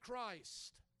ascended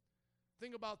Christ.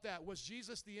 Think about that. Was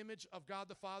Jesus the image of God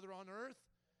the Father on earth?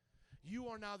 You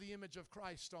are now the image of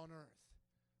Christ on earth.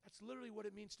 That's literally what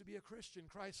it means to be a Christian,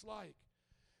 Christ-like.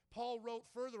 Paul wrote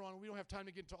further on, we don't have time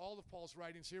to get into all of Paul's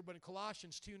writings here, but in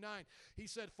Colossians 2:9, he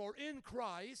said, for in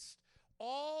Christ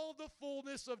all the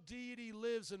fullness of deity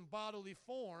lives in bodily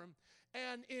form,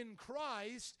 and in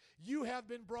Christ you have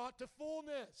been brought to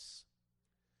fullness.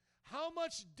 How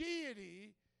much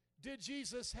deity did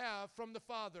Jesus have from the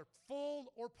Father?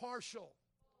 Full or partial?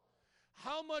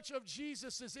 How much of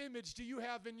Jesus' image do you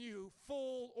have in you,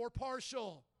 full or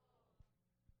partial?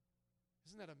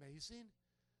 Isn't that amazing?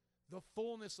 The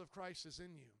fullness of Christ is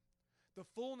in you. The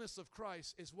fullness of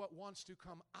Christ is what wants to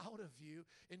come out of you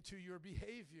into your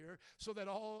behavior so that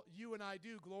all you and I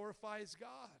do glorifies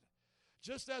God.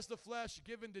 Just as the flesh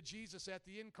given to Jesus at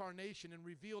the incarnation and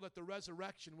revealed at the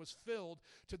resurrection was filled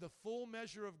to the full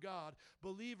measure of God,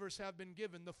 believers have been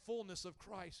given the fullness of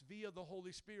Christ via the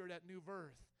Holy Spirit at new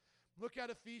birth. Look at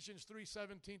Ephesians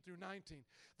 3:17 through 19.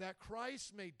 That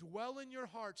Christ may dwell in your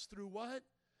hearts through what?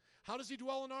 How does he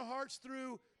dwell in our hearts?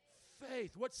 Through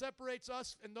faith. What separates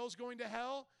us and those going to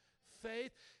hell?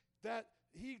 Faith. That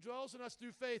he dwells in us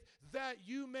through faith, that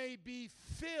you may be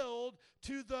filled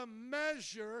to the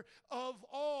measure of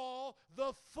all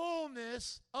the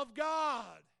fullness of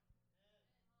God.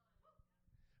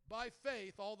 By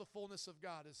faith, all the fullness of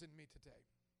God is in me today.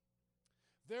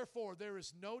 Therefore, there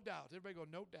is no doubt. Everybody go,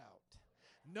 no doubt.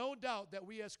 No doubt that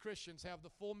we as Christians have the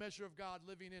full measure of God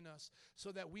living in us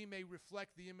so that we may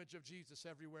reflect the image of Jesus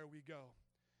everywhere we go.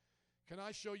 Can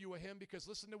I show you a hymn? Because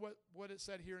listen to what it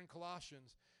said here in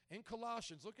Colossians. In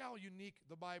Colossians, look how unique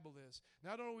the Bible is.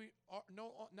 Not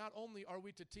only are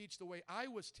we to teach the way I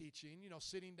was teaching,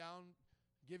 sitting down,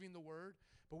 giving the word,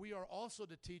 but we are also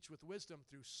to teach with wisdom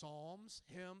through psalms,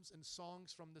 hymns, and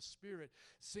songs from the Spirit,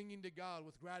 singing to God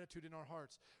with gratitude in our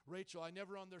hearts. Rachel, I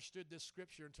never understood this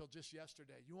scripture until just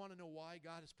yesterday. You want to know why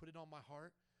God has put it on my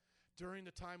heart? During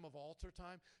the time of altar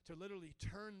time, to literally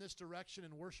turn this direction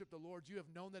and worship the Lord. You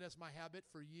have known that as my habit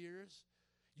for years.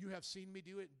 You have seen me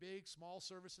do it in big, small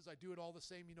services. I do it all the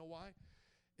same. You know why?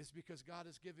 It's because God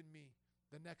has given me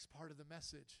the next part of the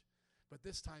message. But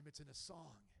this time it's in a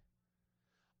song.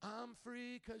 I'm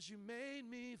free because you made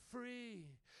me free.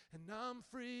 And I'm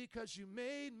free because you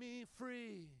made me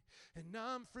free. And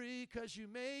I'm free because you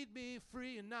made me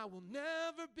free. And I will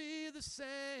never be the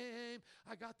same.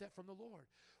 I got that from the Lord.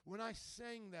 When I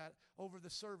sang that over the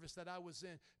service that I was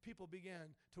in, people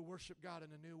began to worship God in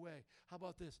a new way. How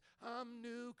about this? I'm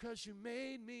new because you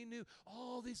made me new.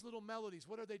 All these little melodies,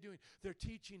 what are they doing? They're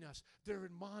teaching us. They're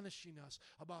admonishing us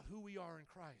about who we are in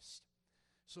Christ.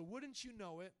 So wouldn't you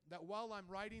know it, that while I'm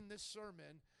writing this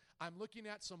sermon, I'm looking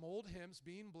at some old hymns,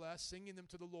 being blessed, singing them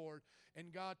to the Lord,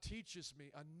 and God teaches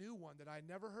me a new one that I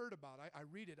never heard about. I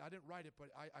read it. I didn't write it, but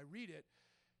I read it.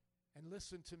 And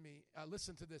listen to me,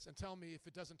 listen to this, and tell me if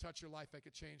it doesn't touch your life, I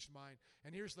could change mine.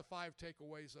 And here's the 5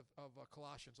 takeaways of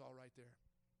Colossians, all right there.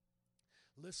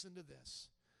 Listen to this.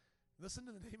 Listen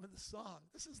to the name of the song.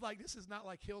 This is not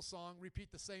like Hillsong,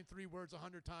 repeat the same 3 words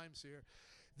 100 times here.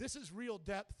 This is real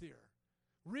depth here.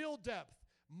 Real depth.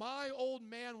 My old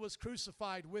man was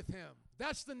crucified with him.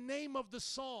 That's the name of the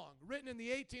song, written in the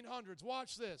 1800s.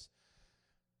 Watch this.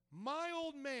 My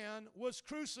old man was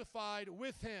crucified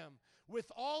with him,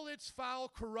 with all its foul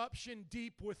corruption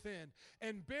deep within,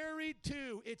 and buried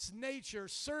to its nature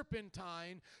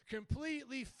serpentine,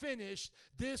 completely finished,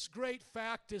 this great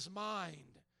fact is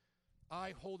mine.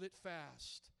 I hold it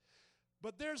fast.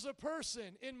 But there's a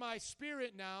person in my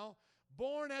spirit now,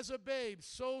 born as a babe,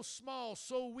 so small,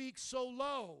 so weak, so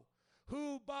low,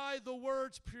 who by the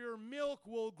word's pure milk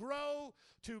will grow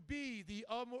to be the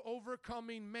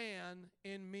overcoming man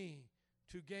in me,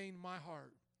 to gain my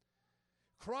heart.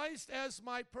 Christ as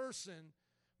my person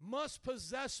must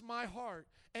possess my heart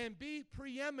and be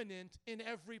preeminent in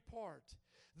every part.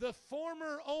 The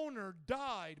former owner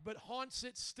died, but haunts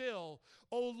it still.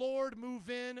 O Lord, move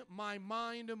in, my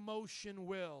mind, emotion,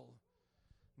 will.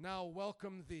 Now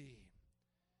welcome thee.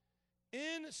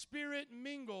 In spirit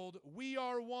mingled, we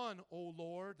are one, O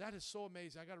Lord. That is so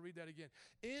amazing. I got to read that again.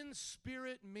 In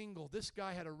spirit mingled. This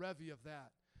guy had a revy of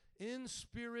that. In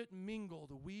spirit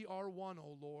mingled, we are one,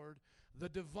 O Lord. The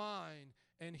divine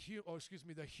and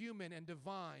the human and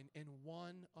divine in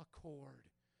one accord.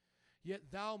 Yet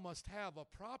thou must have a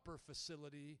proper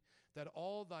facility that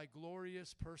all thy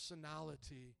glorious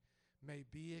personality may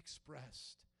be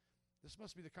expressed. This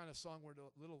must be the kind of song where the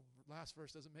little last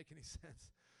verse doesn't make any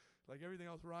sense. Like everything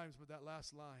else rhymes with that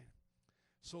last line.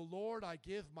 So, Lord, I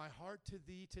give my heart to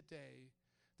thee today,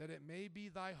 that it may be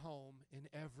thy home in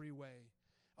every way,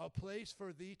 a place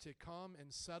for thee to come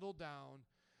and settle down,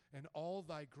 and all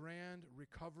thy grand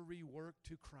recovery work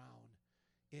to crown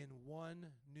in one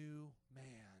new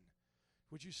man.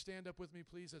 Would you stand up with me,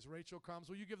 please, as Rachel comes?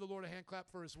 Will you give the Lord a hand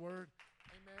clap for his word?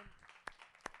 Amen.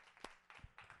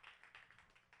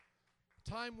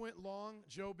 Time went long.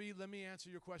 Joby, let me answer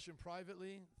your question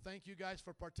privately. Thank you guys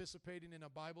for participating in a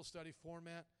Bible study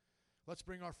format. Let's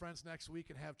bring our friends next week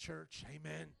and have church.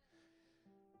 Amen.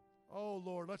 Oh,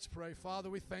 Lord, let's pray. Father,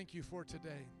 we thank you for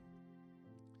today.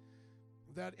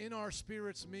 That in our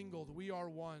spirits mingled, we are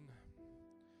one.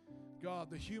 God,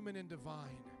 the human and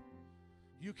divine,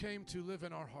 you came to live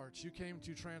in our hearts. You came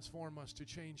to transform us, to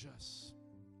change us.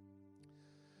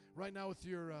 Right now with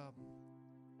your,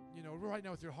 right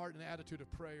now with your heart and attitude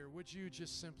of prayer, would you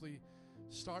just simply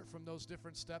start from those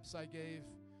different steps I gave?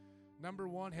 Number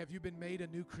one, have you been made a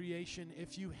new creation?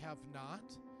 If you have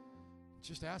not,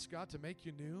 just ask God to make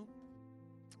you new.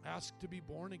 Ask to be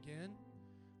born again.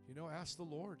 Ask the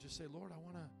Lord. Just say, Lord, I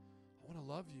want to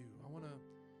love you. I want to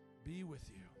be with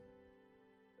you.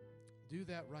 Do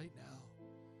that right now.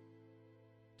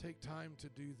 Take time to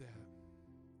do that.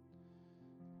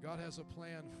 God has a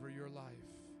plan for your life.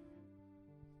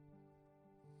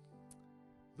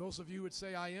 Those of you who would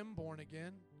say, I am born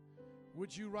again,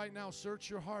 would you right now search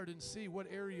your heart and see what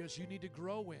areas you need to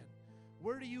grow in?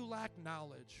 Where do you lack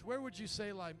knowledge? Where would you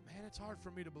say, like, man, it's hard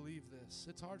for me to believe this.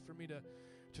 It's hard for me to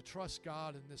trust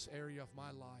God in this area of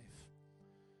my life.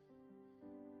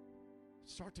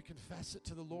 Start to confess it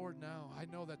to the Lord now. I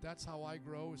know that that's how I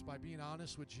grow, is by being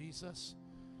honest with Jesus.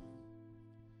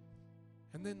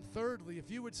 And then thirdly, if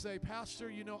you would say,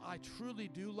 Pastor, I truly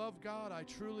do love God. I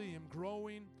truly am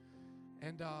growing.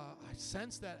 And I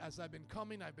sense that as I've been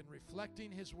coming, I've been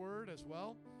reflecting His Word as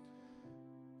well.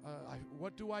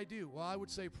 What do I do? Well, I would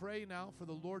say pray now for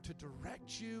the Lord to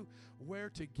direct you where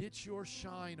to get your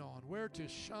shine on, where to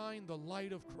shine the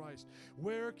light of Christ.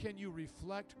 Where can you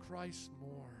reflect Christ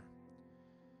more?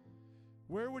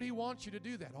 Where would He want you to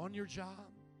do that? On your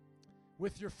job?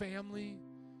 With your family?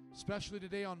 Especially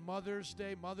today on Mother's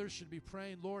Day, mothers should be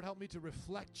praying, Lord, help me to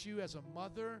reflect you as a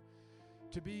mother,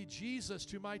 to be Jesus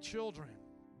to my children.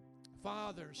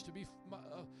 Fathers, to be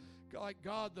like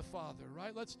God the Father,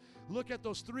 right? Let's look at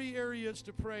those 3 areas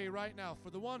to pray right now. For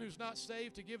the one who's not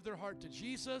saved, to give their heart to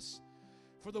Jesus.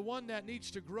 For the one that needs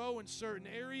to grow in certain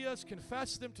areas,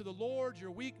 confess them to the Lord,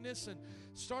 your weakness, and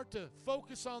start to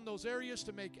focus on those areas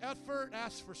to make effort,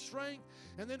 ask for strength.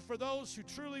 And then for those who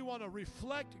truly want to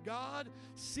reflect God,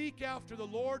 seek after the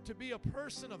Lord to be a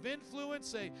person of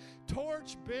influence, a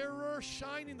torch bearer,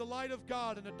 shining the light of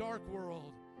God in a dark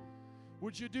world.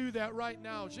 Would you do that right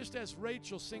now? Just as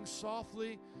Rachel sings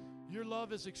softly, your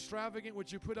love is extravagant.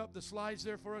 Would you put up the slides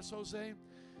there for us, Jose?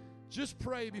 Just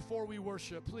pray before we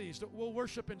worship, please. We'll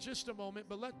worship in just a moment,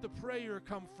 but let the prayer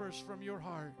come first from your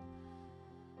heart.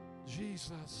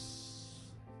 Jesus.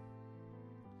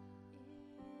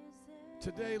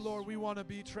 Today, Lord, we want to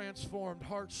be transformed,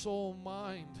 heart, soul,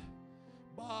 mind,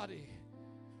 body.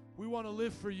 We want to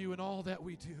live for you in all that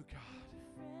we do, God.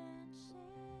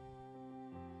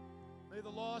 May the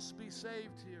lost be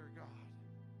saved here, God.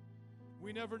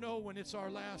 We never know when it's our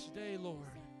last day, Lord.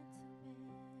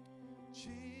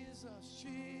 Jesus,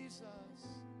 Jesus.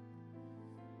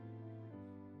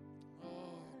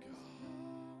 Oh, God.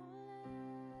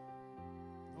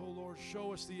 Oh, Lord,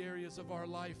 show us the areas of our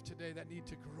life today that need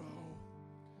to grow.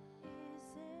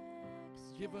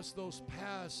 Give us those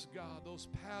paths, God, those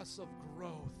paths of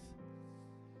growth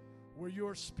where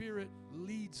your Spirit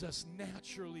leads us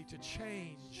naturally to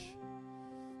change.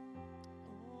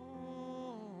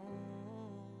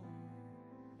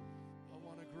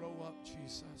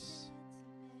 Jesus.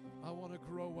 I want to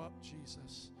grow up,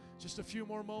 Jesus. Just a few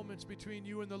more moments between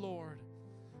you and the Lord.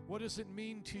 What does it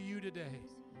mean to you today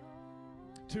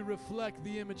to reflect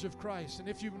the image of Christ? And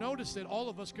if you've noticed it, all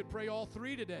of us could pray all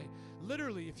 3 today.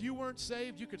 Literally, if you weren't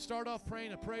saved, you could start off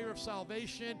praying a prayer of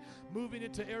salvation, moving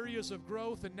into areas of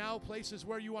growth, and now places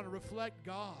where you want to reflect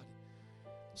God.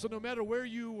 So no matter where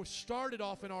you started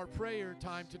off in our prayer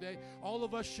time today, all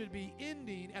of us should be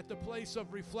ending at the place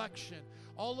of reflection.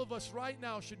 All of us right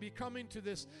now should be coming to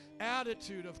this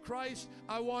attitude of, Christ,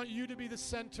 I want you to be the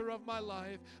center of my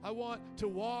life. I want to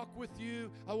walk with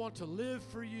you. I want to live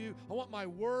for you. I want my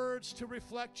words to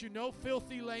reflect you. No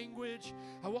filthy language.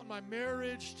 I want my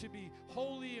marriage to be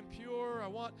holy and pure. I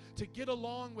want to get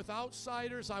along with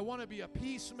outsiders. I want to be a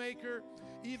peacemaker,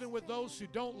 even with those who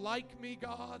don't like me,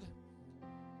 God.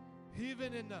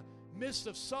 Even in the midst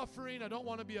of suffering, I don't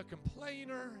want to be a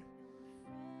complainer.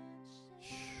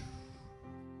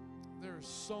 There are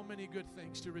so many good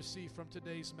things to receive from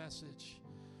today's message.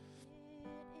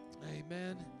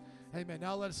 Amen. Amen.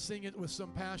 Now let's sing it with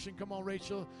some passion. Come on,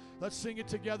 Rachel. Let's sing it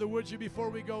together, would you, before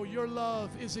we go. Your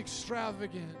love is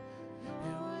extravagant.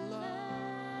 Your love.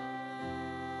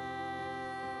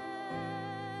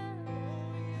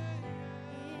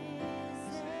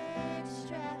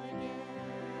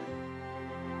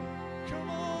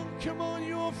 Come on,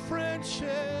 your friendship,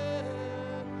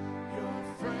 your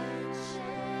friendship.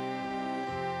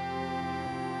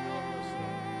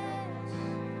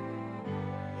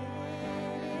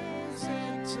 It is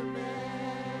intimate.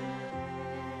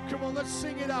 Come on, let's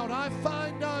sing it out. I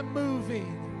find I'm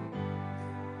moving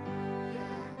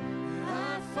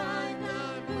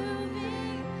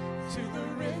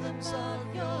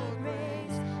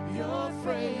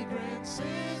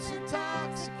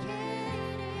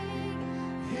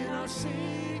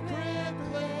secret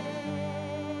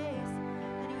place.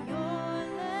 And your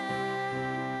love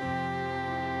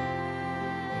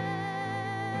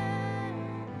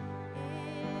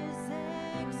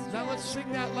is Now let's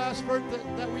sing that last verse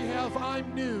that we have.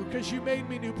 I'm new because you made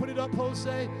me new. Put it up,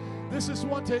 Jose. This is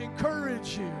one to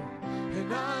encourage you.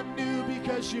 And I'm new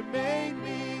because you made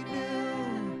me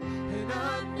new. And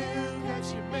I'm new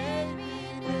because you made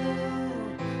me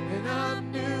new. And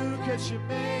I'm new because you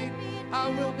made me. I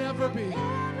will never be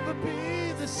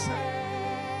the same.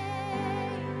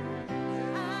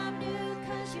 I'm new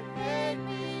 'cause you made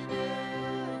me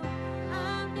new.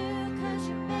 I'm new 'cause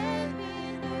you made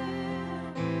me new.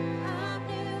 I'm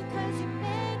new 'cause you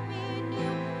made me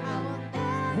new. I will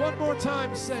never One more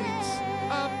time, saints.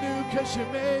 I'm new because you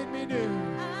made me new.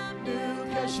 I'm New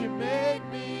because you made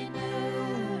me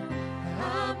new.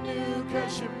 I'm new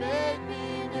because you made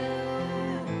me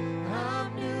new.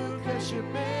 I'm new because you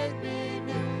made me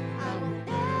new. I will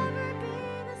never be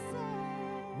the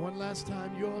same. One last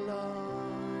time, your love,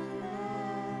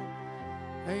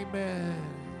 amen,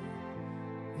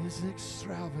 is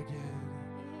extravagant.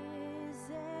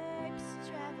 Is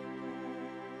extravagant.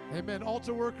 Amen.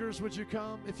 Altar workers, would you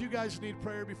come? If you guys need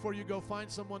prayer before you go,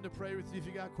 find someone to pray with you. If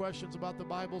you got questions about the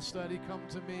Bible study, come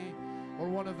to me or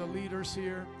one of the leaders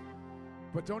here.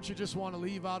 But don't you just want to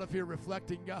leave out of here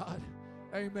reflecting God?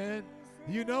 Amen.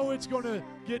 You know it's going to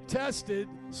get tested,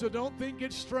 so don't think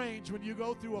it's strange when you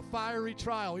go through a fiery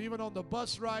trial, even on the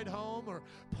bus ride home or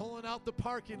pulling out the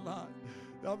parking lot.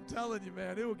 I'm telling you,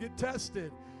 man, it will get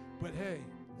tested. But hey,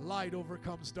 light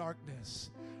overcomes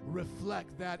darkness.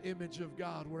 Reflect that image of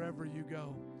God wherever you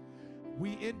go.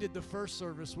 We ended the first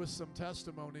service with some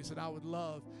testimonies, and I would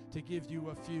love to give you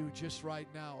a few just right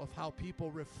now of how people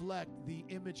reflect the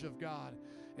image of God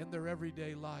in their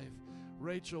everyday life.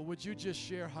 Rachel, would you just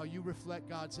share how you reflect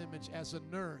God's image as a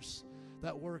nurse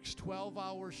that works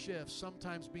 12-hour shifts,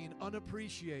 sometimes being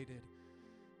unappreciated?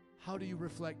 How do you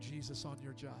reflect Jesus on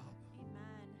your job?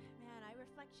 Amen. Man, I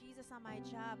reflect Jesus on my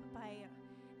job by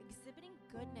exhibiting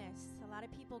goodness. A lot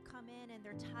of people come in and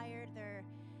they're tired, they're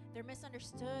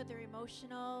misunderstood, they're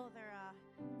emotional,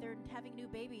 they're having new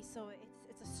babies, so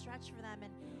it's a stretch for them,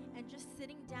 and just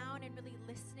sitting down and really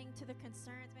listening to the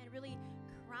concerns, man, really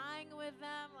crying with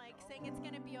them, like saying it's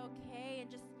gonna be okay,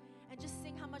 and just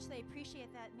seeing how much they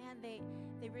appreciate that, man,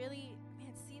 they really,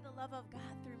 man, see the love of God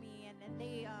through me, and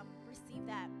they receive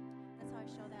that. That's how I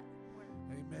show that.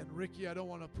 Amen. Ricky, I don't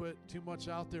want to put too much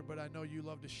out there, but I know you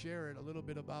love to share it a little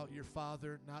bit about your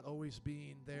father not always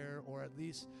being there, or at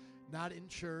least not in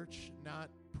church, not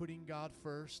putting God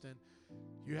first. And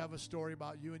you have a story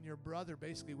about you and your brother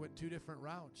basically went two different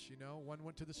routes. You know, one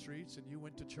went to the streets and you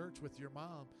went to church with your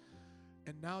mom.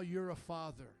 And now you're a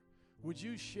father. Would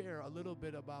you share a little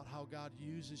bit about how God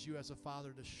uses you as a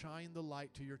father to shine the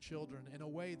light to your children in a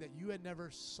way that you had never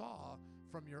saw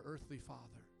from your earthly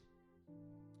father?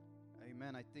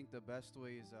 Amen. I think the best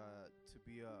way is to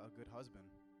be a good husband.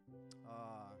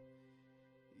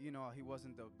 He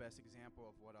wasn't the best example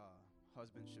of what a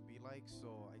husband should be like.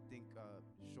 So I think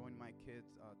showing my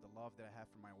kids the love that I have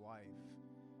for my wife,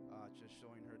 just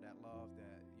showing her that love,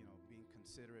 that, being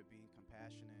considerate, being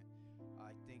compassionate.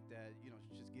 I think that,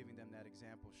 just giving them that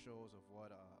example shows of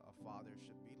what a father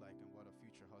should be like and what a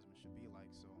future husband should be like.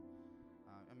 So,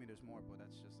 there's more, but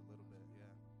that's just a little bit, yeah.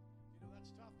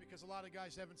 That's tough because a lot of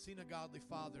guys haven't seen a godly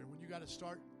father. When you got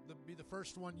to be the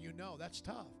first one, that's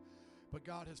tough. But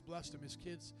God has blessed them. His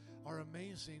kids are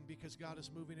amazing because God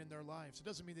is moving in their lives. It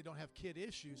doesn't mean they don't have kid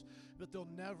issues, but they'll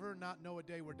never not know a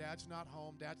day where dad's not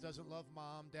home, dad doesn't love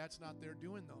mom, dad's not there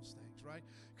doing those things, right?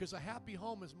 Because a happy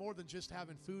home is more than just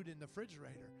having food in the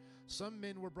refrigerator. Some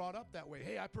men were brought up that way.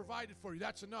 Hey, I provided for you.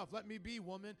 That's enough. Let me be,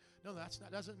 woman. No,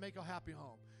 doesn't make a happy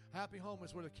home. Happy home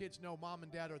is where the kids know mom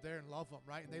and dad are there and love them,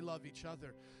 right? And they love each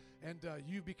other. And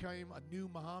you became a new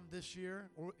mom this year.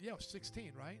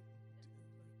 16, right?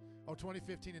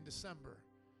 2015 in December.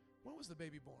 When was the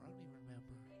baby born? I don't even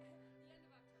remember.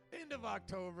 End of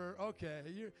October. Okay.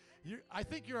 I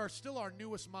think you're still our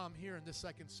newest mom here in this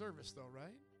second service, though,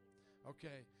 right?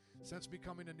 Okay. Since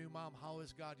becoming a new mom, how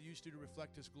has God used you to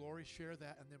reflect His glory? Share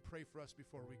that, and then pray for us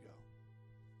before we go.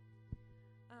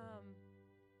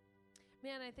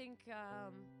 Man, I think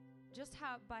just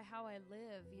by how I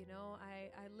live,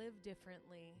 I live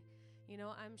differently.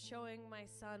 I'm showing my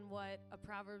son what a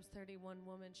Proverbs 31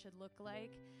 woman should look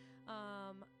like.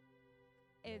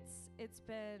 it's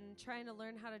been trying to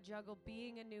learn how to juggle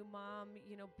being a new mom,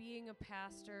 you know, being a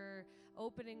pastor,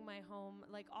 opening my home.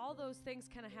 Like, all those things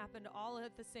kind of happened all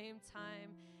at the same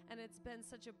time, and it's been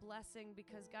such a blessing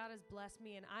because God has blessed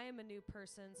me, and I am a new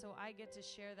person, so I get to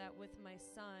share that with my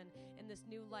son in this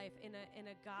new life, in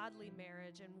a godly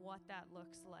marriage, and what that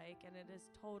looks like, and it is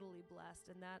totally blessed,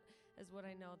 and that is what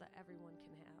I know that everyone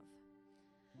can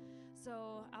have.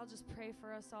 So I'll just pray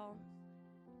for us all.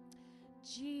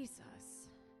 Jesus,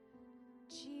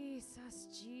 Jesus,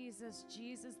 Jesus,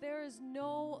 Jesus. There is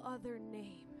no other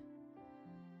name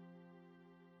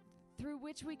through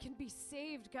which we can be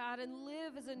saved, God, and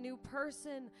live as a new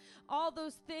person. All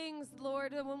those things,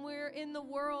 Lord, when we're in the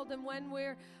world and when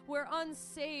we're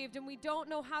unsaved and we don't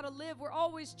know how to live, we're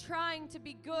always trying to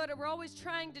be good, or we're always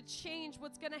trying to change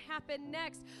what's going to happen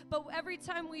next. But every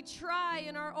time we try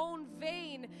in our own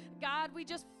vein, God, we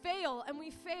just fail and we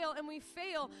fail and we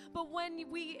fail. But when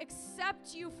we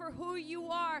accept you for who you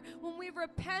are, when we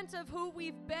repent of who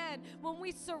we've been, when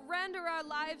we surrender our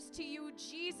lives to you,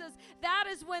 Jesus, that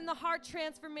is when the heart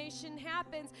transformation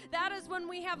happens. That is when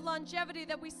we have longevity,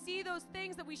 that we see those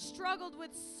things that we struggled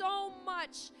with so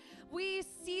much. We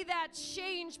see that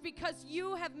change because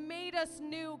you have made us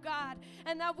new, God,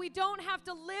 and that we don't have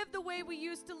to live the way we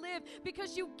used to live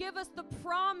because you give us the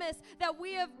promise that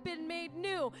we have been made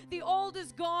new. The old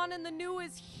is gone and the new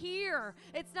is here.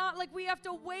 It's not like we have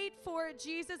to wait for it,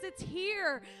 Jesus. It's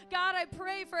here. God, I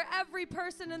pray for every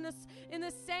person in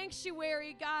this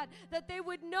sanctuary, God, that they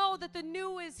would know that the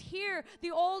new is here.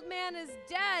 The old man is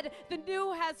dead. The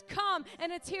new has come,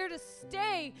 and it's here to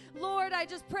stay. Lord, I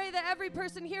just pray that every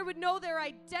person here would know their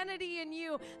identity in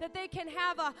you, that they can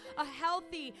have a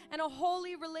healthy and a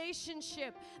holy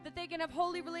relationship, that they can have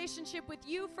holy relationship with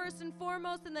you first and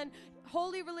foremost, and then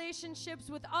holy relationships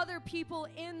with other people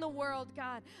in the world,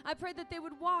 God. I pray that they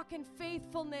would walk in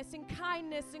faithfulness and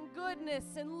kindness and goodness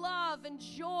and love and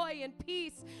joy and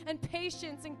peace and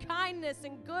patience and kindness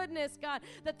and goodness, God,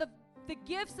 that the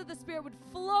gifts of the Spirit would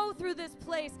flow through this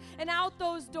place and out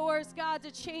those doors, God,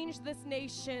 to change this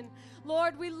nation.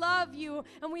 Lord, we love you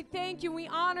and we thank you. We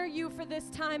honor you for this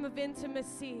time of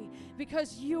intimacy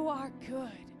because you are good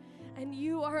and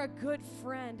you are a good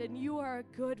friend and you are a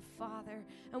good Father.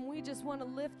 And we just want to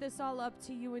lift this all up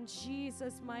to you in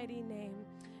Jesus' mighty name.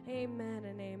 Amen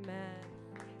and amen.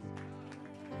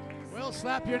 Well,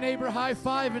 slap your neighbor high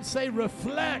five and say,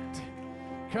 reflect.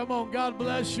 Come on, God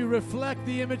bless you. Reflect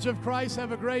the image of Christ.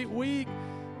 Have a great week.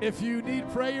 If you need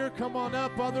prayer, come on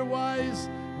up. Otherwise,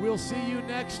 we'll see you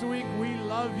next week. We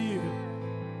love you.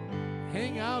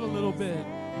 Hang out a little bit.